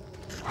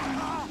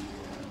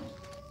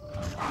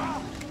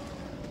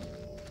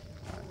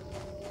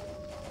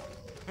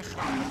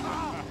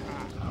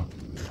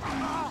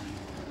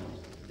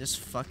 This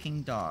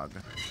fucking dog.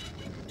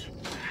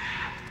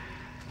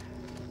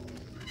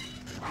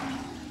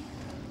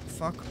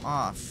 Fuck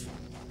off.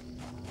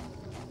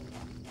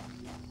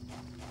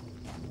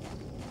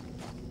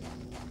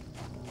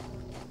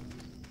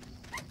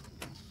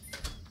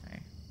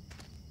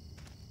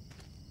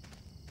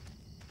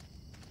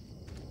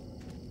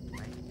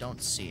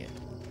 Don't see it.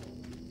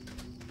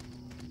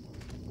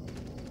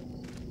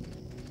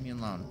 Leave me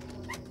alone.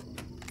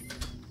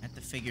 I have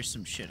to figure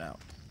some shit out.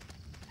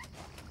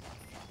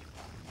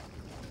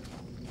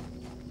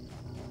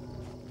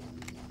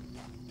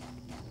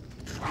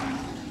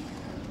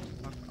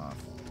 Fuck off.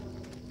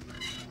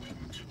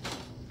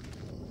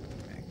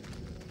 Okay.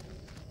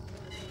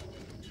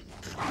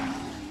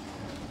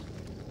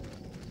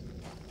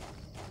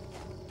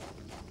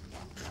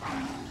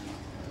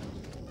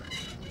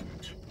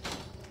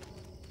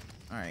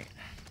 Alright.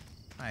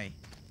 Hi.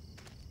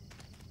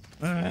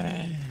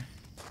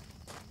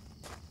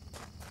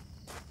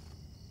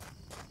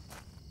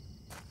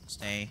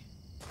 Stay.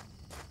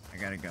 I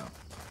gotta go.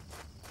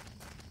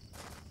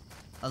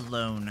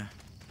 Alone.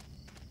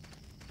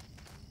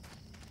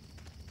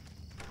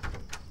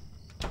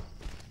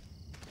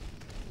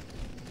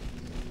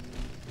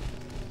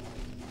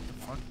 The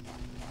fuck?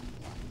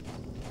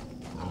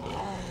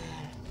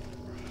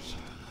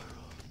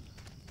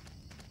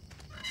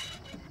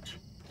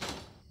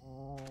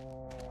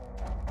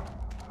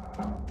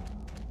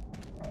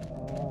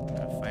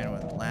 Gotta find where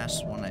the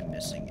last one I'm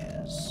missing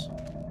is.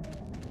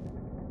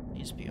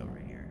 Needs to be over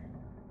here.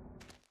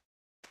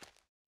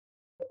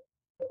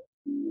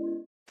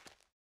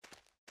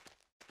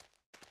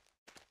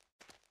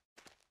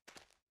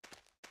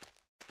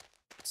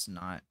 It's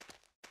not.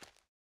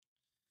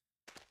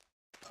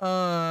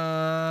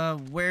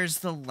 Where's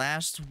the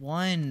last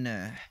one?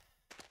 If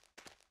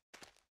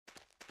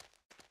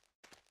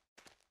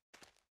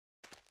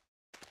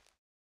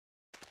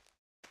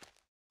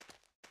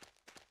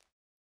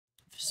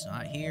it's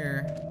not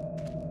here,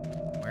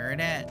 where it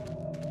at?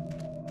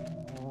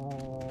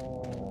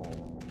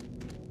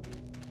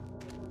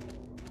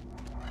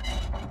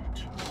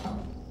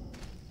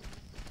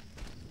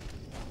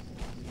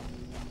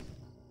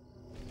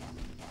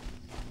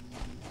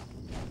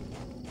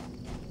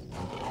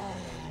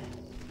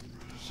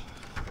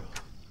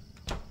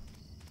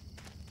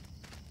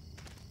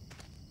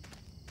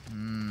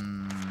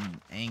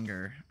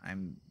 Anger.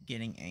 I'm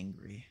getting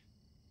angry.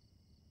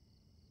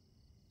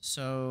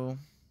 So,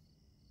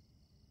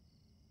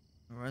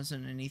 there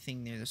wasn't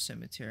anything near the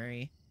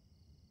cemetery.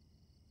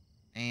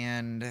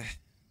 And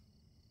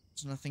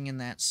there's nothing in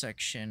that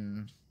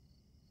section.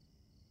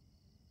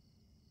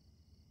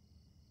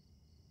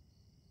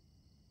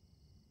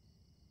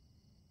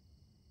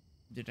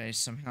 Did I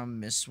somehow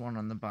miss one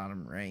on the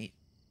bottom right?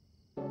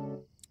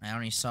 I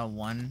only saw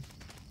one.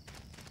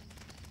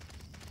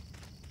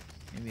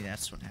 Maybe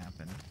that's what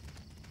happened.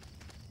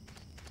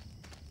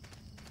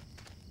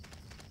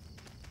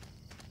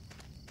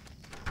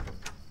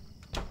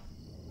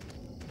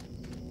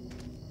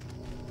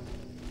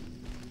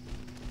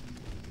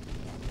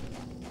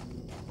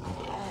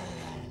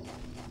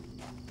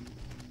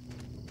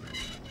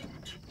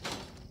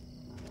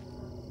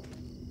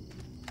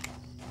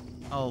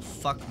 Oh,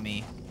 fuck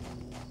me.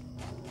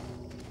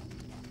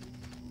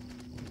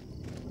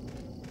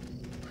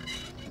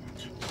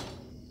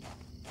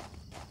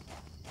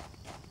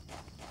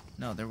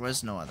 No, there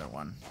was no other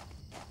one.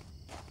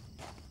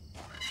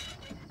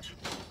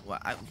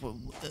 What?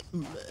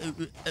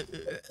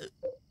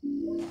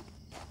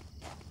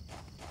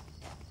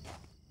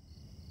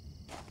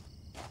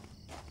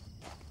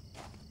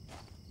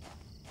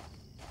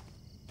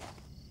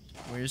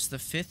 Where's the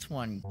fifth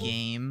one,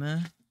 game?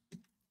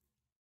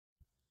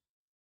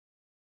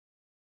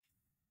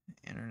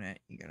 Internet,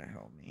 you gotta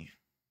help me.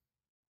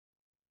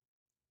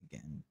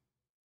 Again.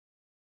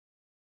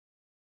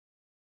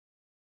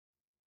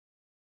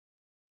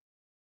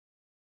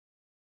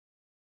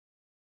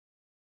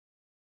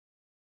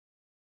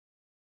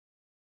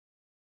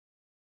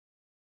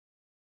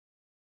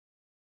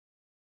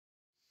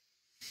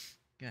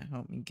 Gotta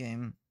help me,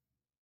 game.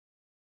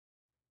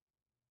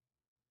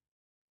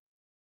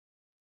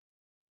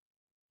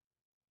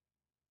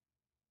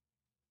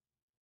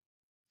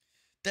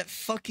 That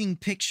fucking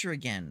picture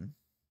again.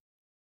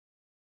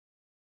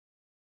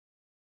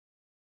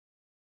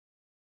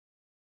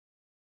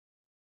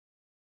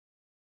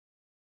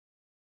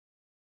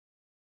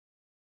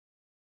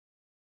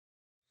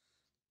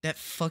 That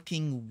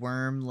fucking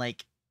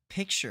worm-like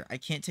picture. I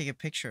can't take a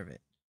picture of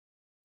it.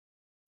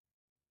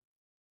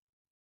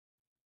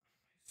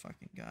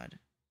 Fucking God.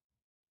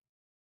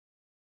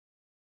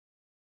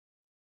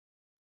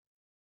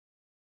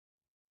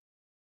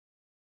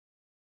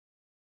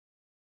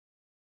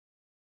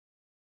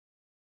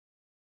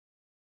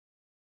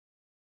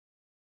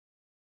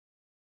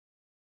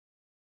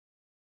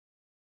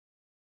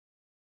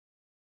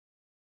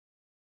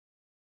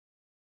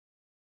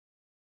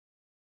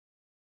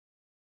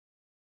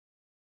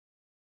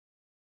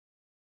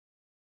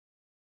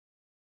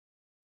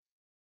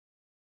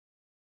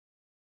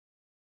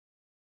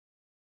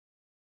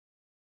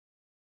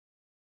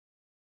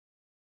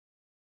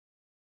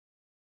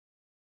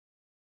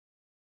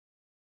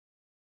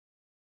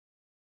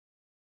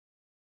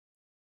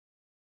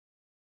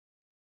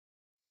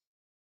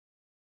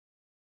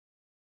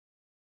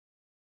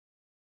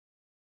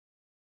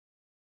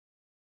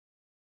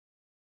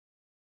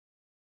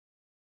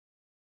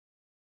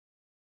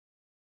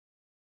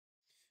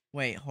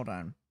 Wait, hold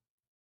on.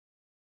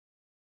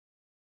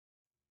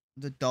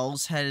 The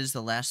doll's head is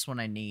the last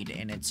one I need,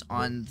 and it's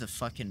on the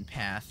fucking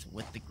path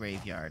with the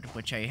graveyard,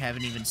 which I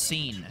haven't even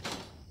seen.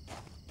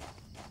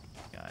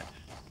 God.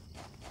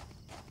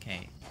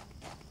 Okay.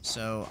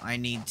 So, I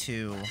need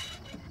to...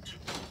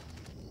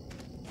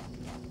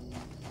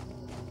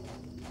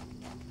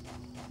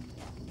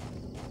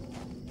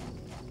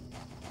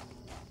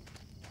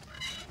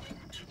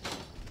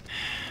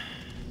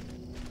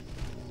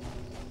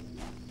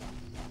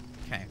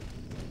 Okay.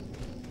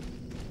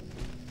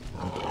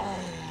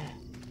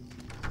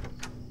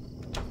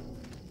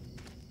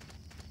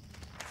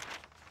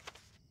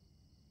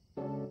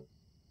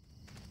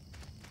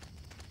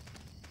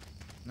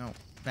 No,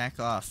 back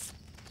off.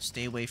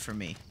 Stay away from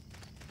me.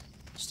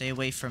 Stay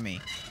away from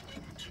me.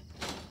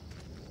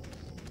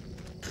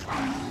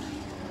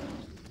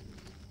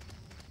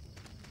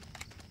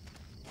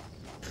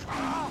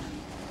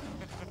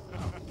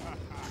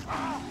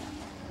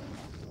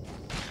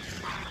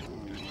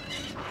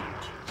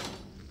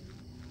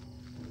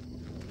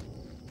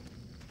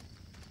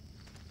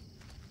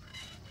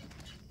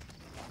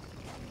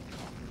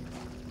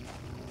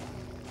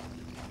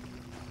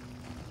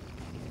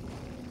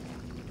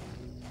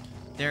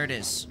 There it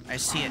is. I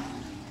see it.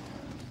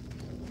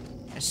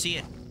 I see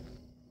it.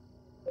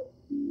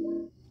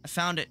 I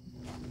found it.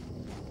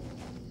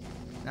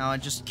 Now I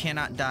just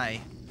cannot die.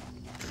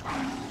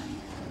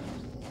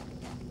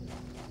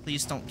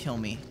 Please don't kill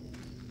me.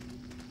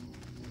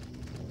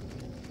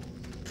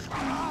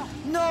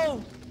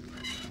 No!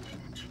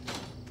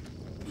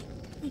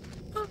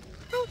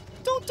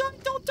 Don't die!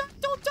 Don't die!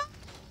 Don't die!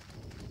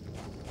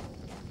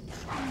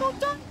 Don't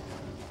die!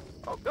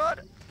 Oh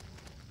God!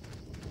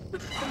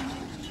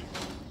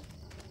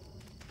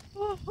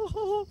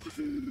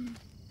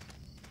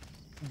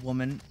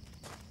 Woman.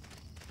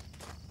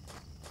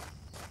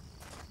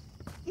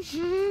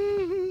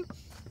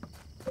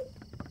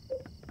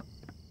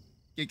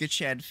 Giga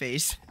Chad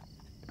face.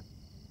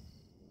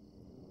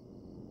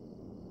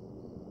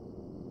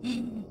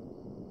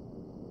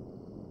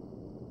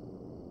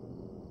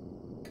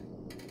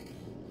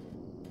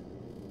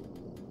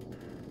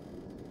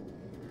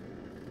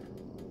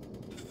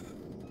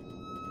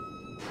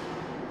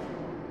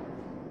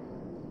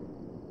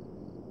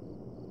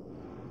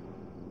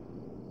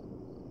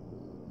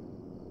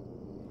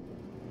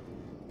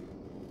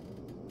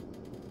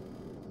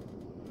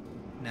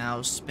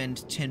 Now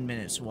spend 10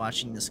 minutes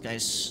watching this guy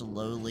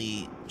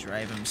slowly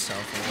drive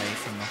himself away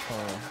from the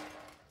hole.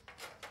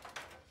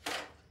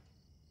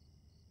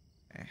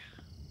 Okay.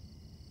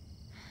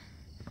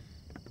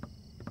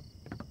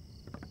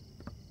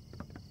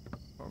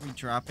 Before we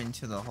drop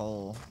into the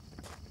hole...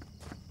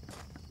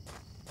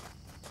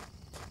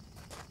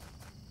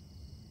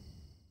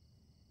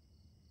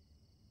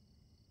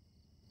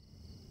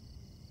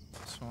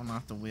 Falling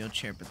off the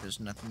wheelchair, but there's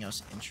nothing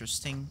else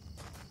interesting.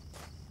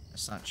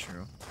 That's not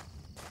true.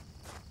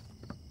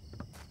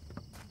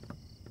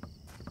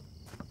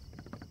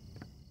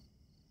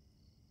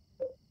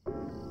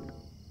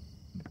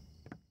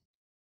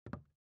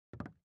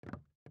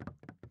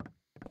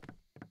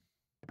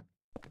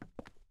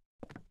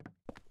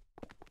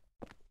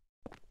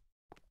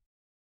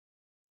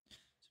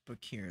 This book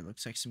here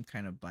looks like some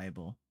kind of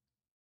Bible.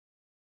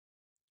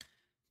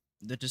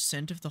 The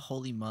Descent of the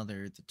Holy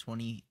Mother, the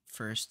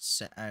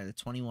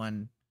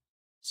 21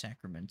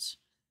 Sacraments.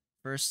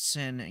 First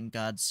sin, and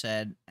God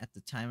said, at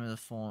the time of the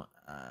fall,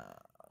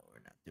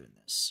 we're not doing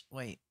this.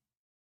 Wait.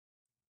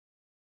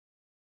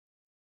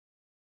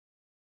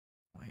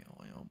 White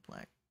oil,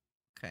 black.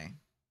 Okay.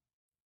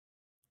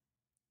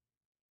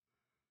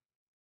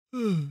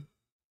 I'm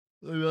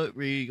not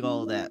reading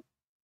all that.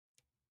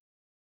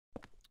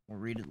 We'll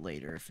read it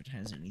later if it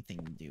has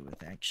anything to do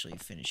with actually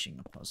finishing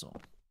a puzzle.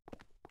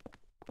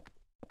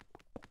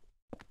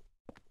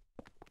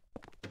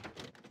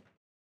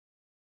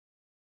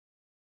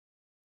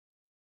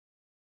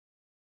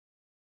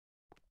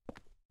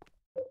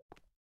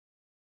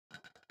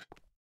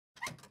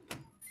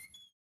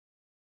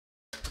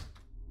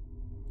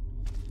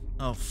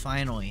 Oh,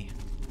 finally.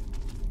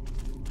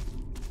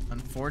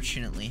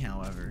 Unfortunately,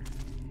 however.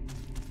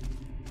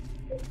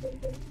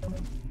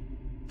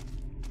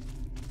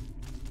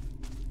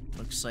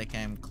 Looks like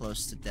I'm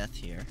close to death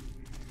here.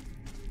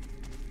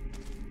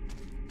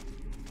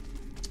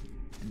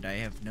 And I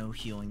have no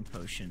healing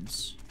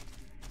potions.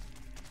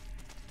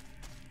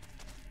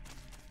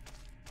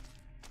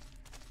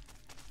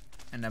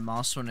 And I'm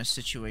also in a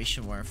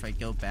situation where if I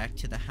go back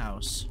to the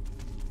house,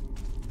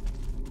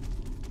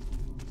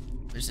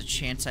 there's a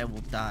chance I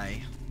will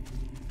die.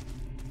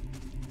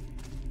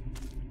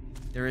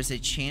 There is a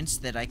chance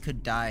that I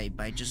could die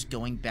by just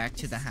going back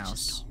to the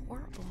house. Just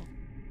horrible.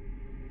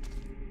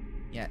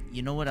 Yeah,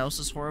 you know what else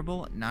is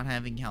horrible? Not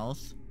having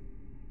health.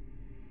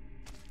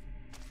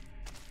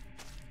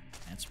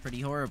 That's pretty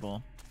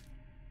horrible.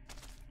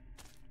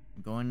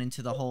 I'm going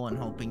into the hole and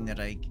hoping that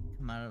I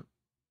come out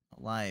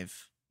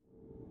alive.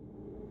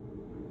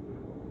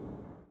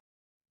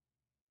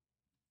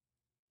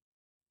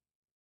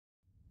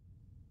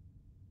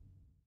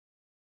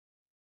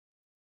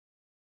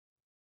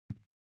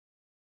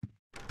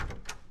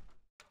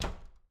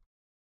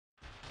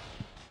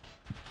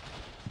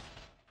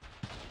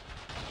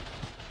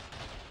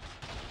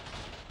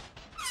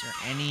 Is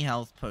there any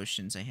health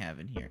potions I have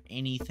in here?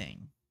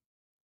 Anything?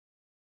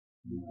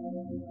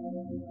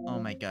 Oh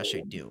my gosh,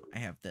 I do. I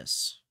have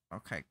this.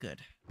 Okay, good.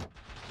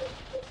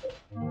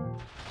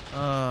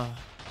 Oh.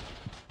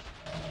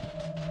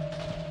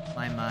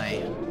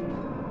 My.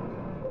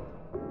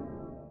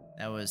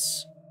 That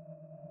was...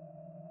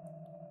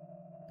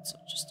 It's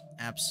just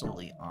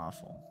absolutely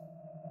awful.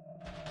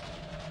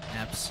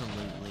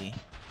 Absolutely.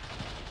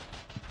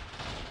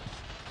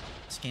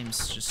 This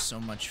game's just so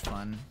much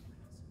fun.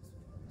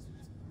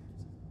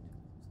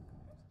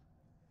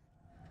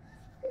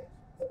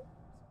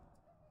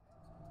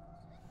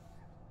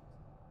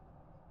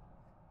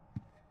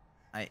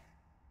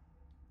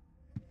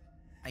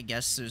 I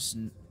guess there's...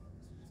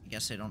 I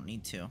guess I don't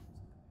need to.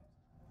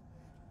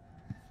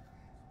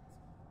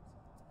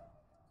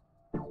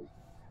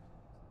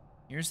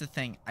 Here's the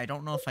thing. I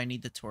don't know if I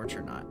need the torch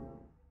or not.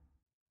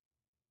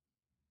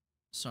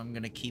 So I'm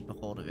gonna keep a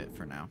hold of it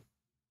for now.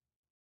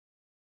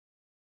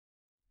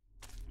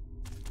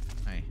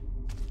 Alright.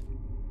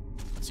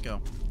 Let's go.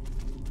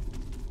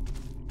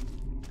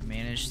 I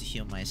managed to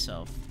heal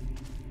myself.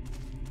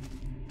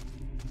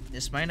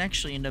 This might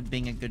actually end up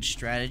being a good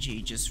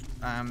strategy, just,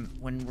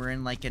 when we're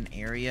in, like, an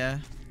area.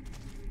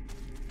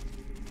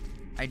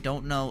 I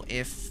don't know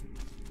if...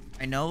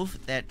 I know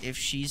that if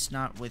she's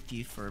not with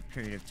you for a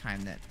period of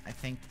time, that I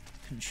think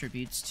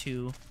contributes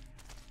to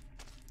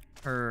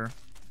her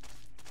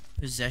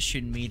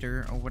possession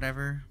meter or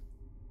whatever.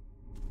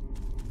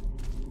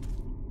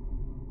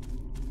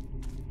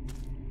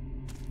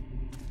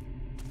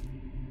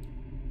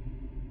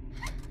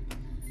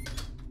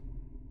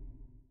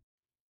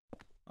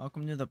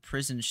 Welcome to the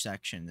prison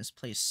section. This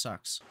place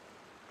sucks.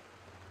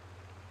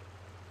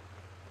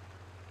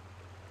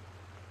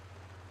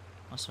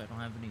 Also, I don't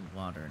have any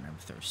water and I'm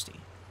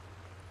thirsty.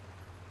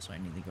 So I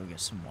need to go get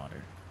some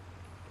water.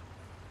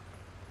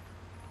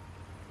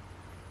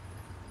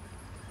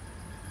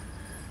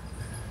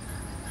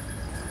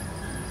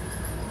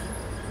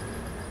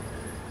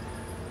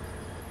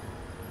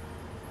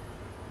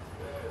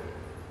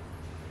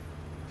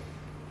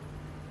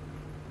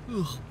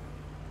 Ugh.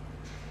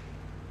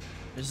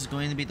 This is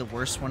going to be the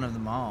worst one of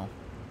them all.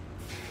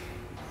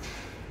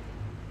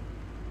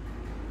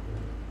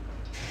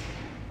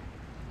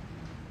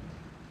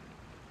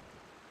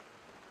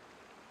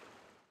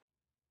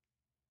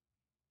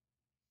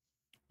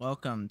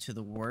 Welcome to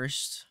the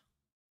worst.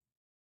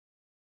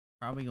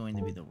 Probably going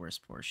to be the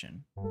worst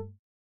portion.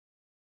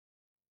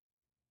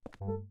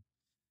 Alright,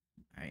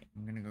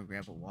 I'm gonna go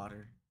grab a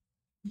water.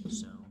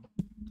 So,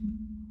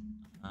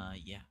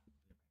 yeah.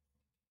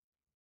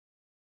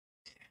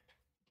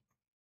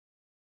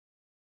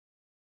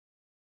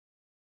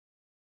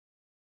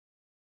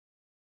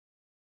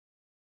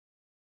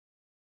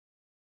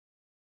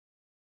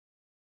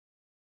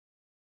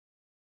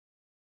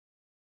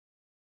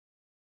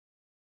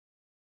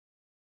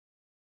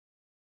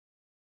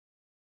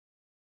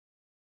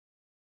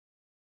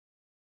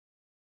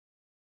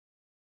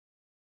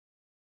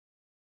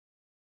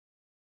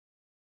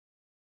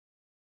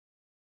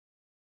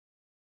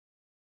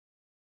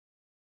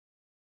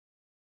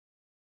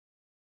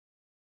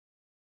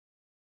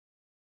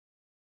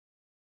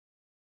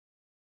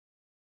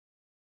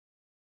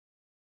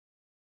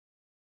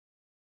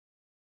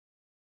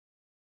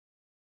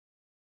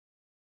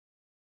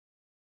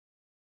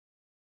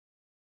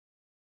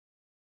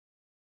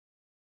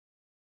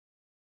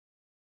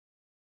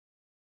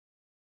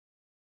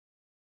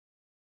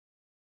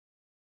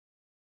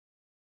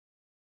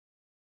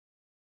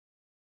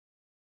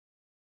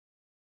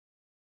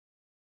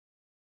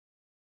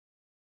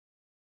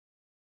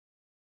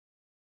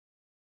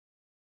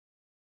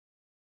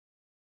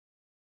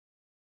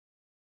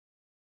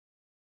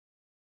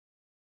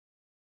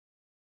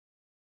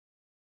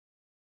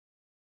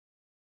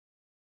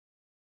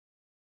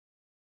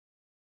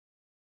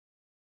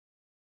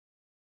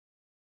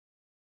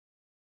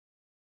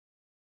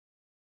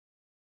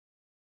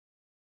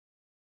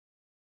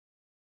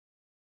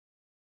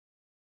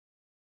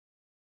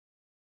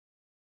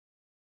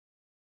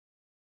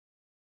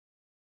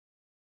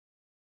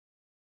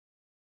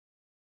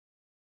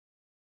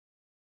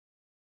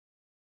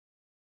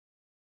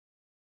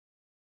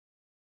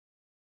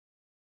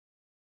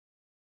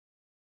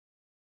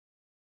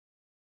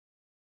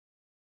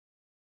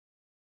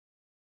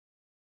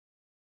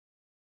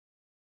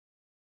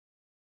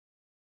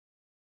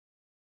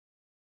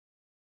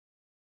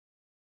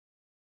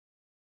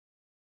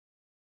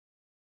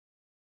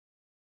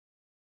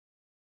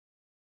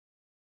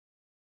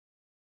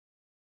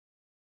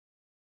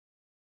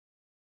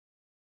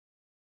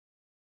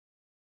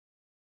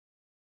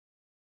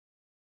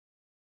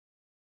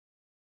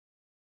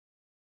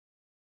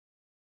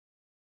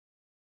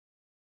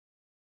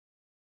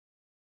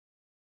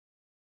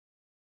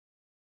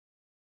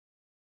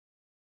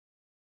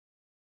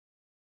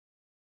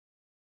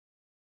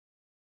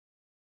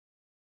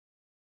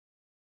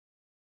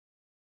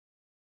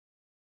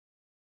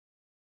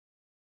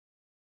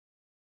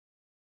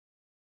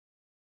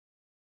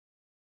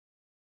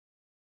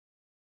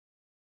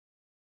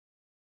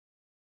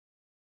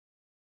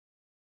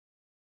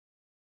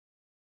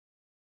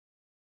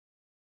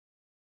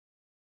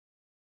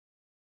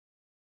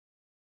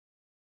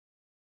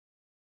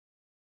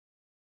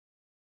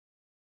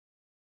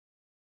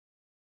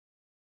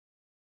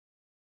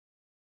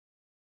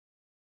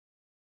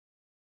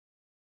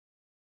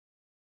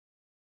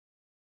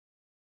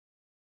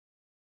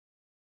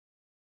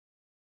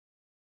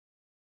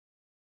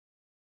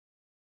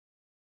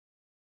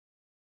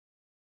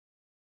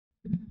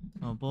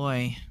 Oh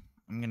boy,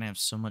 I'm gonna have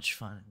so much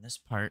fun in this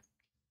part.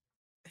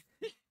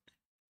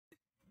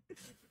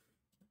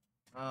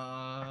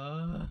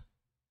 uh,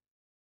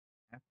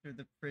 After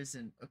the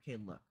prison. Okay,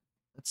 look.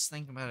 Let's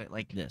think about it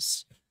like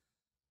this.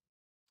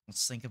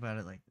 Let's think about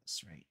it like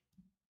this, right?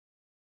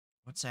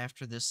 What's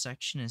after this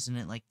section? Isn't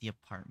it like the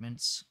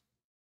apartments?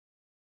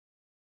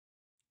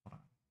 Hold on.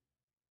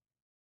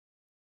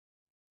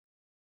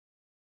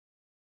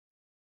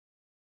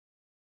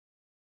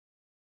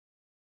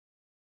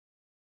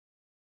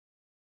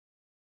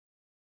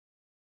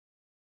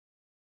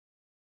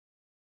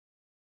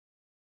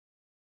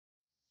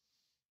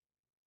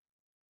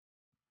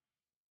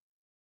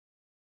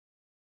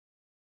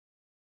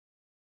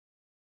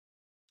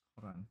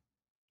 Hold on.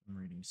 I'm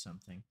reading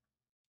something.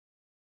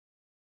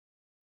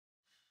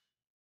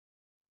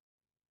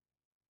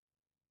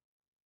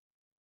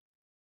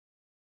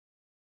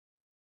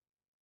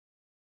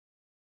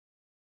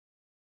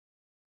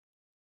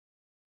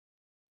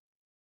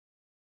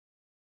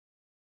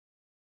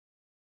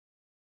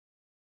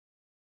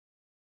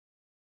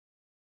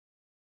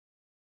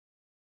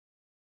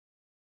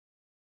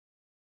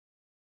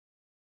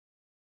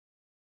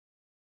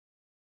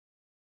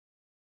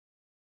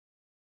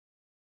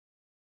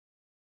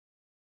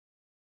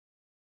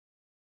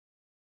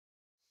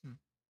 Hmm.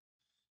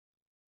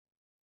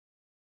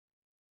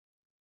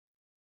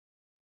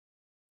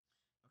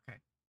 Okay.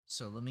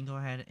 So let me go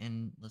ahead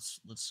and let's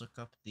look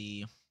up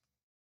the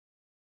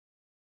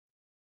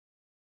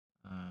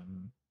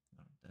no,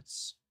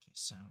 that's okay,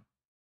 so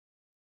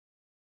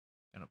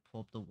gotta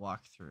pull up the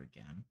walkthrough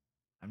again.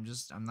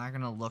 I'm not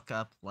gonna look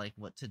up like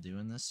what to do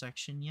in this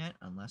section yet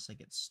unless I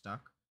get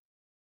stuck.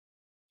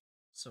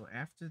 So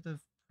after the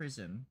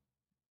prison,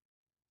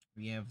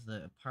 we have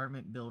the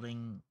apartment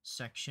building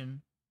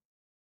section,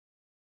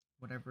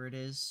 whatever it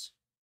is.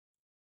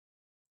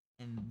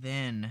 And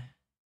then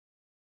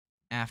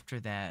after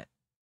that,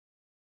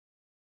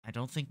 I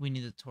don't think we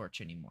need the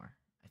torch anymore.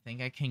 I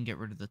think I can get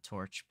rid of the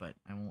torch, but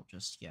I won't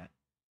just yet.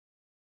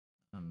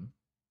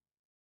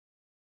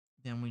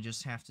 Then we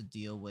just have to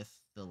deal with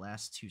the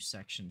last 2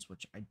 sections,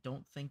 which I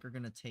don't think are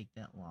going to take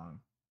that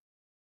long.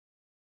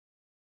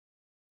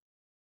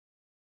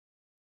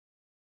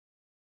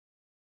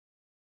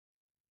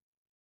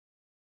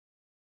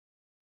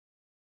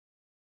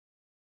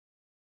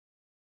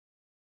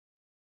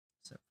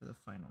 Except for the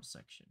final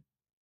section.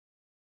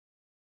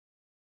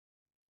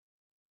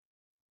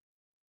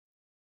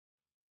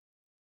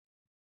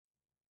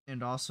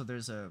 And also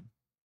there's a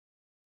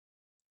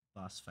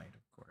boss fight,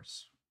 of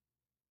course.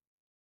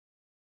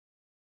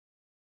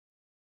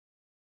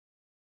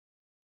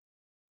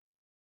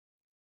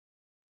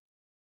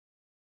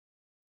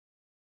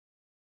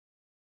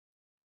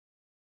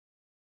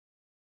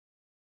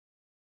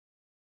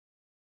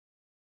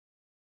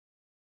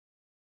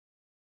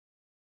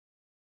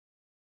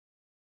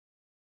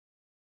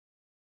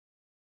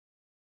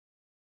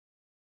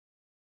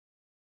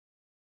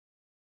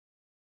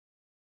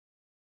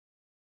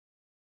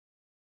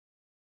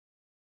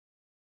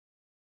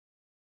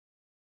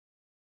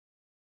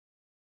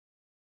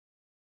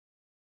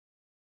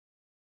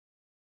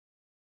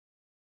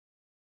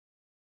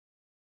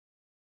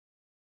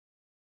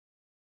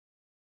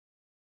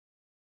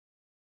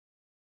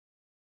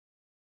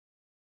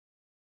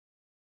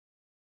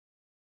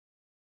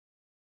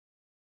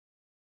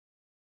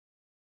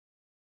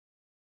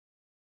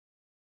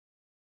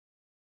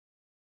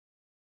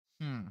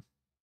 Hmm.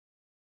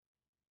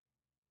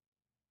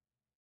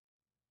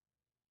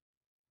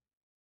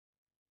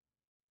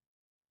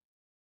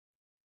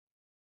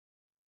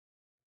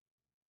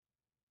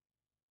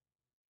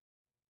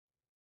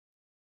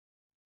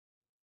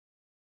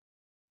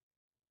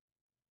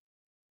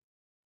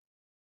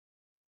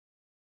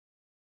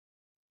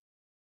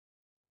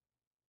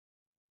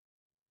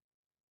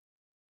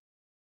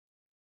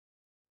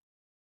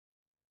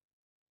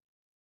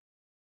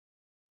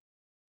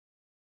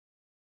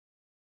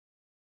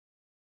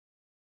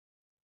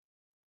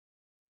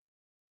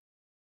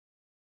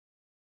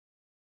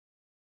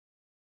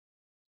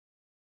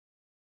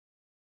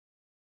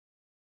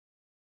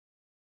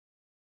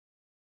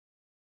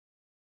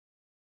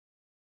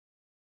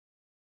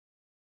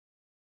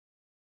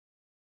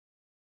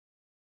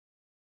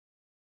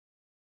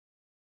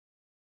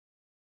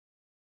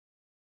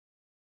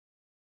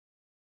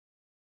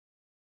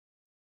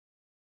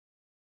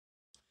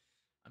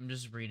 I'm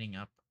just reading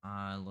up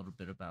a little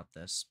bit about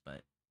this,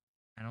 but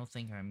I don't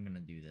think I'm gonna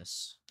do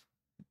this.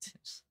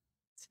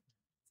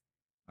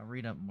 I'll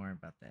read up more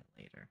about that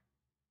later.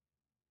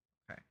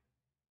 Okay.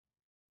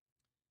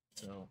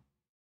 So,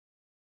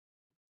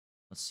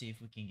 let's see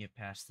if we can get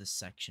past this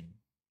section,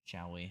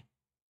 shall we?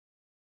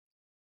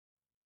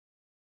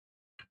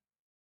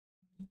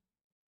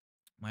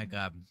 My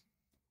God.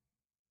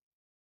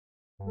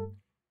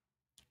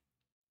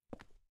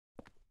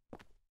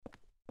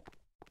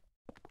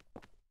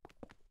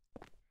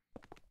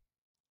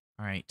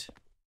 Alright.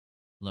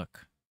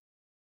 Look.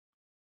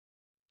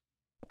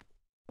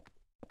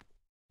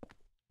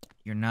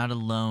 You're not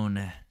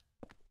alone.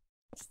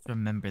 Just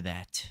remember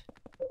that.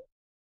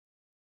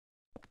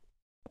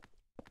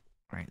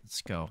 Alright,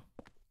 let's go.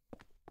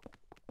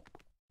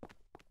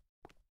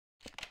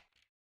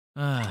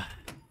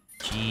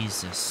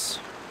 Jesus.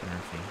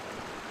 Murphy.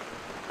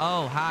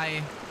 Oh,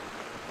 hi.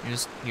 You're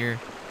just here.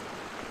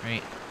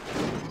 Right.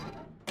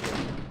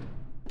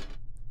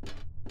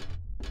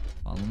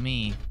 Follow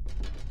me.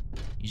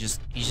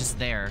 He's just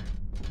there.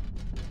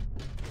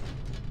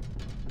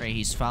 Great,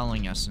 he's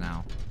following us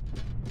now.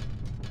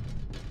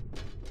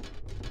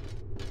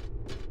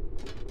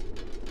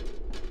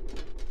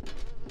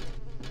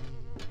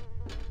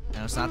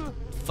 No, it's not the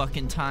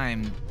fucking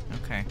time.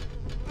 Okay.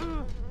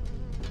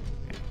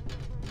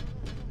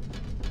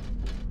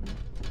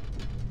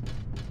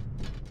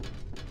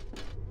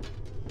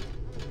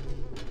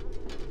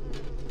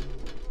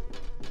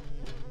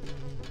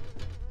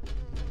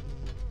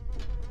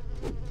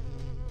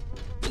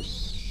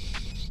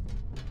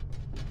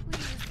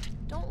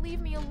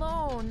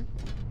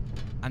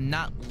 I'm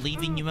not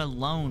leaving you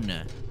alone.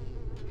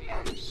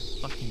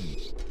 Fucking.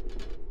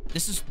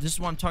 This is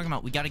what I'm talking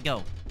about. We gotta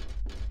go.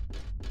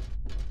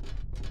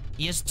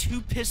 He has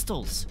 2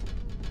 pistols.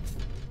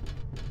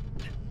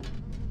 You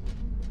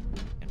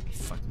gotta be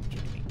fucking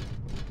kidding me.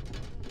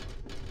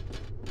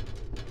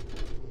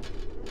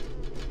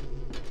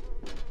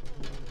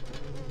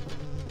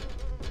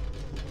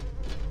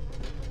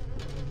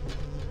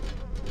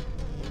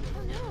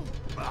 Oh no.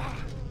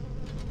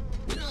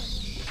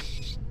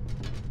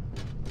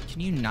 Can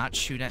you not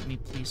shoot at me,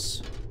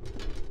 please?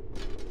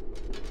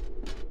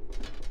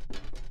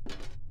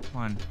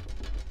 Come on.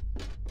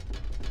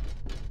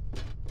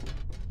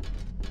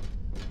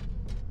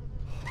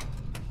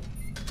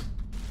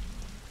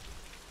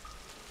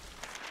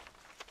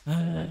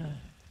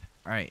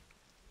 Alright.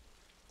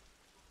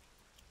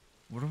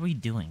 What are we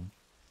doing?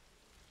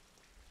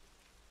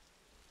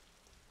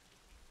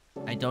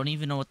 I don't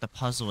even know what the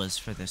puzzle is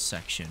for this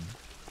section.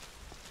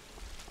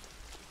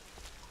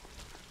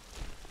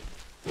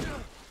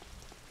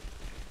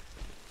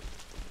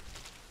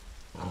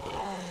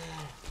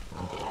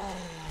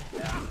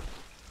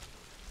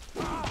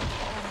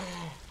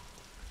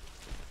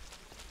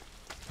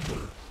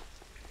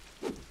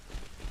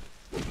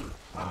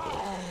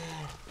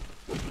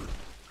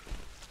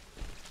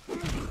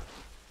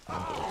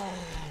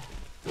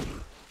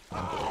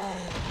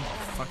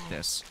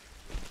 this.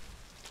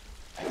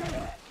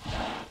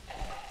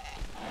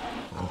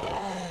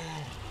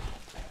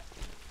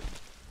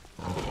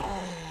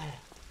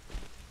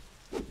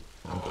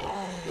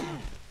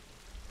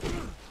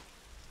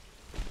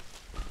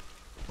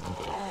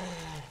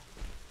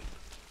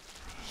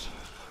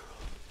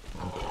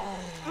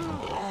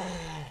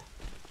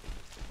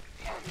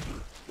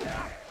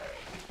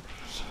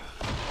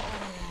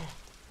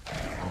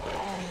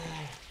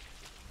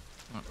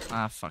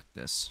 Ah, fuck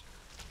this.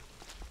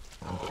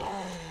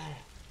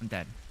 I'm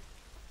dead.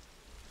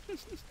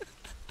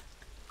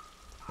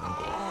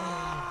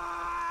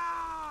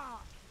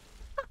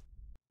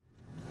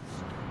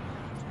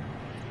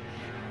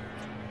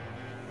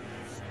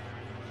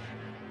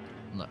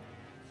 Look.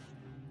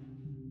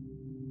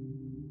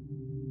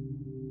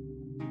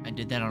 I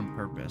did that on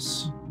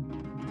purpose.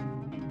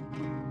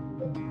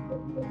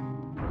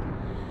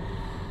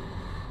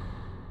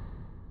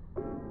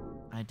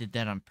 I did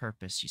that on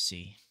purpose, you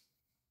see.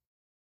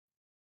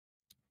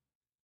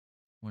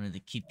 Wanted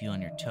to keep you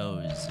on your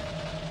toes.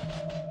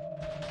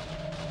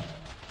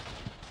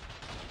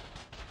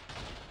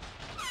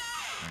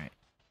 Alright.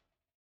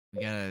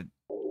 We gotta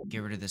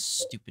get rid of this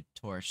stupid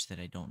torch that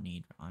I don't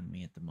need on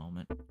me at the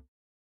moment.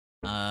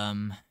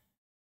 Fun.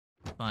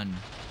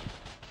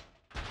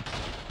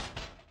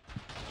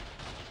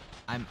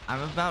 I'm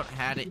about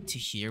had it to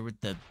here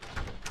with the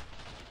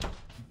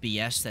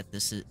BS that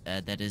this is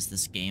that is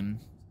this game.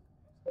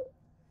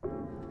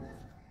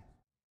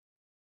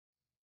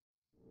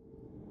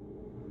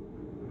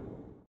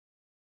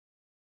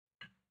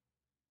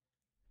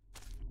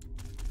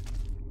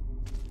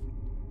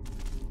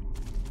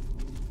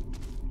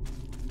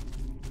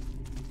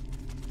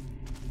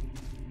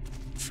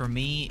 For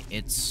me,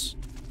 it's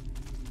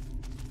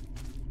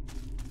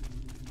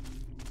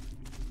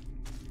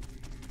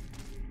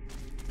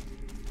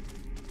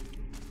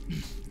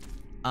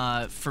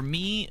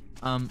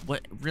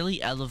what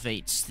really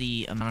elevates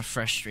the amount of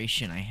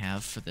frustration I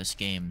have for this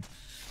game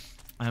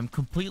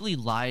completely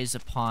lies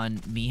upon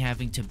me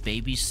having to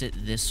babysit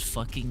this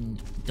fucking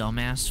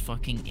dumbass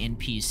fucking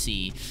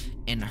NPC,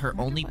 and her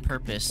only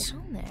purpose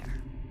Down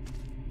there.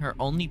 her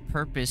only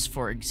purpose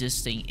for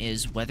existing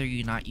is whether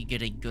or not you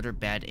get a good or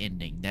bad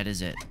ending. That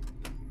is it.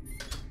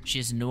 She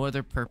has no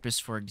other purpose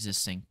for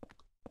existing.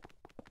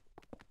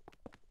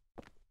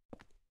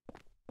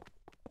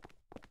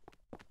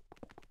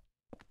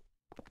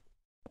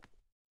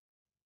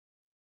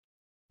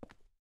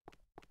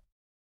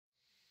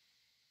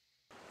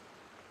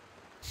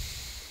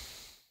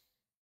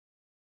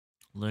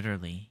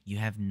 Literally, you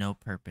have no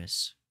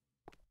purpose.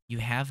 You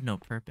have no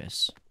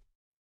purpose.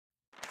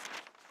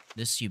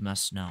 This you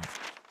must know.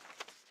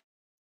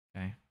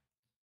 Okay?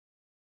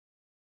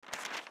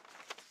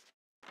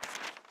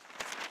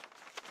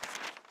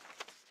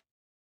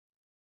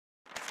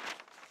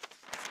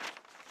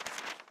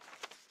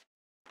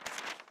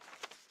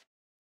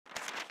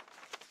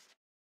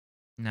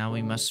 Now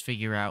we must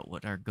figure out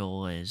what our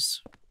goal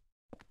is.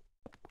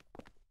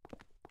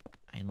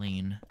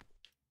 Eileen.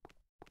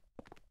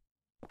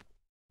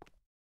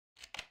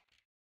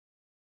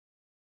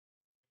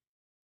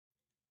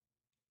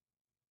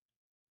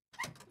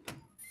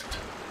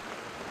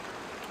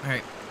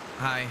 Alright,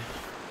 hi.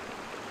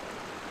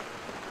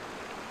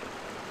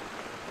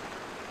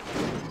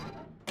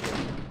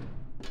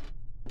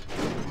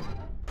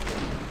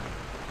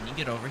 Can you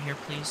get over here,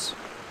 please?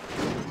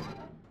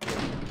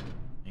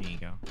 There you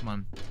go. Come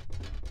on.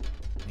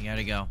 We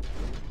gotta go.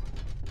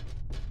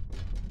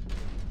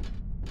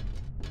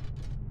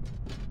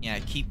 Yeah, I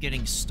keep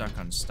getting stuck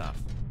on stuff.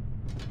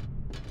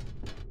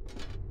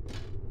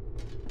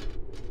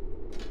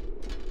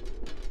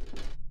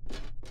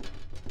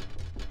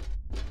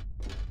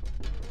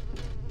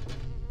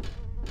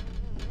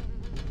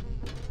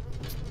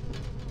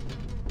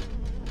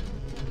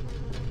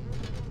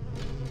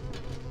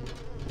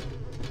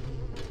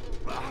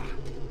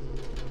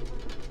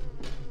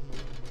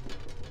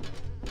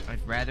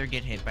 I'd rather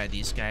get hit by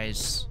these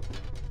guys.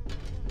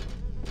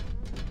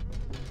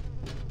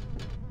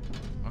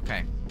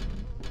 Okay.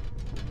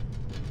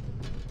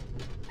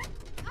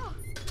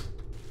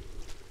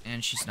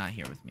 And she's not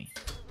here with me.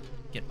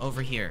 Get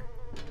over here.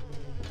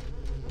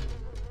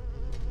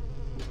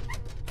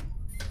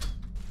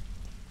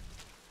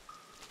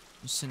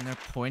 He's sitting there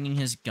pointing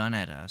his gun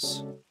at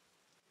us.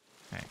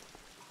 Okay.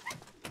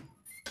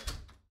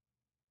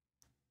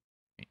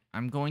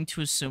 I'm going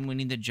to assume we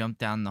need to jump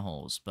down the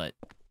holes, but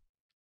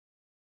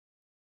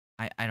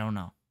I don't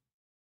know.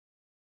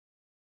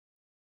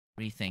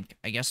 What do you think?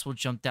 I guess we'll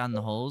jump down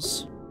the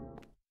holes.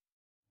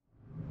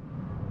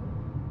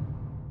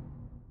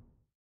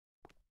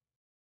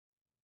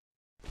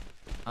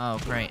 Oh,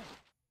 great.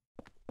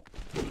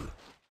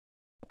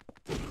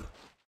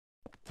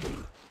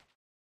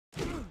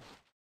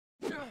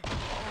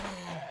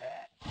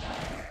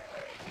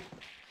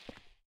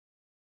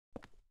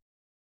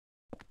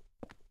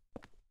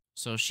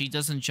 So she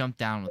doesn't jump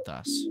down with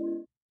us.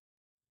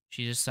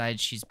 She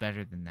decides she's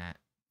better than that.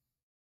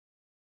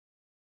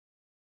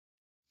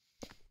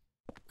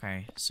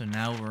 Okay, so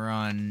now we're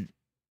on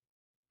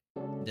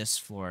this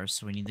floor,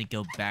 so we need to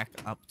go back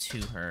up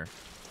to her.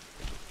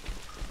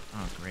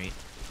 Oh, great.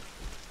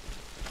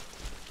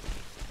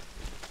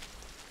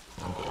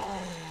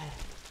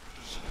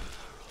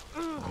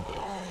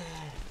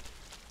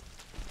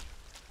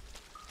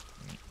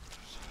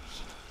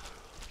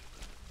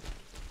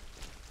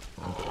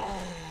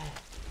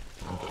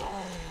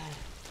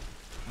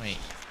 Wait.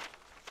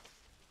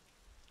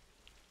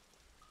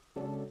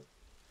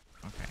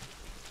 Okay.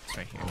 It's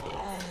right here.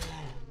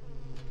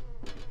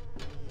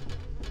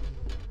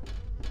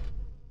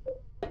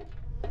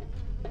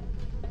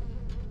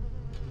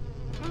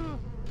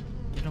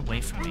 Get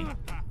away from me.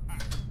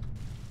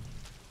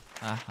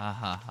 Ha ha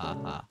ha ha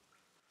ha.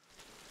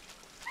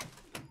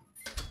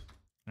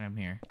 I'm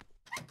here.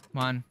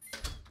 Come on.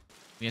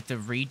 We have to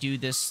redo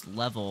this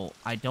level.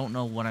 I don't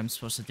know what I'm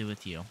supposed to do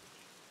with you.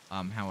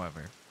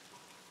 However.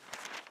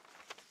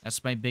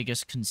 That's my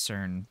biggest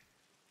concern.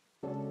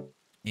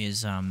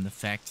 Is, the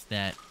fact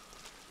that...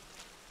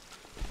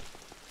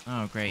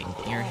 Oh, great.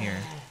 You're here.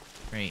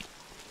 Great.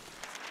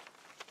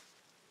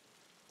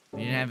 We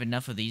didn't have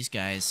enough of these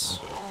guys.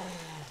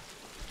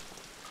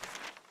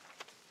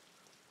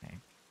 Okay.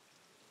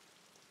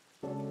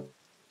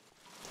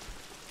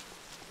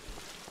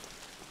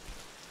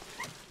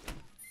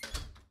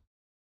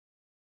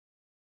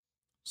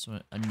 So,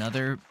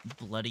 another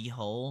bloody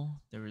hole?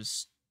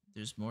 There's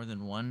more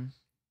than one?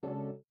 I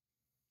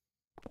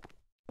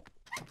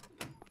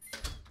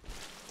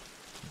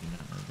do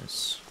not know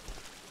this.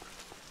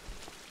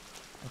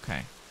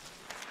 Okay.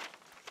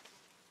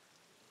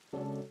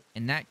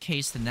 In that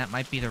case, then that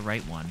might be the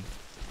right one.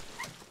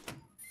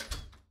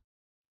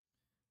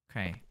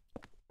 Okay.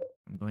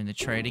 I'm going to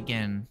try it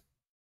again.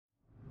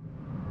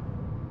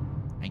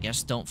 I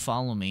guess don't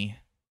follow me.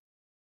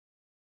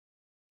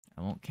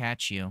 I won't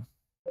catch you.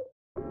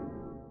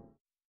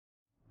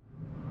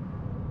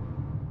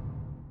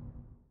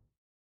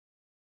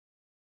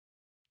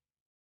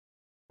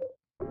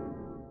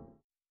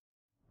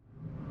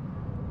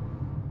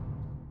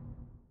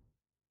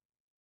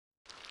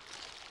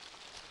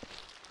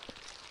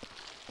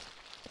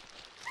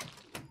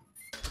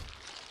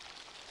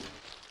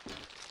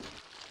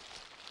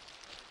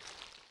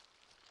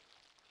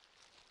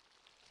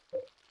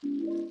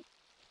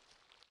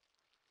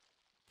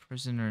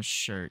 Prisoner's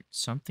shirt.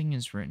 Something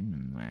is written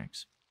in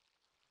wax.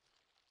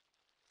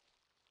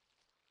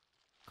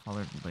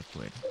 Colored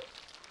liquid.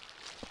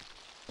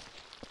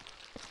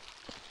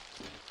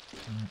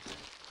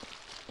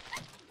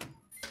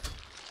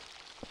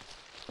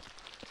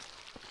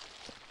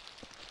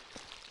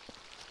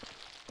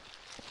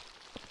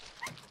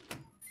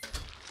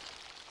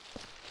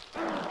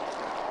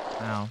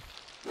 Ow.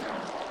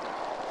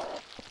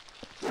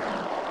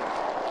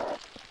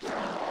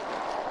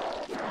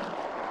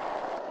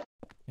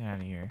 Get out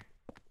of here.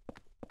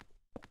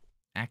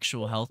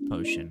 Actual health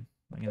potion.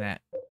 Look at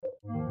that.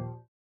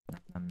 Nom,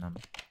 nom, nom.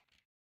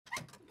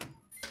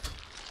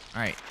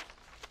 Alright.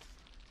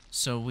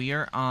 So we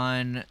are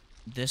on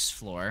this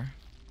floor.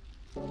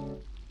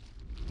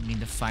 We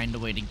need to find a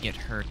way to get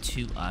her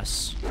to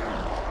us.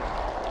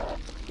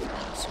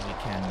 So we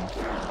can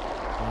do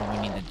what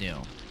we need to do.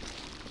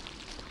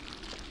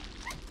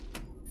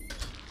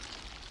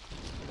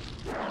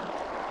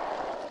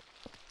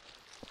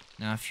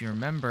 Now, if you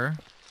remember...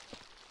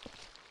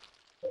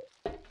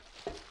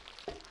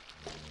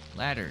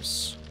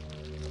 Ladders.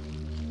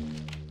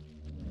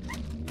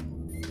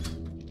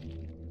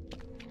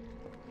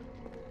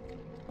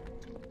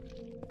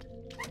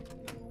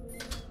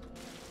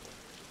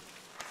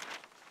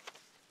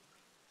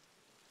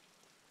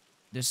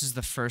 This is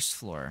the first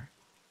floor.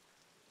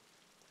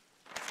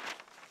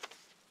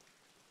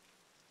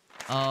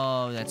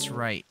 Oh, that's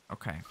right.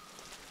 Okay.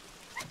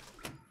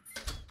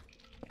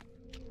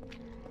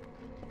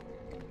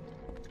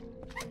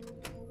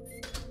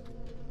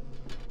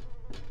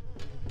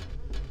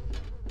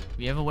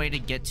 We have a way to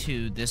get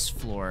to this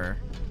floor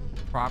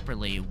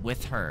properly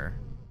with her.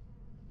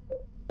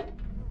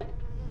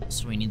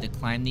 So we need to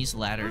climb these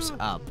ladders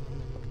up.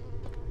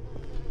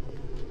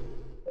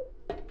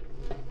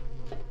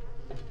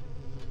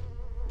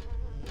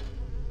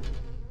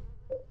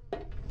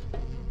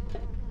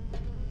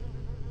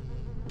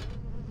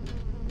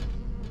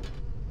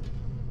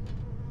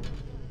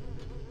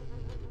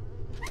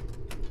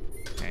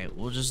 Okay,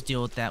 we'll just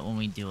deal with that when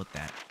we deal with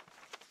that.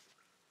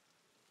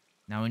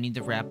 Now we need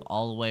to wrap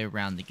all the way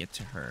around to get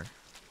to her.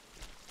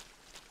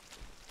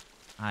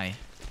 Hi.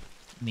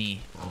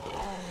 Me.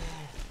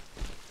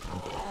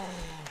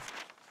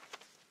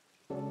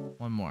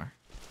 One more.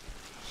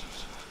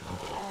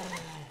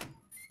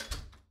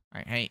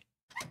 Alright, hey.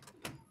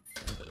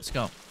 Let's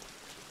go.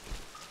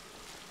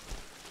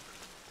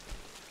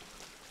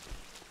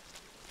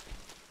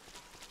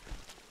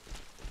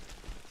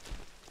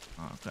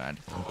 Oh, God.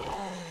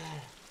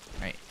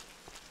 Alright.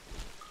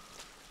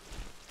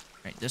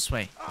 Right, this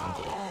way.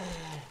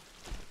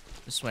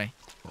 This way.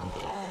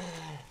 Oh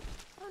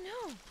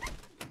no.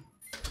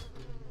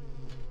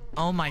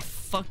 Oh my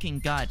fucking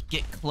God,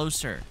 get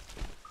closer.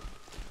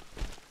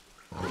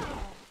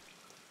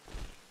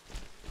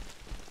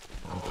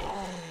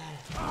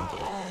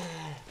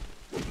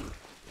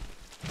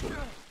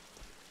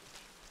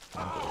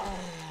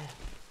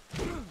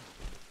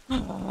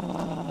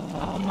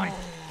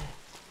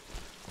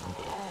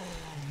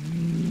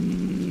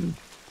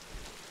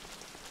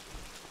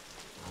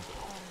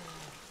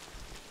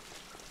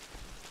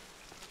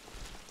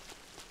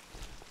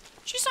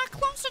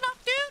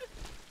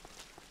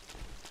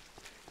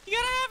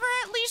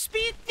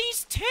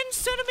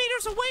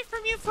 doors away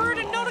from you for her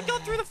to know to go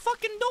through the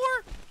fucking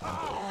door?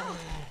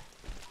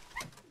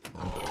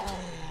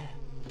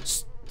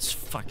 It's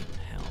fucking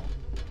hell.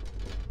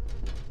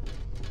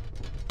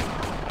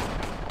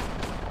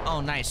 Oh,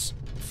 nice.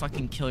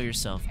 Fucking kill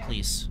yourself,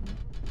 please.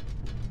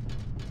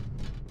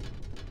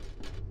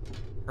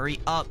 Hurry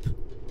up.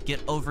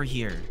 Get over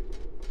here.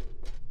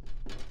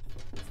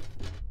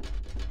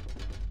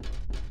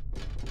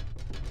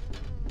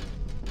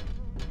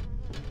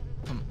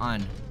 Come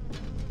on.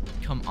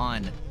 Come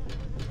on.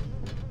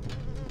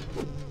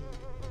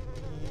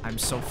 I'm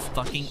so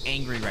fucking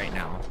angry right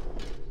now.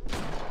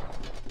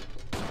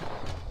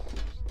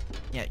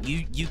 Yeah,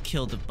 you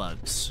kill the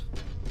bugs.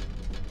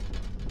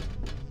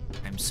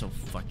 I'm so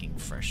fucking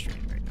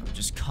frustrated right now.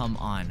 Just come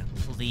on.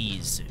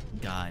 Please,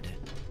 God.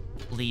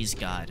 Please,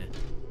 God.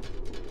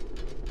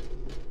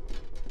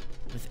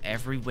 With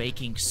every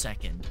waking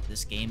second,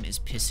 this game is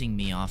pissing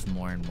me off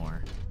more and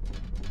more.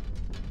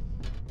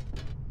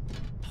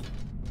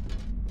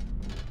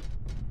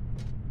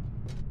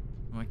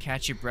 Want to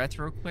catch your breath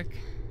real quick?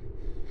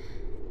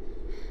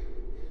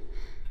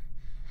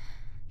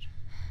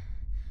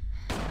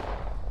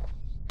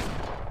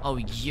 Oh,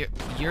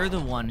 you're the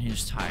one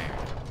who's tired.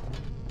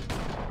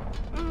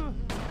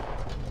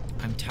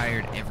 I'm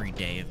tired every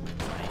day of my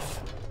life.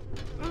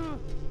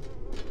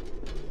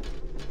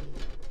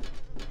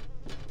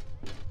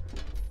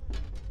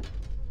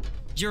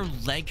 Your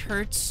leg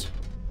hurts?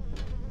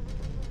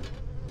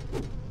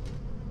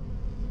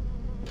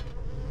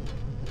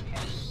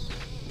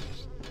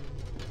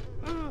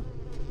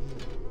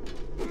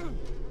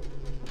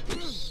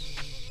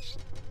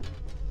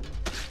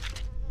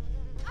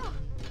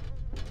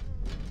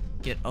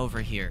 Get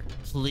over here,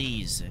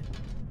 please.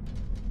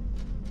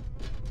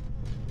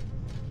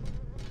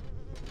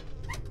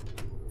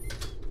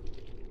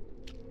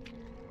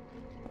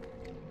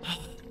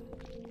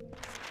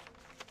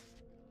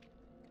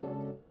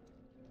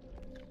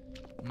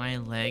 My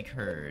leg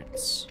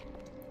hurts.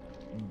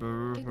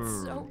 Brr.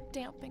 It's so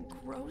damp and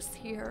gross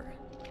here.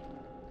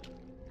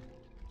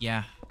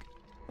 Yeah.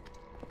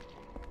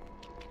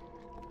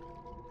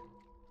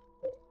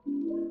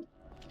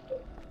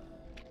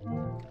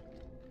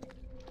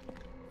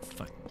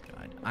 Fucking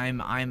God.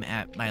 I'm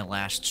at my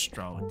last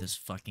straw with this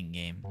fucking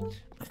game.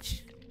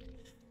 This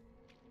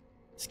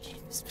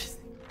game is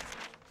pissing me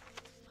off.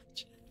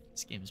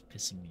 This game is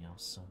pissing me off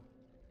so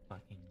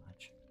fucking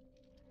much.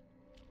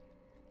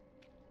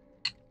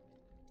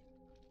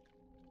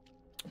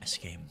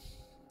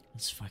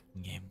 This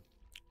fucking game.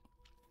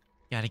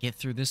 Gotta get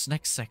through this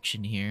next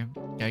section here.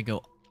 You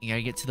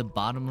gotta get to the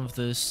bottom of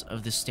the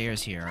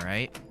stairs here,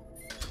 alright?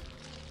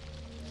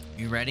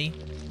 You ready?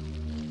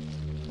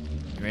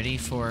 You ready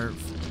for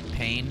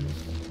pain?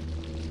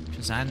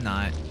 Cause I'm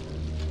not.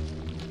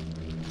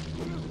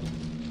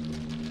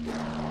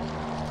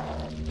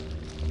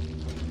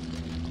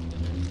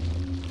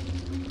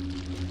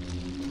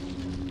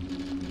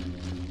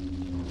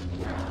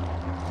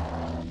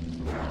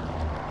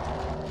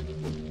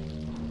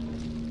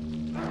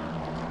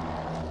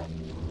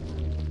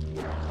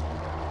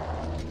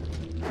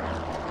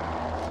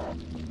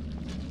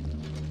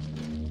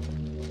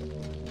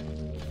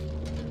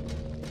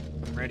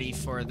 Ready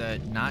for the,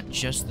 not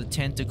just the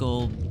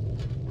tentacle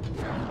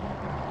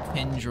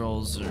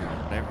tendrils or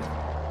whatever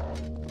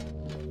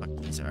the fuck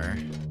these are.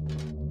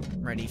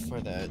 Ready for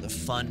the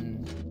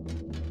fun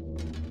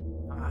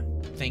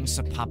things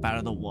to pop out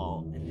of the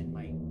wall. And then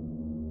my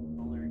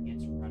roller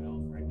gets run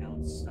over and now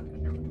it's stuck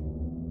under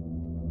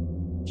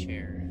my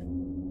chair.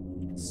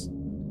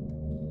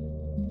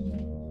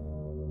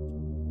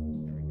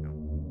 There we go.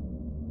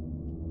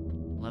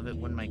 Love it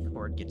when my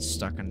cord gets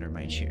stuck under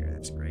my chair.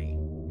 That's great.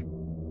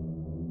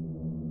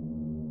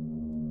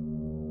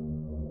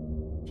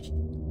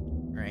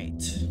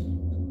 Right.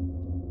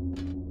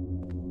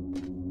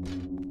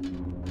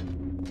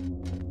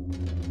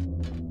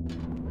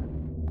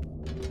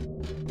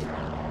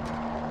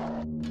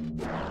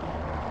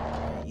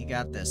 You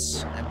got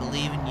this. I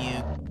believe in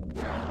you.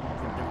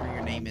 Whatever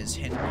your name is,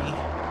 Henry.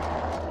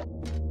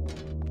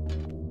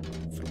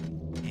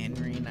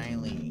 Henry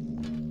Niley.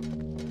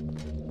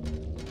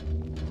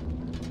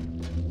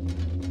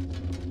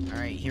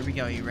 Alright, here we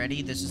go. You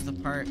ready? This is the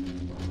part.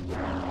 You're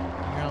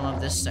gonna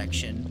love this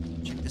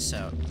section. Check this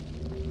out.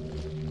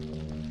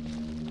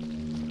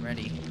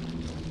 Ready.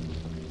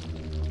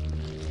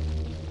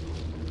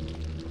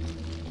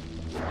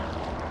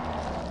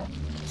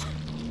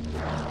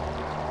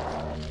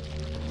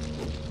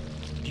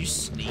 Did you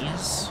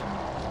sneeze?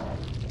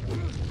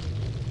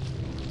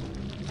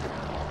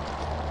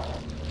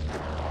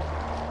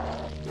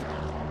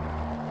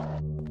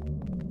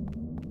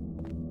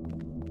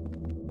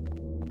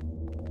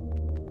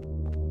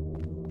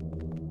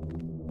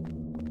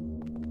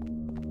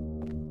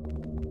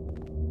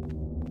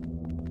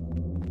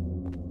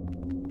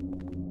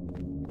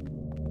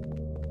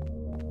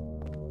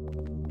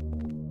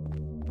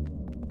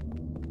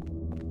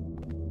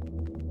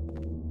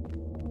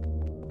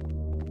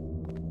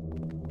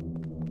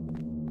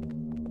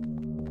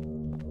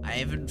 I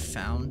haven't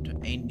found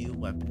a new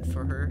weapon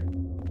for her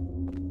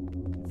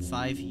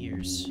 5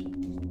 years.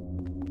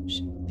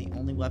 The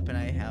only weapon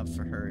I have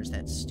for her is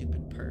that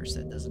stupid purse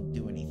that doesn't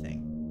do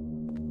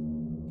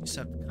anything.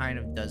 Except kind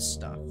of does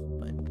stuff,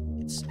 but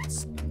it's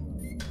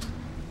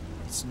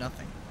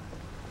nothing.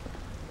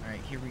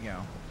 Alright, here we go.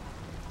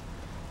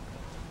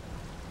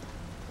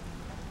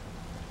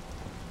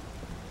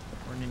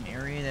 We're in an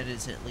area that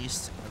is at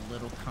least a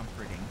little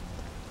comforting.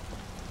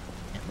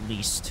 At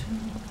least.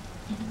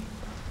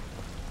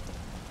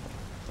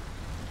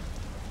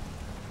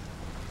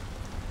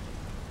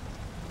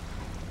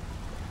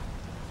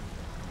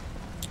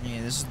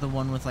 Yeah, this is the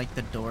one with like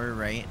the door,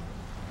 right?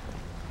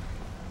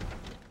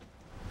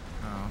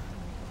 Oh.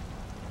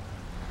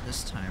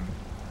 This time.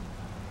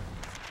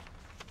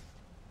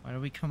 Why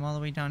did we come all the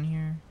way down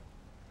here?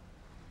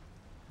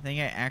 I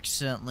think I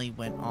accidentally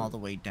went all the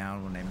way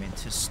down when I meant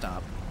to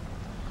stop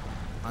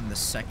on the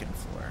second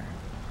floor.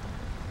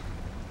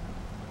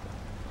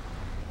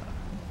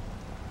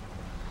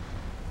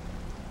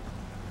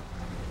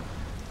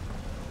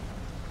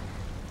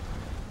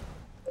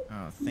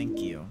 Oh, thank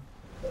you.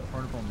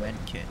 Portable med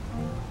kit.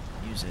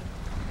 Use it.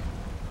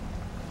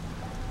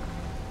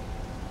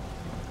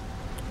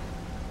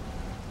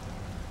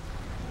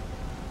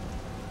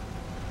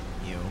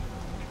 You.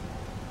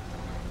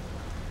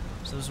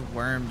 So those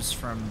worms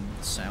from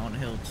Silent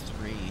Hill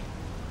 3.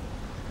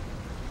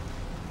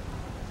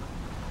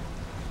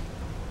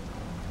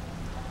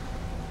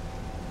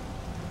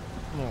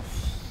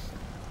 Oof.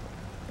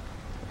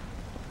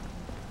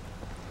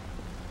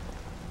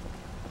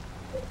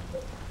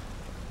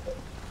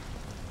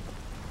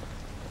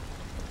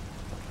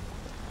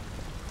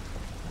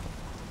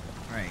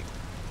 Right.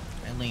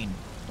 Eileen.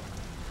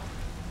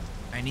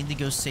 I need to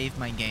go save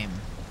my game.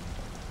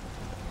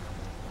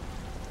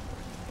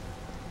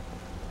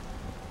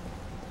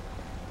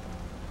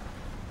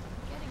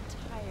 Getting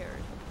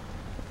tired.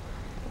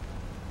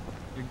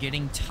 You're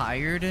getting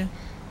tired?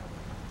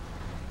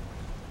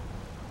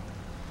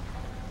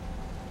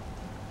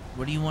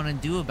 What do you want to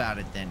do about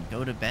it then?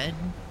 Go to bed?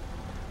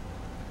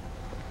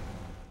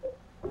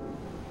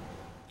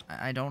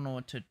 I don't know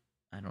what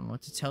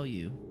to tell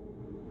you.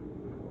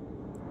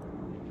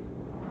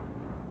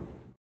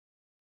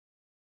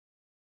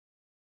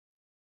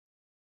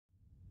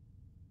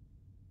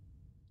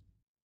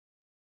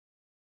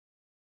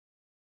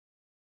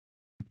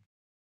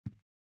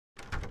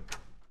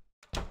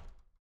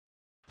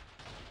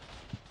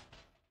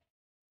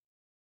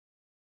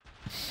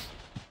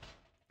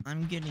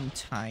 I'm getting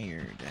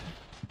tired.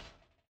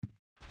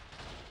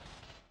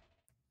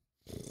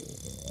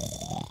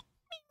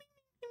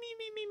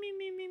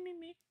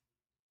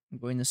 I'm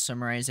going to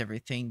summarize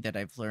everything that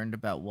I've learned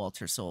about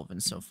Walter Sullivan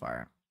so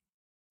far.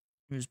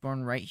 He was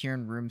born right here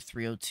in room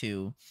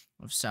 302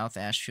 of South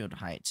Ashfield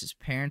Heights. His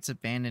parents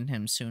abandoned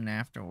him soon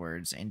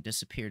afterwards and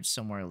disappeared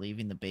somewhere,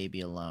 leaving the baby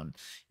alone.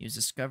 He was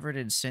discovered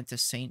and sent to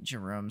St.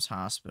 Jerome's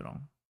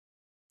Hospital.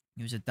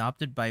 He was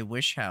adopted by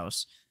Wish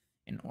House,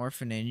 an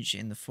orphanage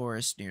in the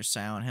forest near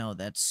Silent Hill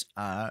that's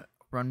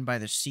run by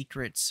the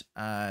secret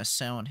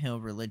Silent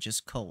Hill religious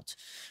cult.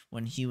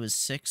 When he was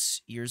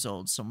 6 years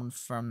old, someone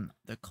from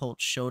the cult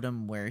showed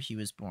him where he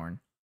was born.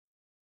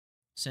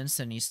 Since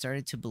then, he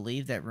started to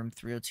believe that room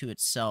 302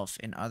 itself,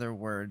 in other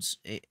words,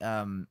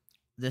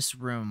 this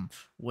room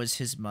was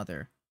his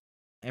mother.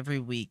 Every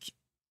week,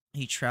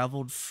 he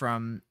traveled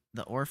from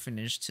the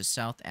orphanage to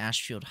South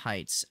Ashfield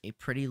Heights, a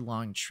pretty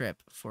long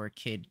trip for a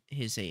kid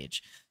his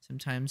age.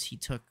 Sometimes he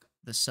took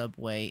the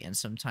subway and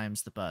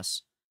sometimes the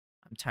bus.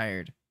 I'm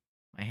tired.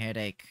 My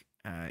headache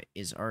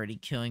is already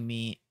killing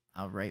me.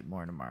 I'll write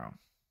more tomorrow.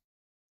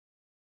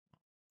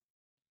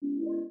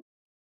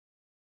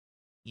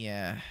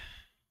 Yeah.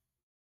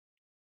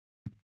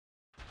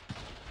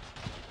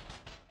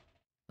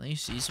 At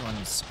least these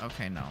ones,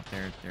 okay, no,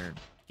 they're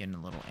getting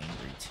a little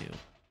angry too.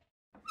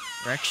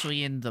 We're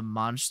actually in the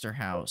monster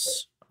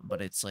house,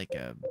 but it's like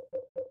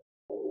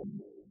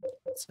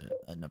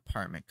an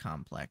apartment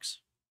complex.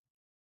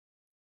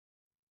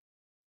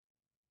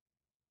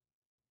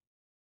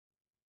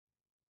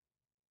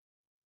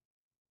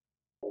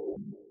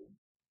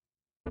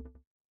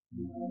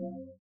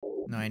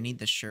 No, I need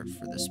the shirt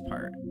for this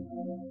part,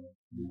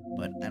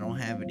 but I don't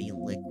have any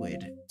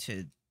liquid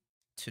to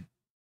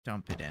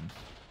dump it in.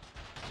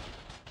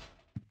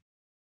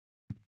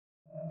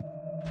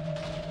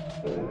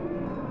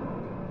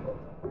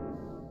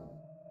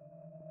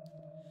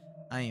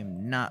 I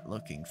am not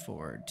looking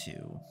forward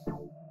to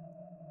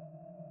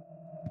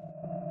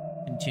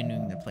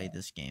continuing to play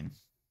this game.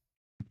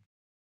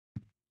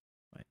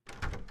 But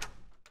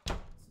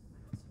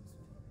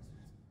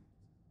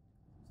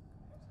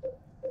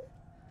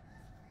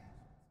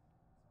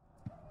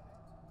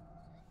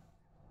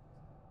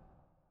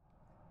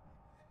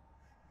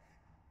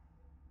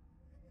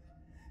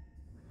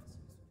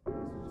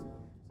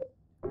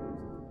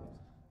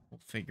we'll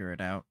figure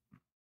it out.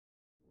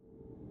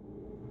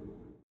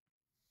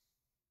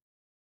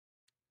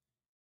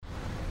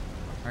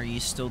 Are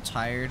you still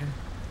tired?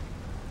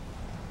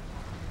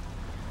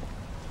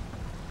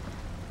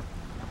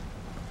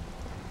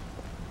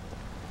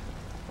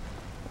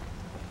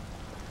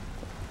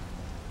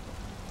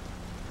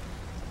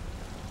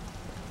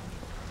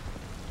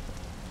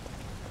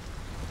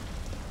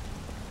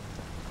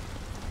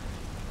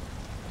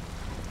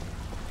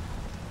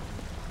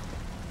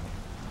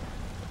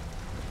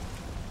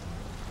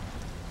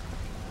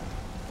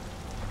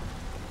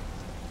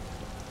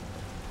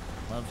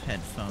 of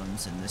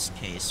headphones in this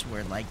case,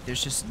 where like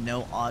there's just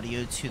no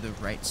audio to the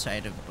right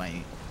side of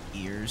my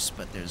ears,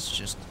 but there's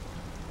just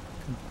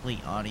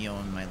complete audio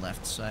on my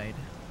left side.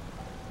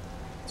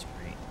 It's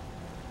great.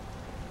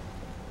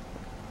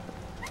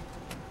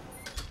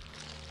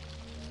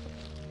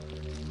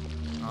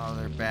 Oh,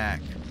 they're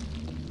back.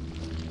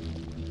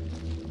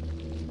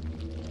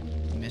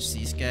 Miss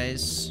these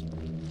guys.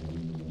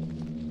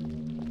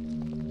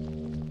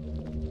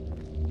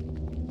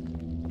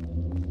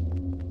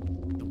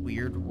 The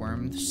weird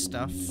worm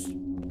stuff.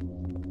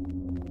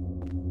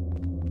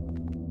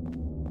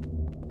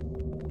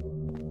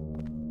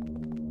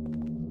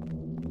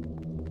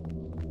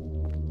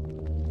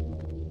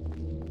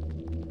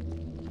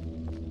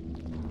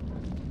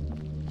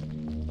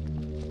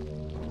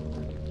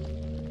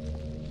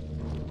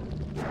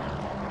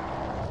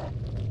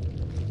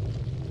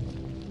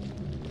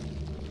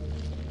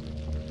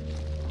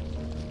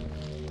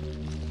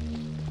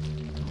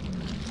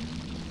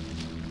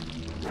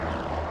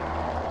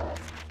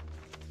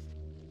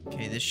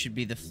 Okay, this should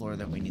be the floor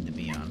that we need to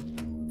be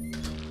on.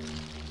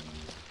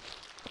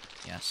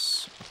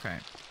 Yes, okay.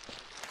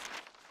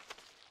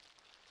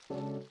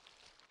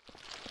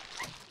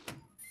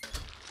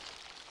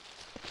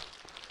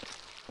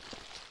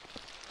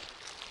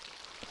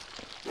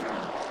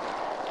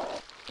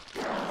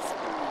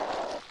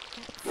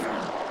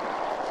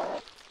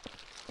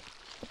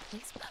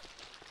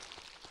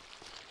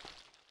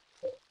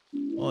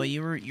 Well,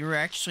 you were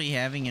actually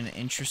having an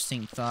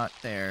interesting thought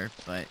there,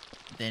 but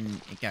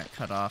then it got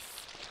cut off.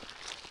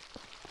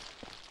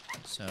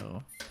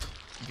 So,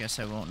 I guess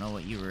I won't know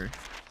what you were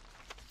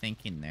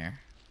thinking there.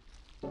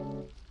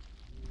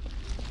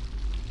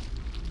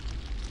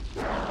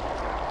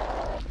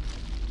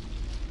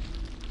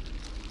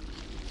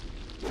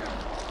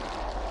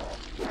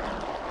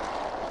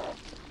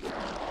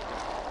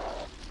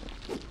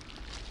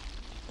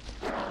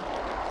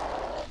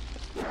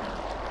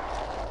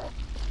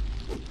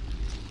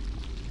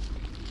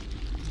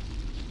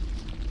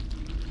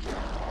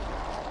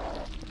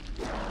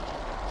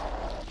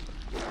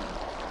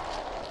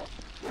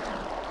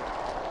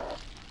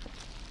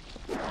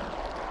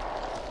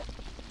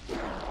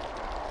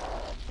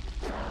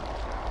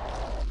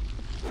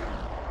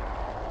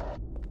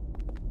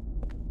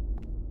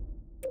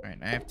 Alright,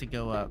 I have to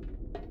go up.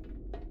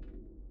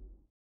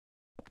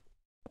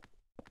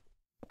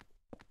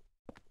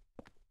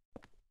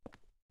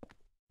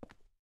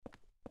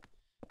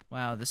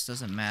 Wow, this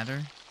doesn't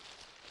matter.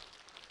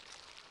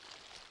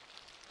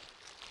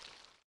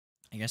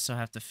 I guess I'll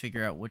have to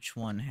figure out which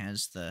one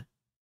has the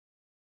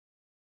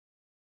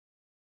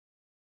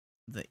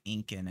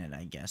ink in it,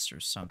 I guess, or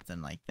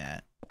something like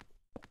that.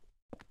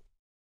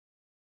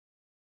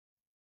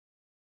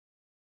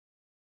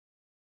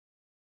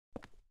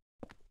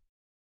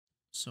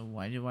 So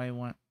why do I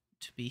want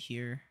to be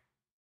here?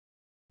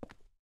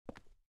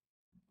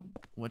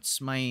 What's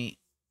my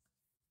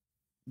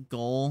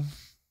goal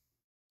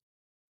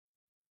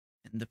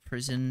in the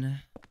prison?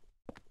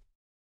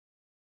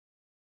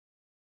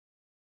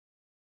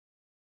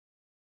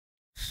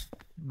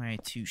 Am I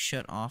to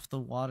shut off the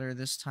water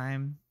this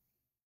time?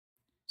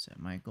 Is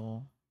that my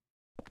goal?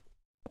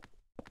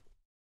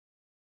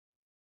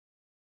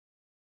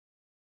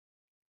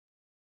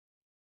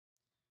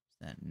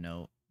 That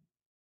note.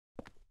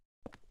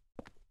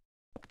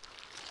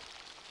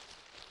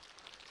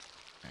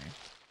 Okay.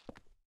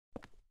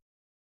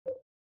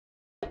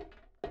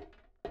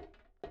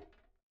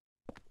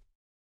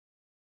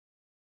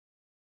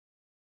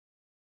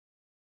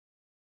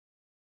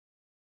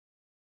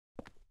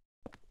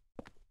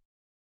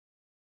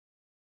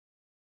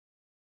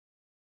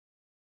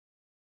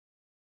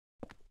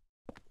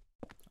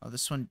 Oh,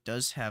 this one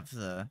does have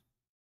the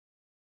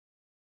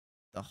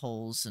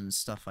holes and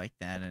stuff like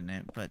that in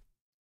it, but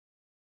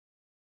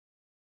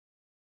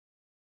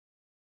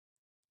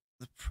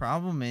the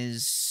problem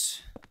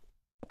is,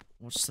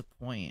 what's the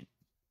point?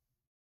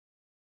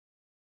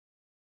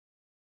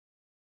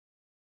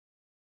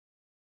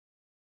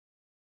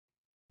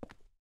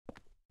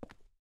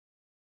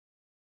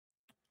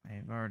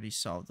 I've already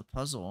solved the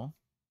puzzle.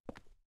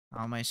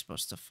 How am I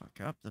supposed to fuck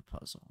up the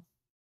puzzle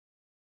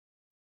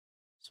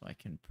so I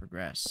can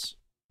progress?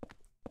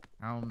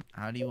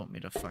 How do you want me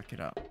to fuck it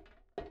up?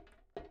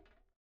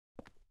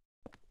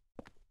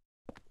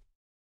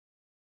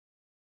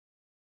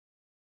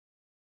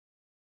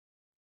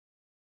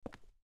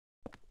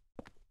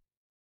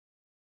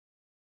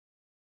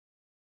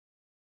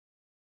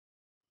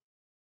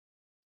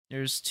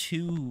 There's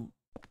 2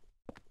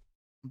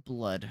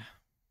 blood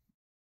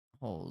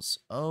holes.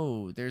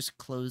 Oh, there's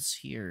clothes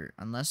here.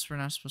 Unless we're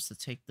not supposed to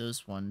take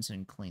those ones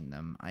and clean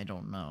them. I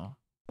don't know.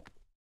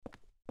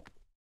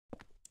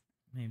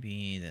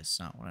 Maybe that's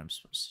not what I'm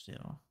supposed to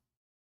do.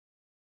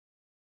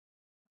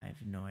 I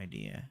have no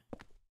idea.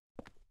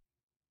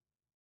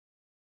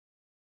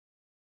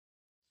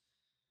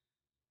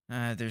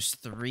 There's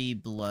 3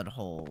 blood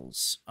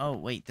holes. Oh,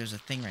 wait, there's a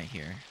thing right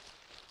here.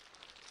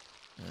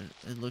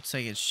 It looks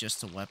like it's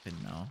just a weapon,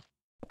 though.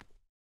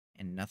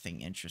 And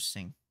nothing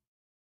interesting.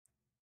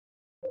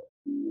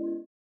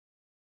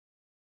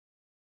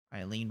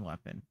 Eileen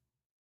weapon.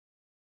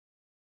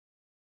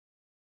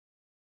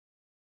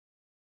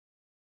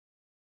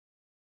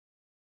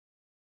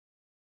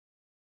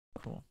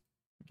 Cool.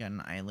 We got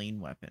an Eileen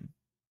weapon.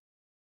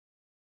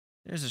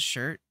 There's a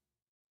shirt.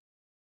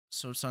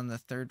 So it's on the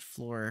 3rd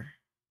floor.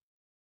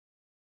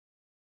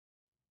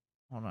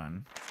 Hold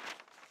on.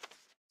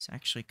 This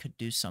actually could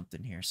do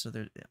something here. So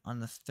they're on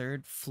the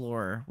 3rd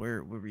floor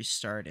where we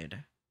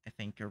started, I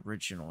think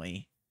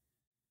originally.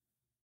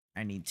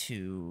 I need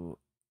to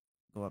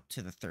go up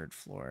to the 3rd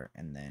floor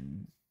and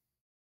then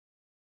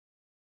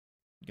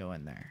go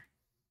in there.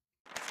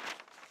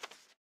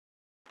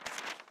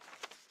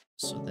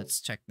 So that's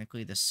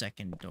technically the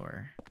 2nd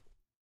door.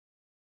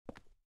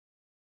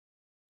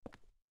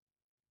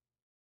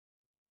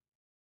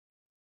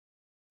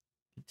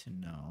 Good to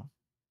know.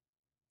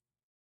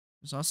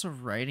 There's also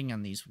writing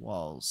on these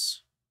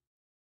walls,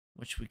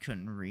 which we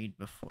couldn't read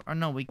before. Oh,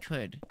 no, we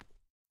could.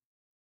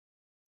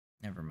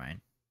 Never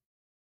mind.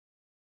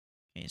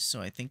 Okay,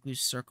 so I think we've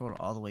circled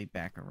all the way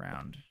back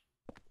around.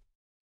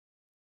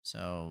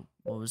 So,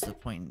 what was the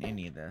point in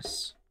any of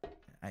this?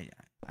 I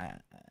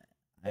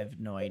have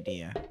no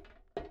idea.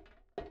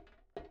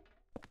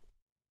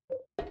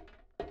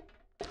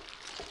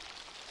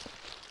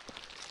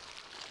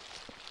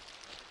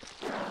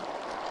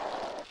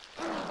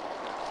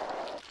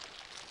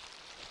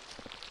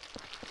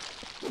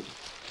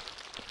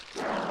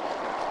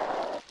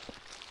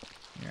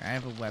 Here, I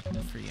have a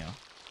weapon for you.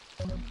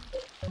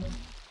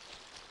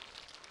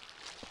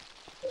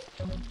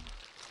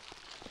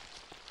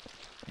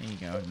 There you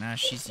go. Now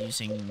she's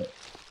using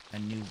a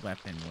new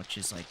weapon, which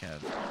is like a...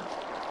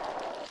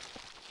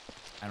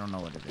 I don't know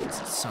what it is.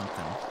 It's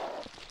something.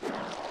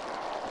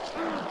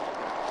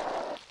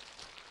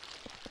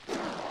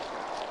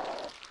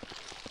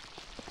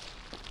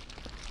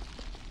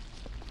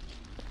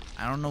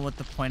 I don't know what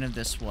the point of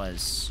this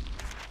was,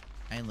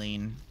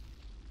 Eileen.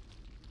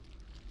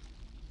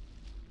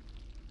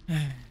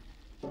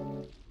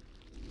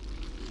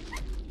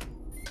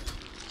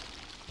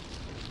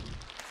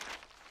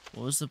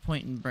 What was the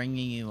point in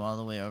bringing you all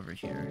the way over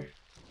here?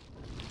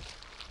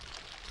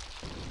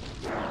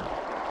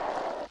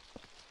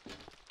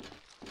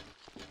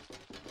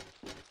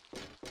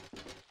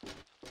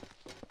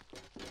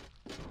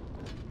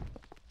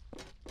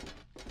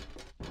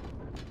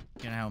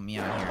 You're gonna help me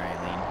out here,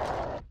 Eileen.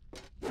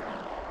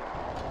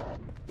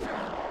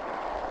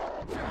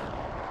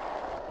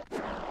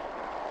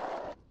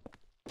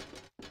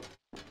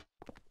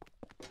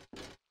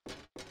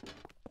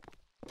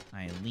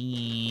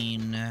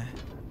 Eileen,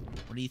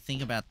 what do you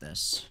think about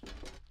this?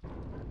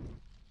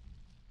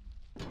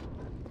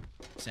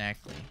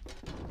 Exactly.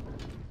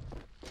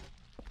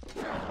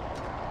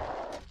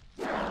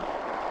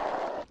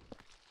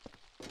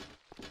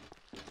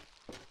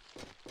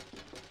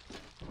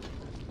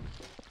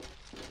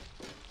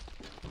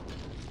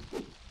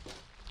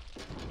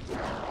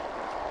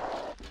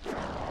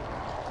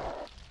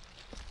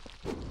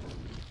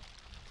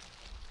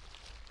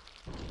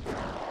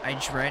 I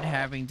dread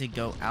having to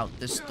go out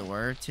this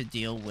door to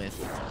deal with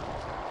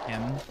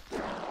him,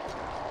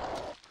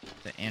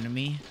 the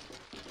enemy.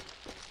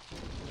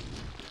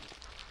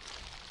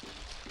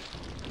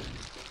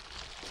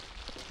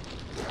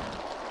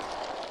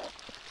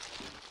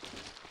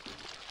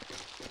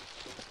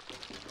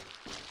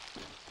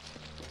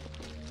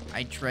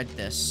 I dread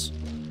this.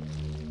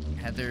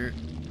 Heather,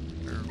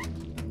 or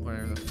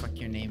whatever the fuck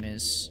your name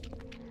is.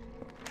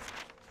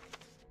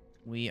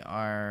 We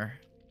are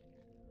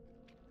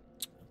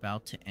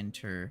about to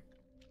enter.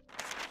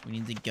 We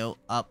need to go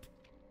up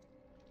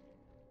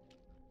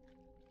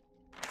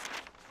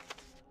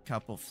a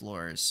couple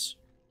floors.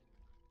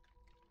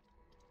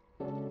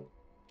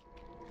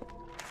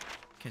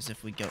 Because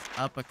if we go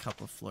up a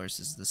couple floors,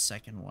 this is the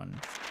 2nd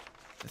one.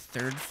 The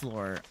 3rd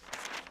floor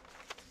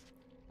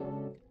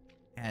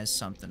has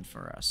something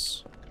for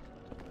us.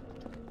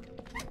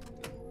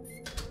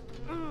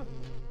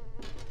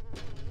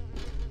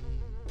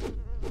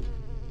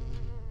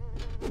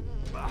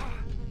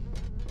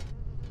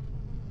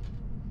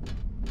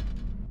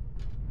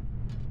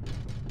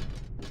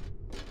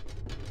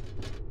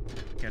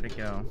 Gotta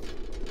go.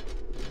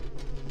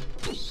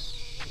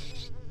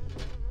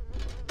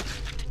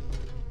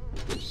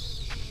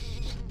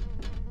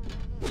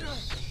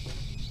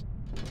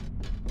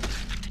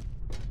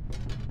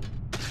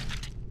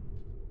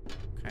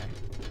 Okay.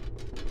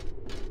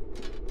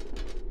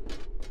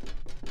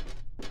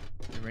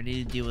 You're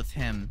ready to deal with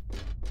him.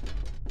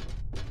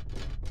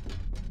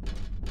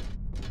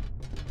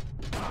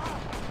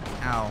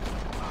 Ow.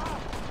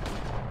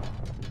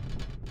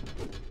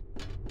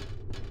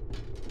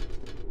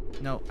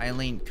 No,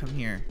 Eileen, come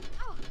here.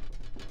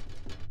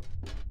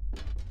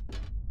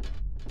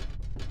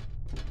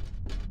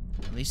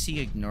 At least he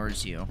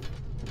ignores you.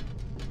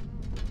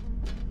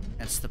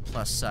 That's the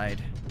plus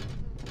side.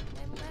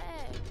 My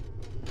leg.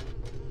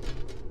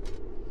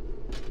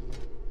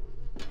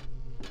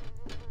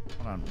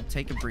 Hold on, we'll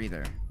take a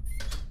breather.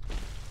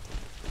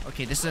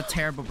 Okay, this is a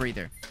terrible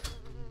breather.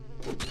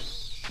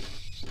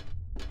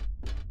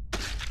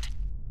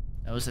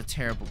 That was a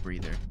terrible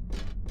breather.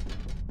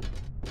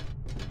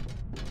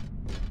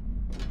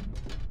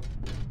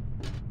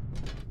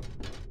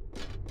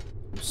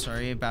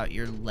 sorry about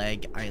your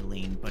leg,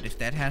 Eileen, but if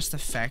that has to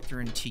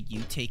factor into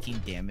you taking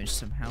damage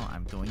somehow,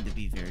 I'm going to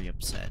be very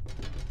upset.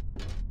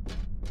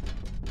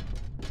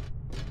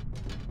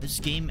 This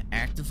game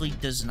actively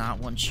does not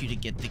want you to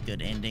get the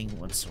good ending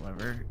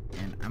whatsoever,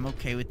 and I'm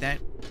okay with that,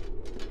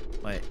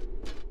 but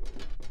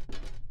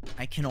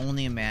I can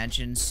only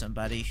imagine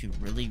somebody who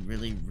really,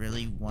 really,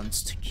 really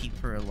wants to keep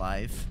her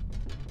alive,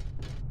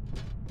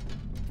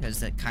 because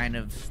that kind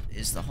of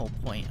is the whole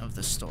point of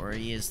the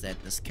story, is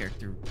that this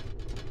character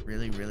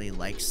really, really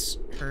likes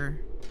her.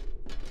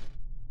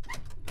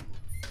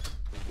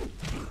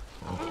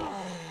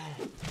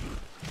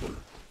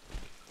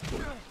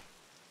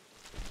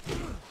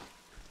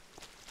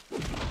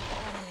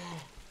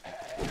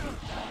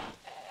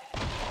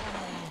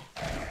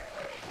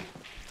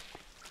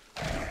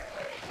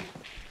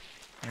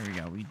 There we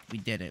go, we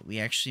did it. We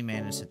actually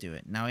managed to do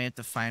it. Now we have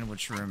to find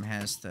which room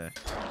has the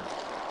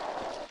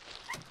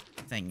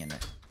thing in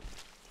it.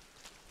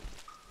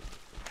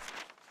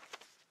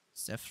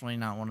 It's definitely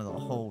not one of the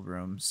whole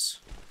rooms.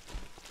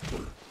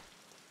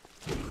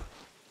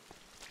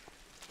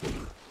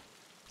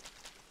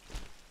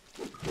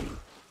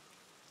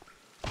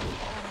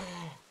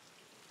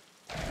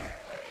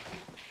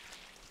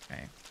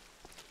 Okay.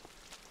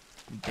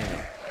 We did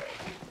it.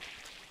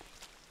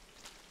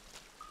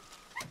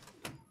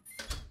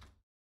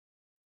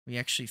 We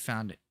actually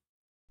found it.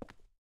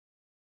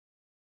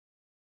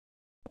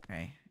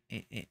 Okay.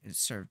 It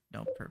served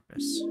no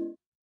purpose.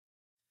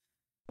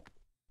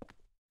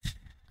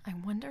 I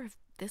wonder if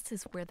this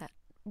is where that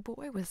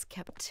boy was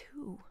kept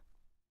too.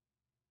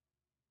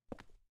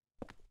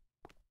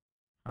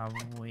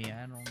 Probably,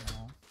 I don't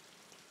know.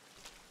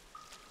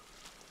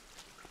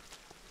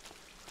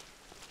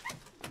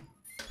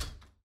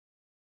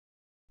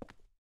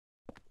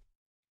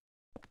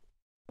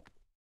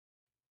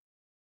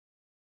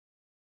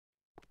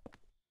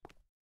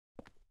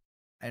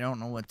 I don't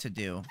know what to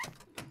do.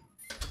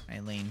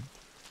 Eileen.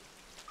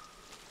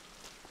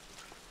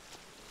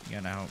 You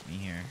gotta help me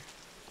here.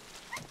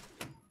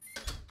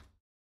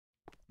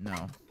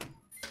 No.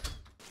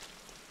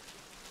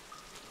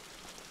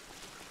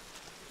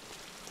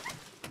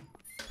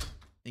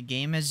 The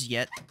game has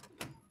yet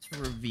to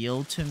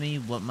reveal to me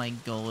what my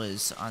goal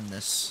is on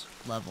this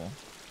level.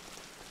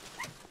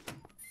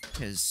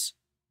 Because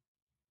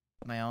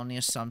my only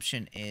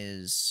assumption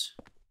is...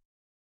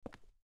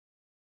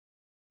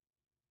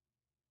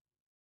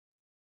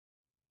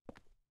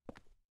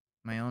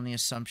 My only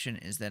assumption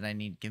is that I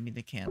need... Give me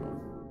the candle.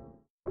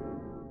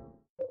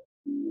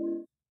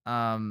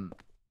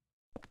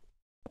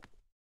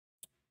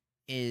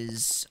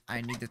 Is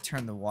I need to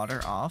turn the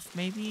water off,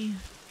 maybe?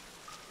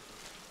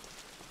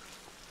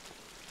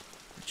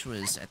 Which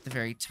was at the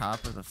very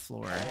top of the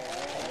floor.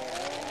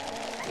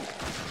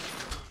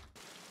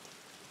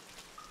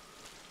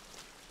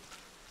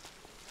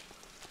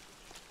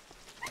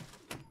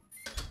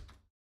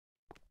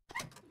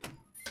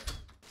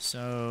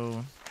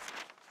 So...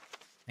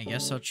 I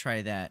guess I'll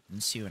try that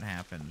and see what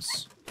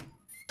happens.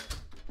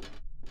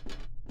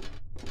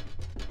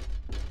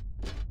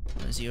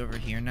 Oh, is he over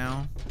here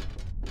now?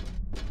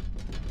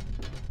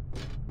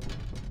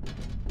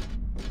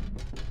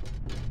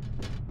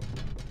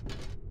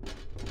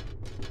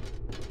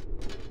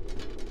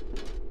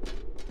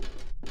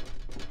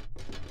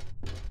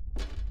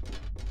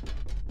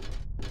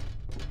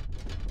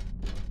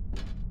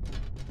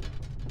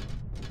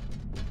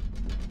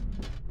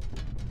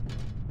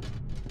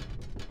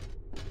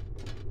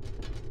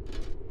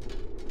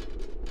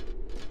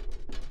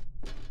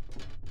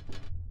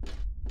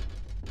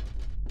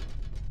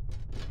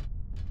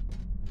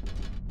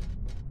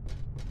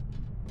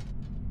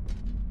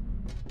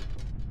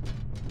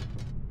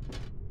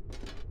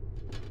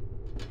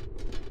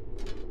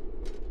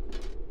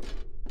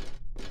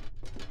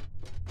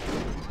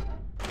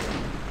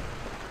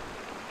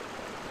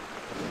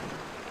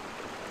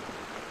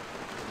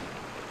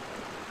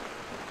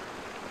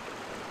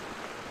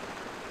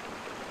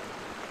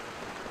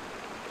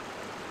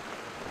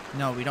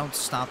 No, we don't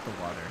stop the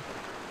water.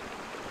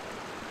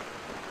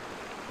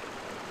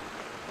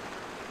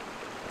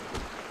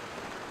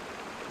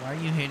 Why are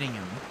you hitting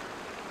him?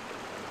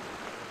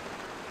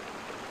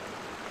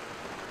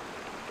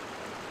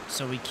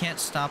 So we can't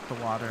stop the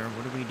water.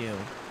 What do we do?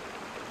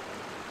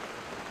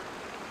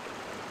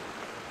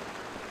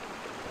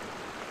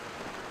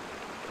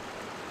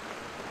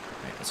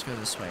 Alright, let's go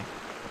this way.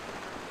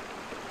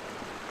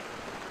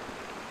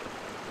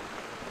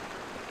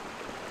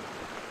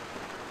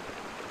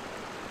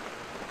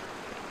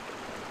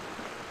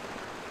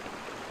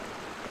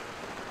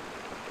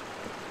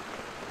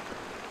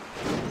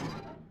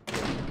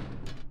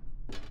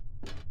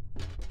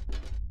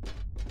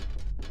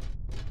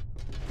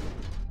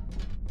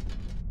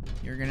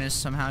 You're gonna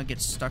somehow get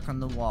stuck on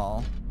the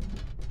wall,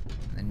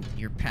 and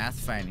your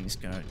pathfinding's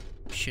gonna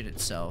shit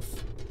itself.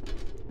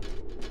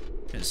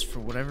 Because for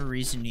whatever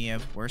reason you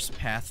have worse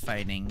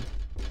pathfinding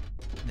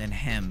than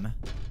him.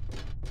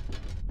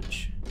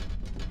 Which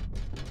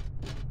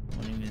I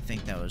wouldn't even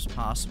think that was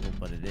possible,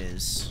 but it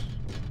is.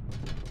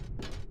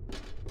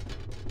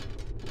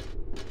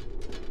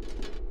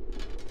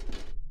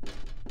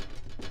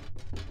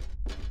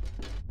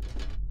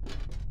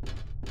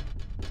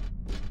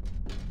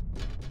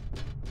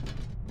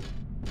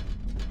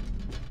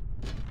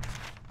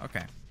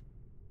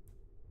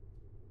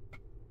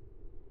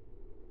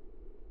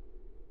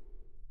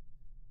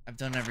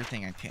 done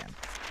everything I can,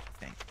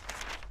 I think.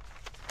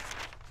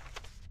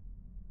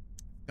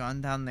 Gone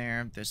down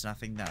there, there's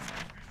nothing down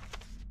there.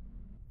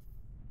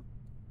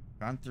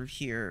 Gone through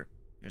here,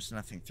 there's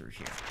nothing through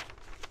here.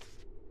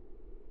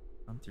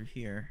 Gone through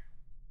here.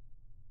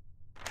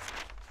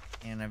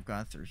 And I've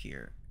gone through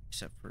here,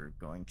 except for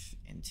going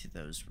into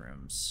those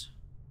rooms.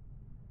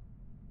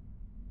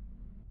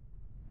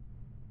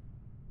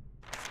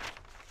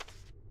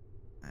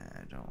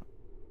 I don't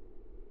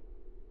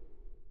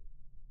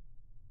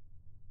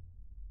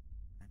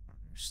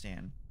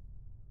understand.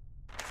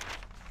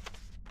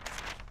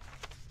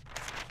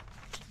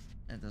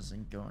 It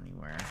doesn't go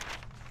anywhere.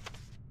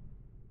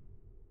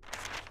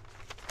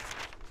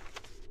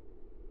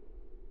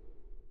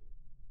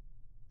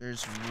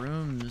 There's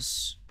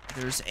rooms.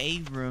 There's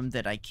a room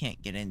that I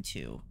can't get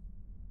into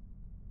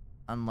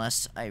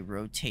unless I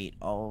rotate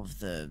all of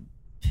the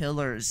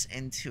pillars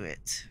into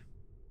it.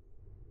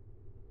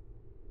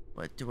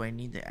 But do I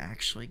need to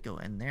actually go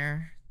in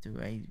there? Do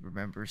I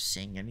remember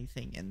seeing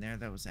anything in there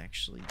that was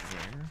actually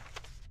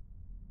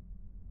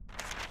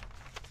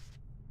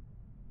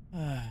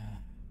there?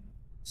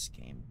 This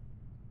game.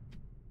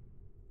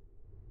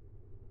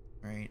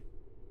 Right.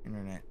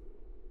 Internet.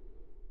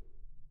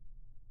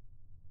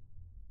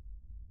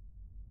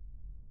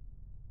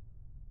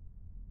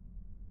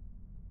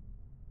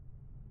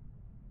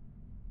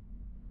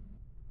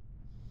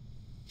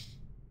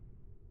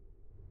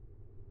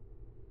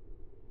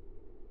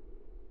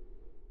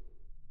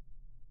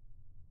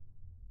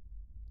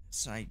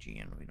 It's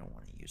IGN. We don't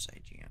want to use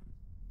IGN.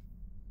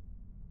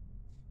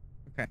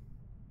 Okay.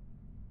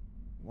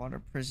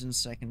 Water prison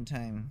second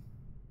time.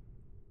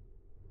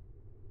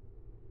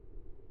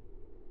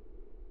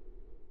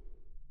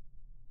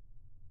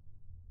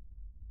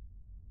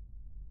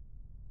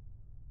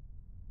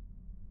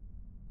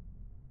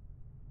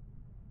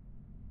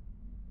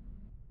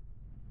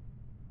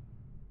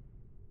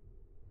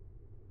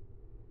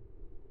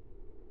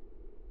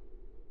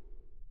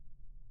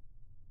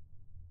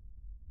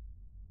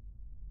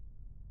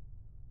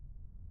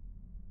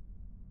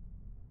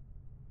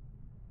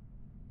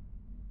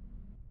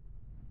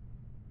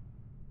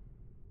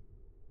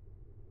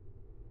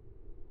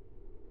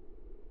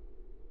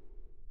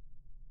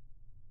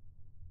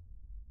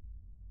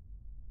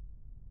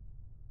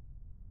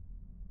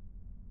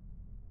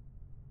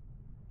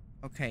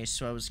 Okay,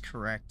 so I was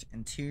correct.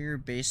 Interior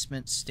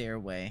basement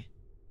stairway.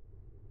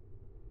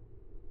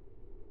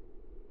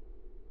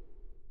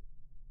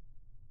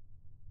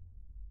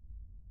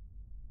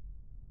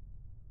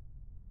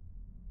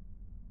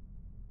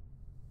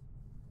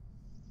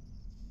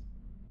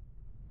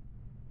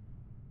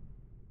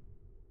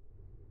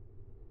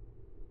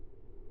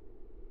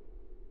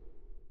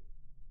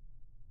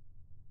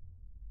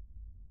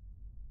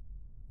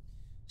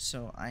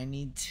 So I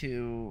need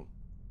to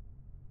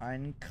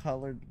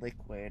uncolored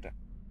liquid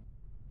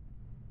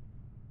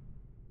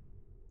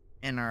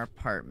in our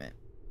apartment.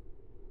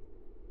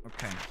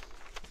 Okay.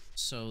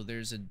 So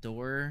there's a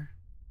door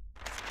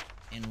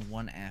in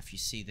 1F, you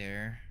see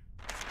there.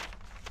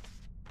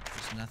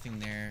 There's nothing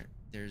there.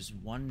 There's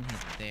one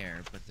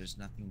there, but there's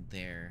nothing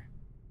there.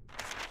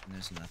 And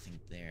there's nothing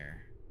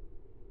there.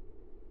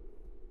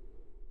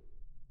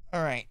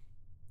 Alright.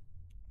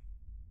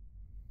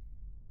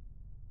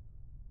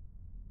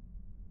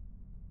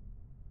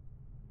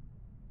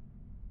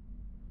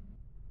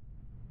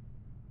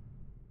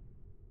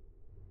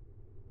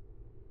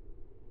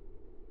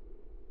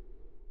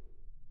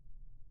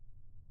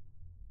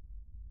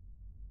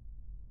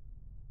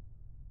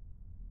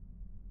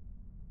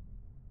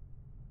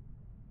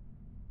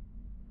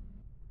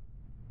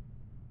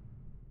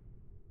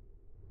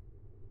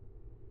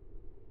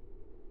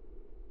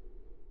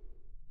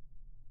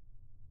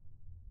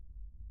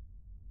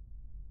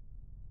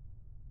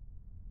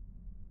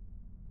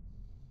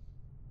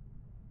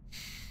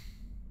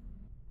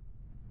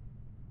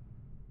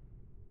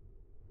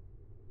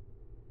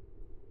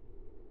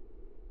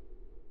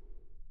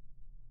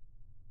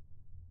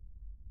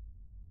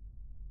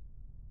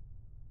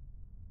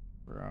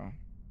 Bro.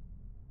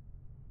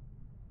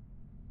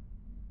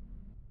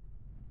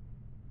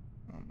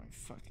 Oh my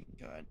fucking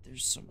god,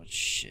 there's so much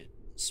shit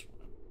in this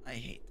one. I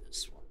hate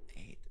this one. I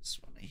hate this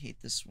one. I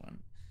hate this one.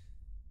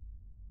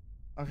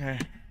 Okay.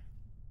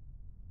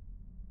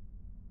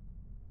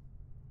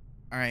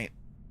 Alright.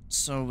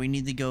 So we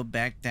need to go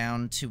back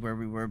down to where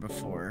we were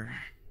before.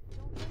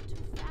 Don't go too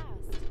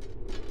fast.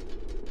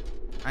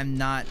 I'm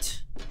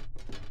not.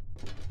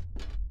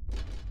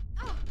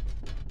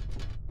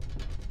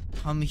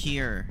 Come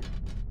here.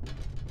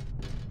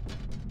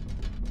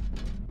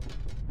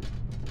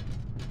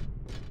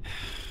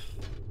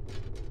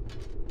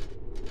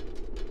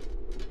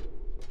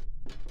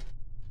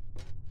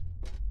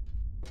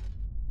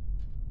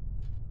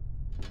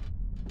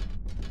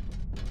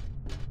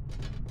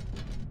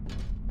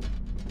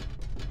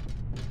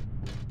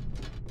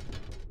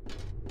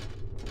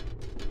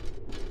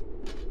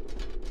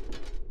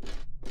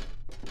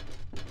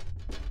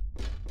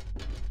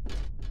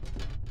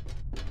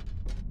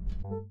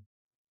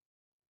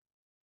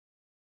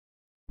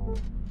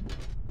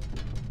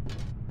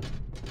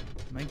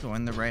 Am I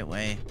going the right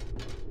way?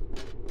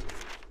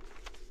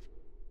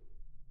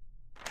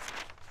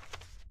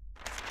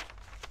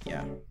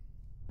 Yeah.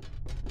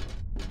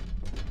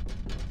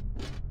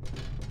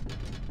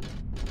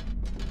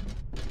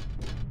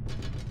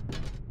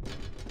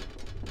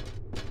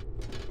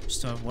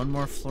 Still have one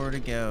more floor to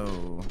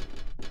go.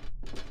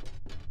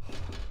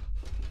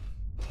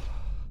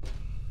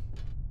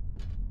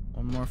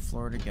 One more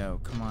floor to go.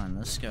 Come on,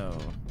 let's go.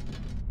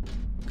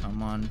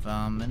 Come on,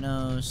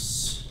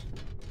 Vamonos.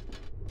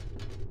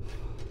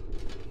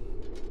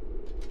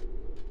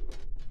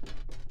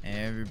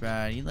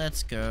 Everybody,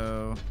 let's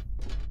go.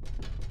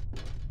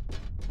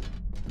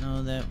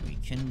 Know that we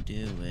can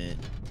do it.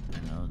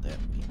 I know that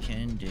we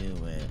can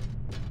do it.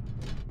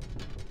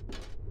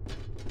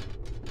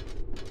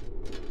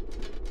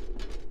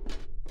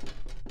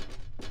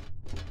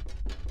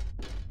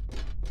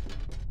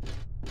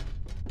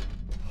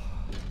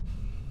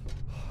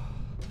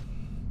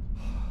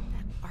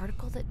 That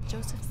article that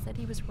Joseph said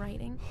he was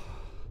writing,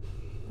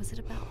 was it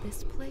about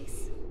this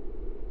place?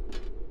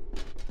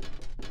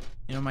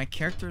 You know, my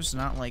character's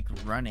not like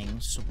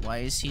running, so why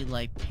is he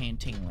like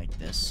panting like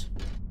this?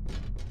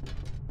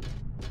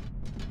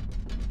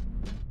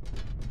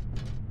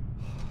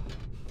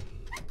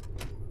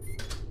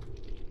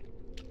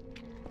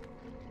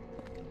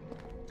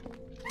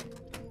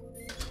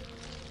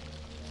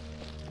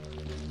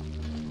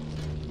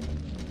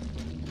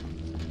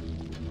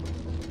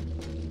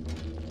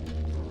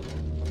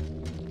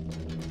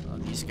 Oh,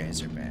 these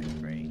guys are back,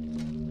 right?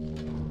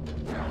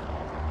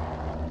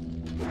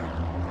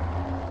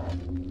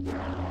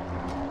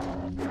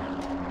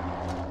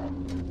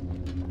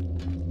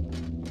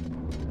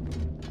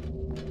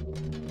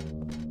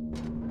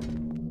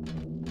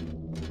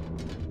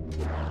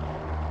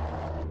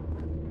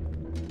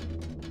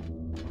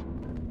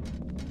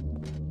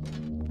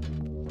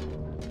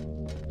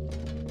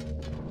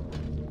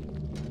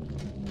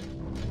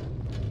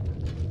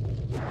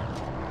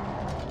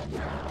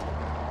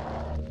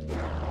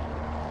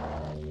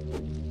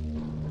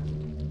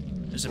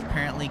 There's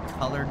apparently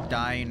colored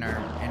dye in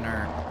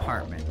our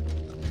apartment.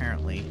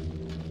 Apparently.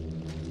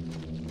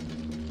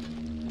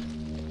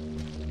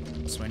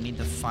 So I need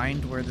to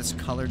find where this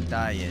colored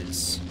dye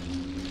is.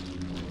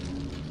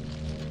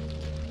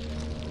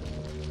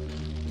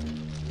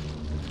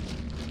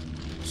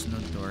 There's no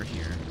door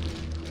here.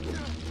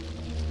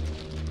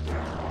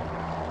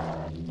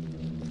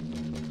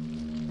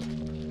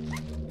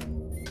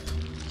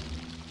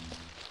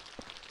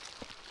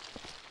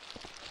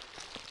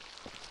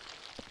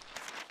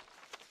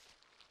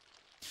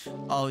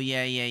 Oh,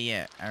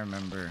 yeah. I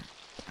remember.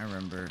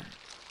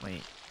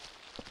 Wait.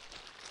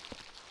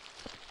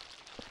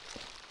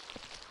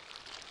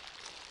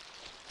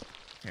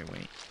 Okay,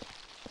 wait.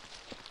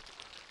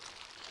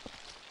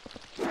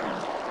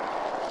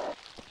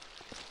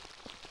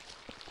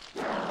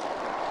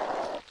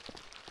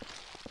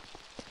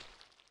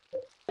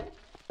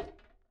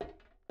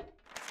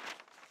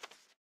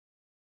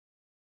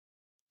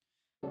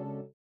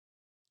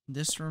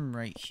 This room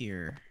right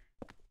here.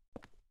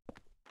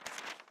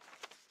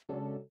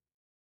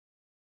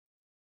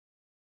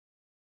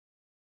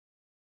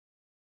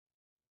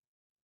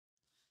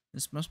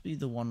 This must be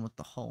the one with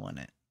the hole in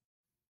it.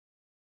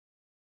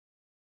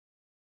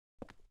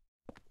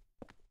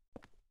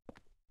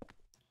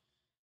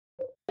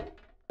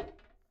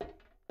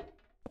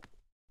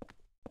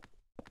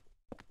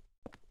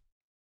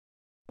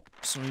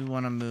 So we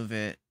want to move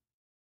it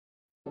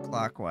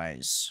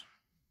clockwise.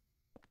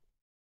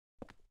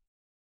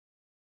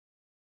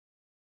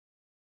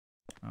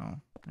 Oh,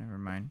 never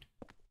mind.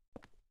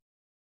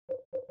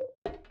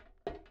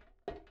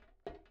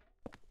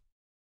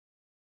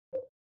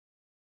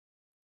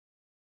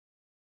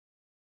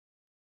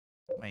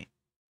 Wait.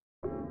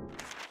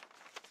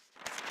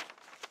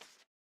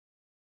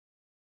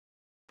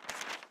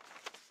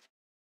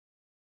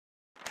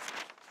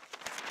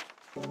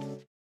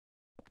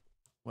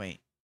 Wait.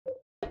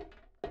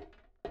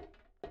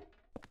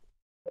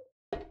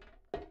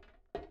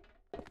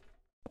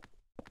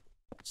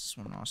 This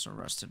one also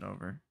rusted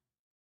over.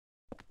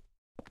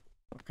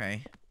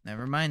 Okay,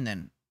 never mind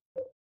then.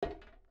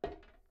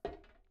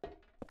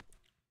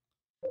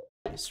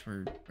 Guess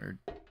we're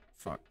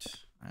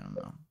fucked. I don't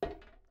know.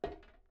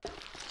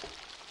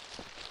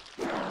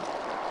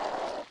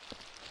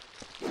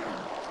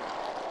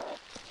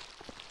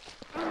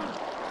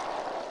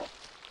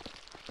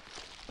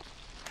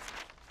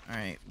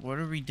 Alright, what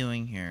are we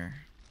doing here?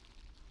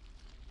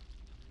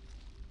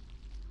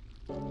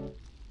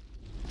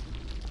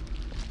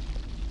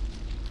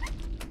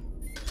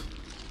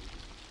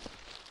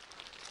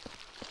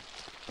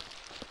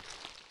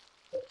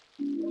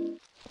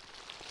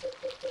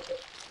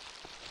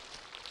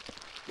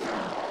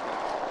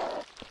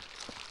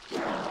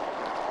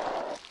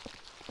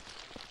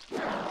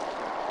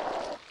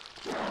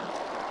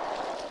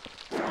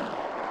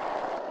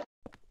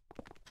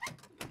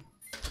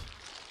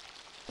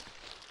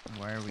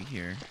 Why are we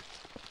here?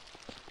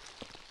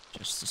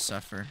 Just to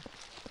suffer.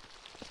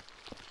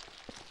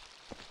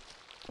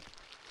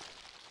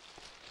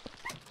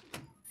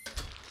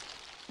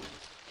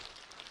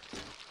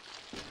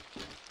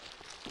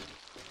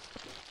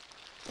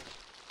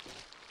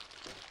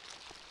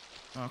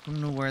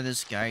 Welcome to where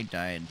this guy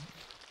died.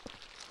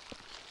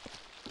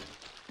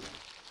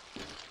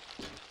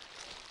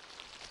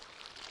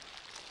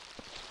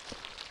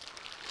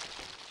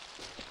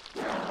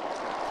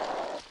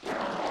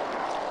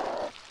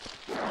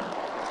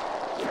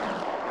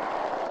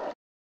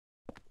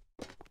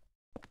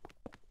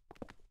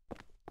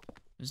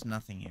 There's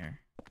nothing here.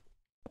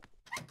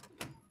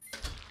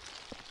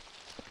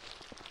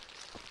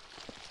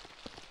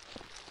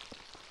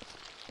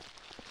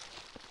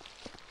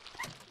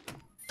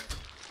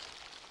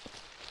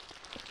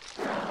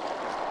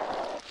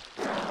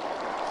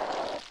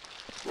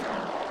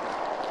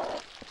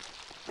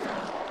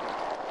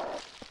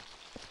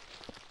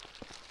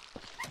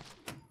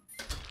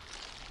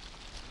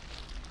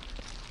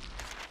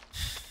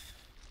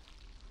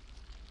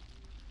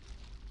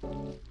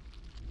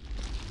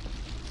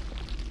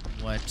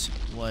 What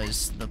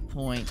was the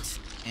point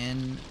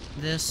in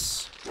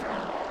this?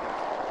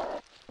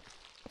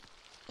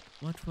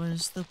 What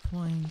was the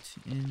point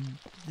in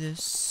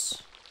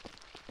this?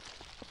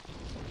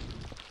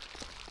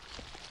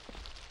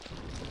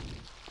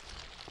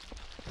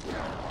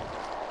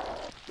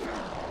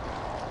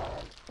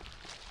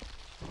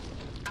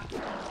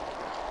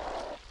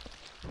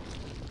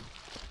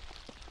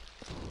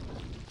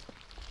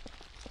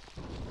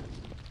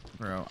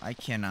 Bro, I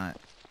cannot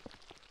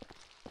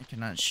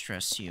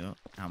stress you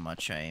how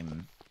much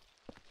can't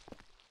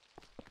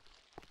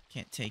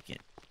take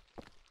it.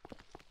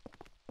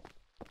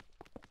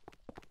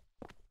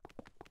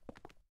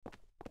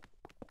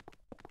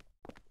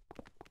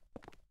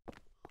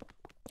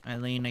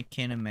 Eileen, I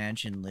can't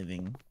imagine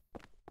living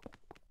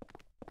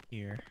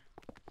here.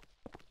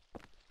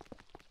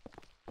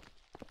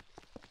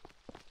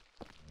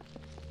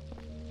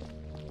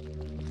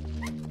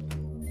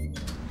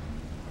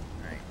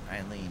 Alright,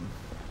 Eileen.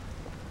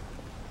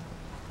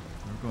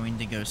 We're going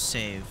to go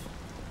save.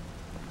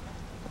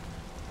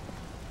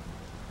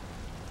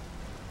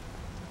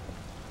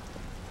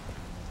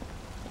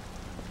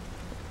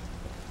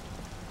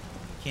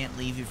 Can't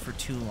leave you for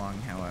too long,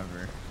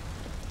 however.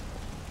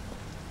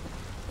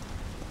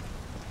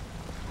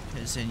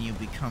 Because then you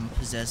become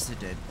possessed.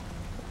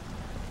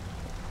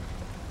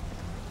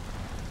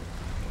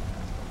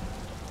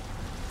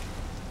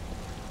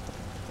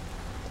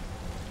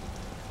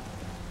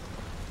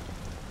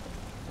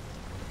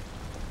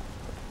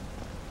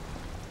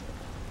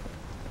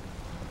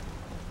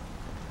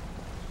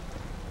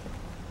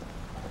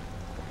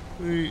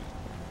 Wait.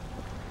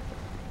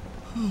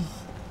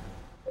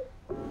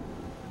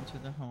 Into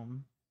the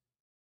home.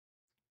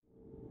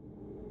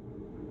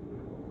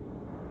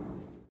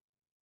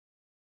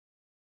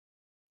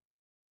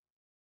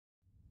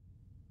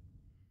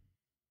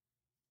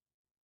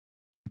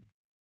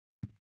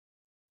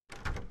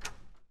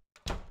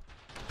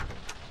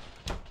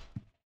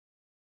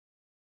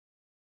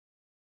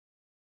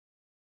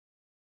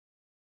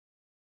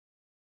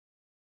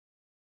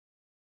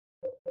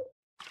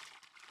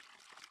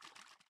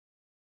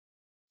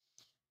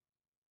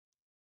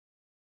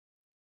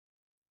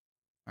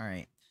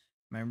 Alright.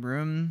 My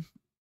room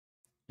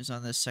is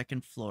on the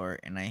second floor,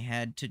 and I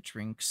had to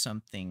drink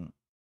something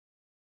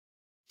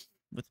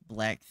with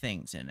black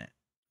things in it.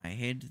 I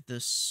hid the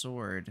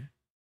sword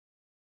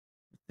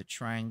with the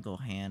triangle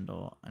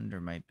handle under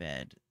my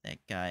bed. That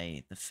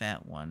guy, the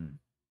fat one,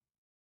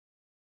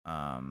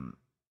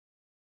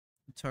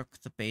 took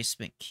the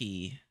basement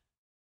key.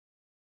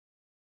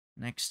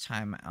 Next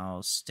time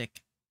I'll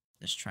stick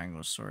this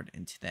triangle sword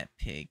into that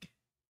pig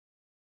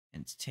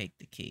and take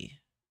the key.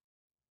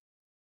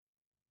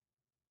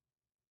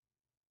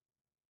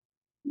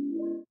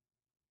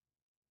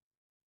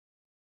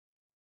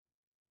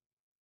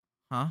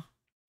 Huh?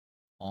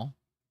 Oh.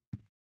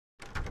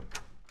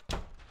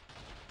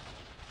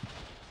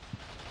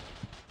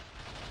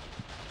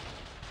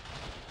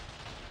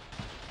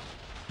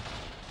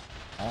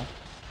 Oh.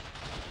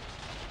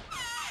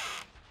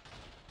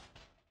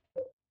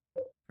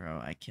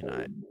 Bro, I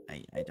cannot.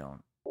 I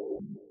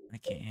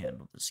can't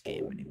handle this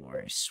game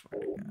anymore, I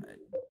swear to God.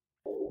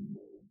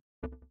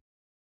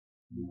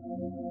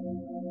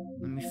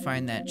 Let me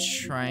find that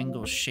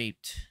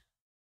triangle-shaped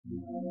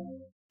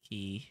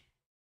key.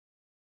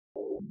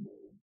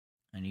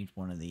 I need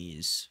one of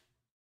these.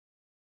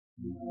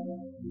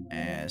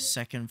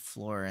 Second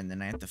floor, and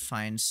then I have to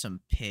find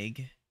some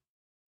pig.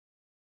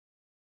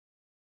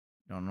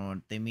 Don't know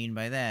what they mean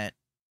by that.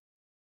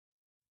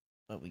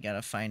 But we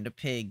gotta find a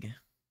pig.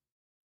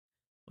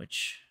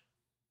 Which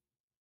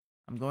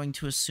I'm going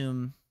to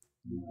assume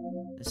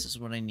this is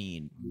what I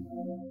need.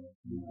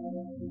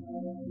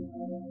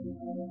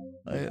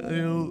 I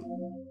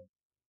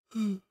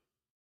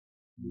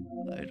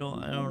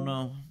don't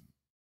know.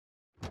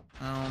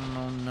 I don't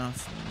know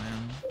nothing,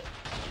 man.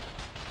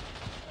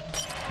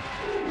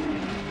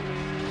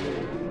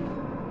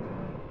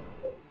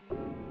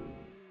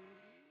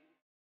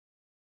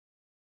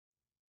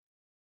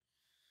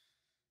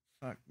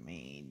 Fuck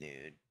me,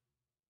 dude.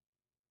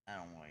 I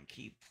don't want to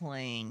keep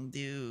playing,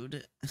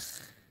 dude.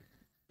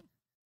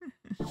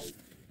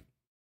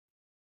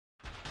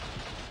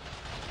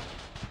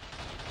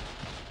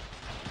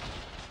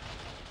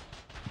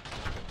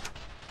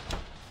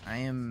 I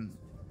am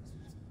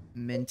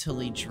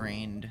mentally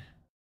drained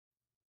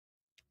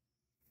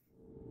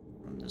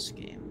from this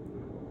game.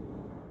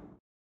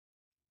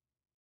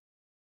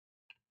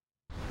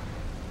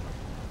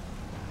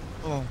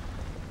 Oh.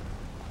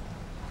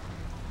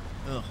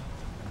 Ugh.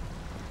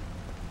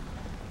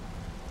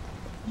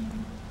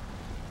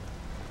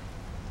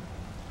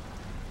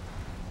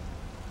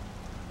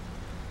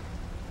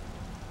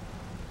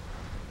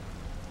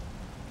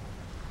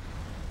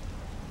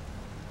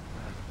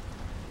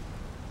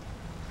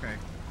 Craig.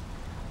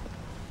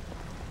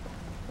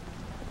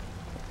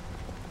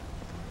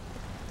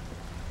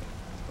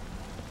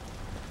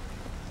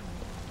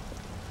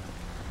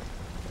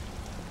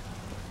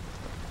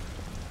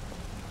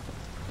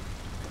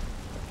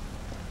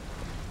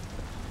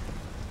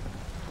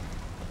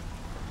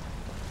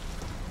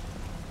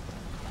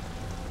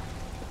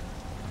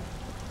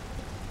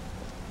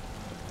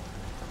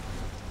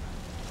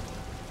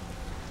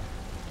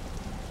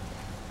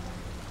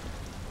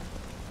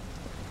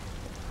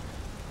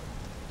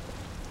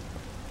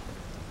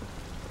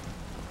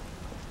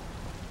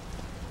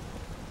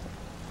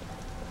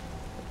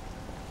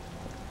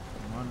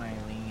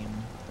 Eileen.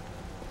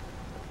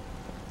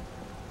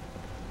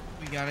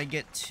 We gotta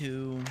get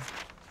to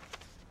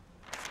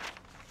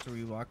so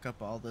we walk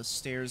up all the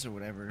stairs or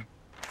whatever.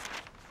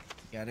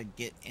 We gotta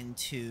get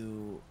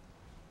into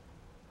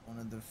one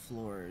of the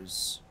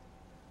floors.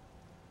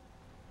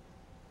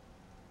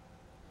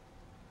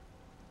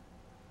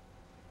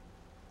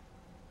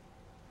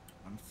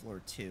 On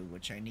floor 2,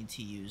 which I need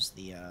to use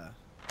the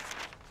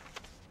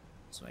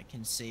so I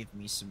can save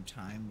me some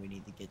time. We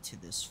need to get to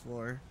this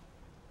floor.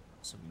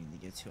 So we need to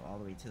get to all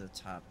the way to the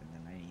top, and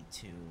then I need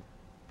to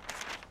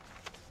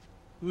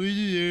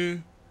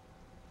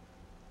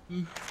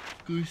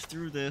go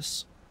through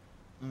this,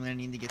 and then I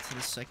need to get to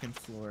the second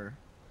floor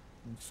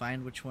and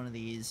find which one of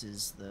these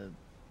is the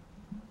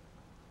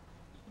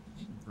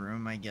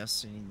room I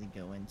guess I need to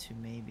go into,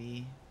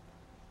 maybe.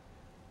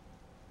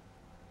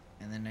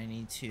 And then I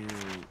need to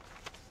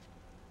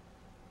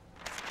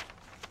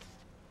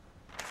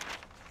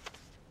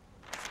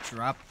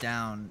drop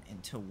down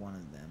into one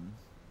of them.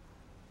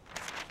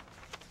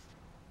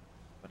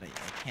 But I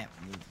can't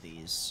move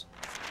these.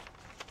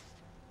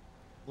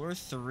 Floor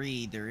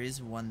 3, there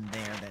is one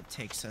there that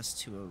takes us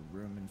to a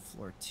room in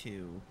floor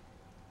 2.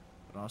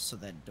 But also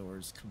that door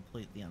is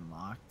completely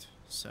unlocked,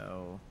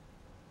 so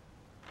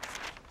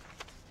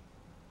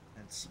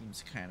that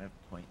seems kind of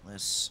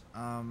pointless.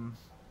 I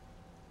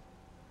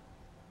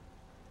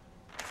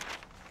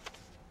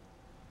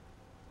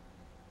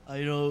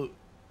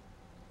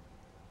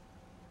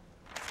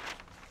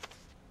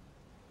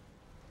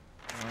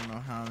don't know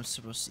how I'm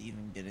supposed to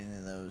even get into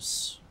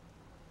those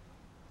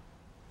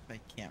if I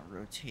can't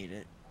rotate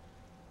it.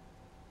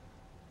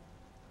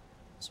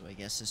 So I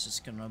guess this is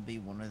gonna be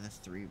one of the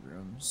 3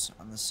 rooms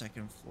on the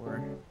second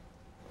floor.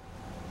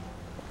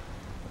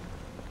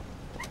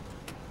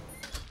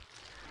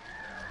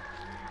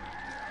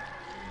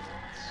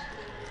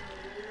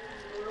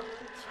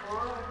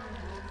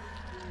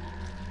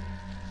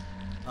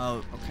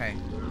 Oh, okay.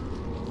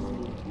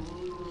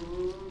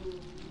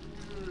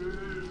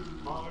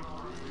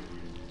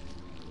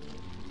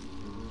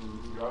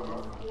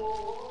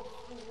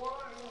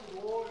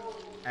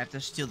 I have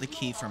to steal the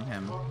key from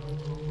him.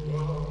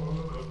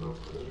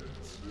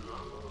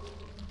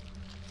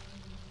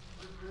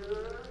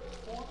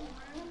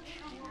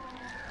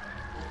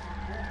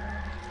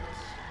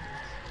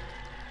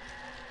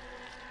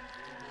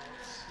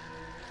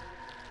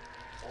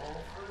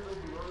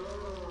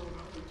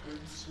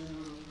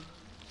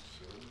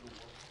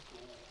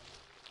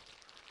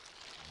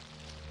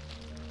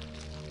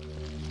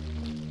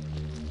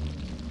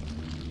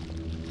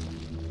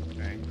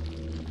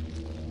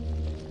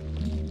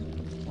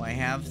 I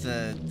have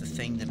the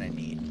thing that I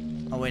need.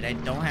 Oh wait, I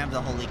don't have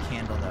the holy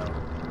candle though.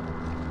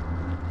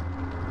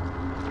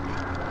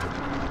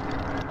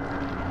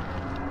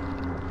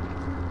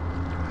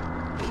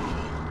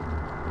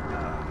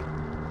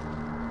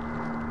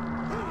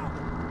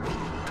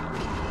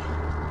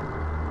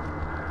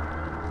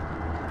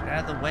 Get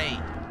out of the way.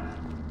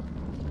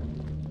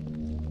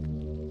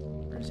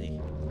 Where is he?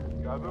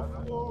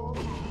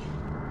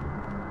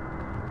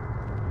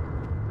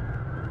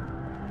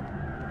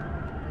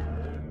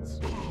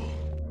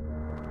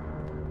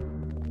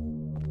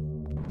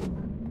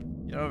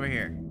 Get over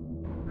here.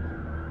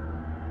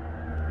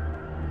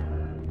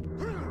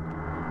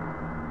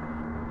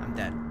 I'm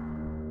dead.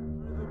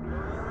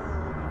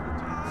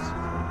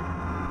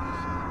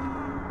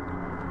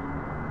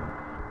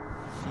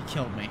 He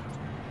killed me.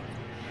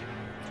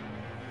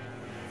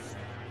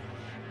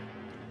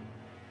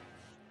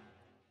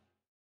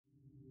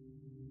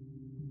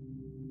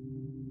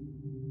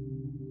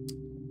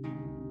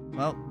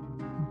 Well,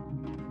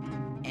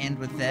 and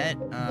with that,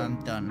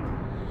 I'm done.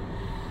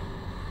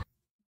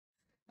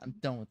 I'm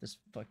done with this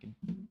fucking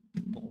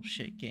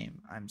bullshit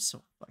game. I'm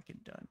so fucking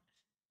done.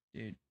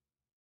 Dude.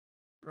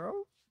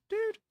 Bro?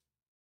 Dude?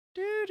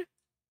 Dude?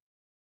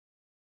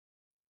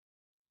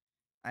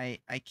 I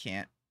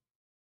can't.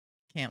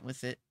 Can't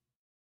with it.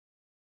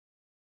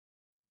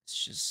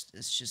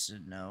 it's just a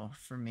no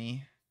for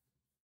me.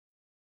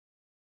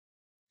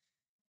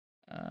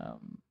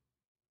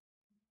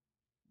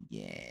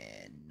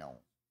 Yeah,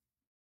 no.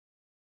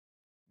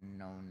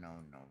 No,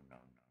 no, no, no, no.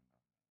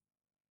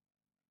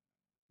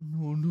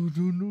 No, no,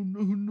 no, no,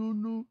 no, no,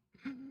 no.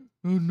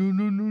 No, no,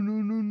 no, no,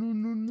 no, no, no,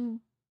 no, no.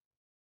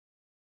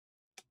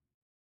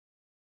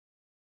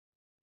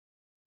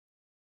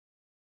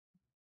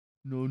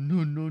 No,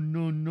 no, no,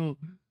 no, no.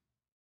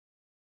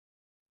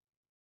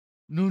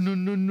 No, no,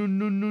 no, no,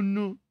 no, no,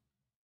 no.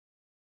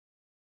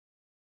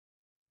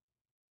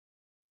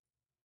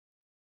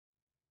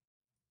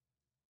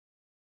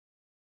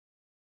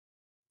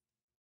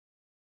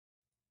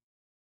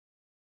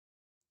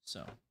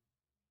 So.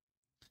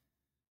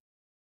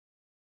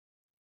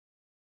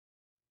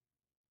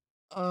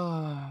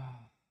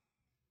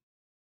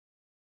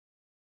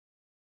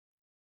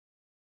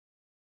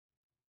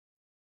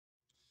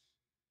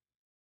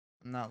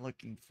 I'm not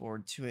looking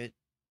forward to it.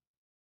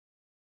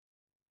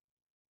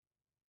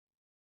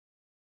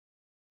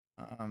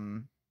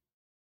 Um,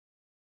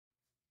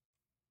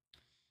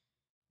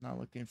 not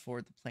looking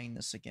forward to playing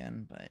this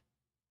again, but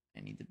I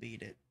need to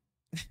beat it.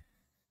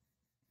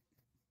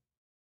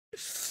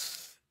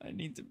 I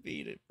need to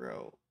beat it,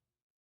 bro.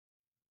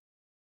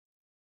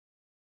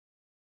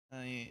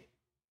 I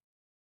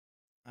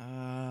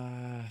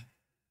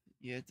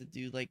you have to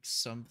do like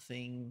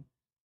something.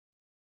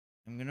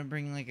 I'm gonna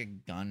bring like a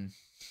gun.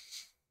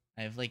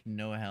 I have like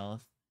no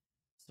health,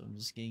 so I'm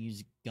just gonna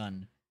use a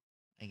gun,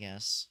 I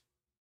guess,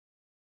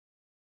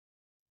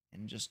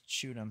 and just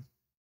shoot him.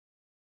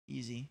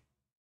 Easy.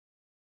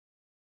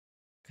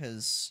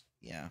 Cause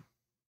yeah,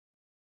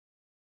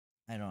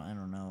 I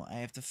don't know. I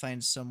have to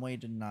find some way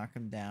to knock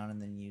him down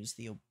and then use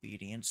the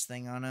obedience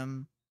thing on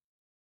him.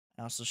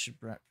 I also should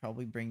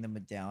probably bring the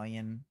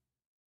medallion,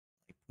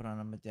 like put on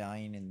a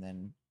medallion, and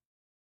then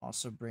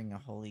also bring a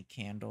holy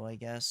candle, I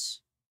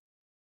guess.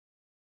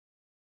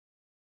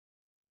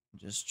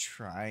 Just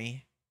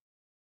try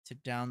to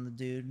down the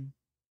dude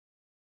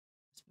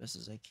as best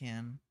as I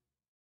can.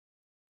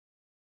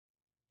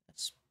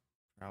 That's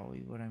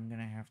probably what I'm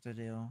gonna have to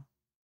do.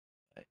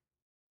 But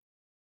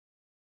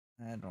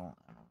I don't know.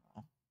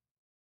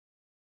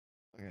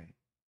 Okay.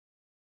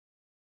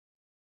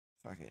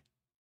 Fuck it.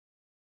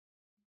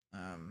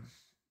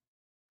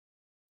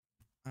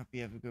 Hope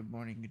you have a good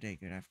morning, good day,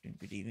 good afternoon,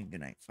 good evening,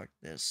 good night. Fuck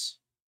this.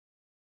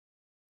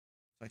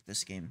 Fuck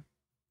this game.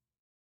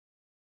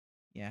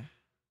 Yeah.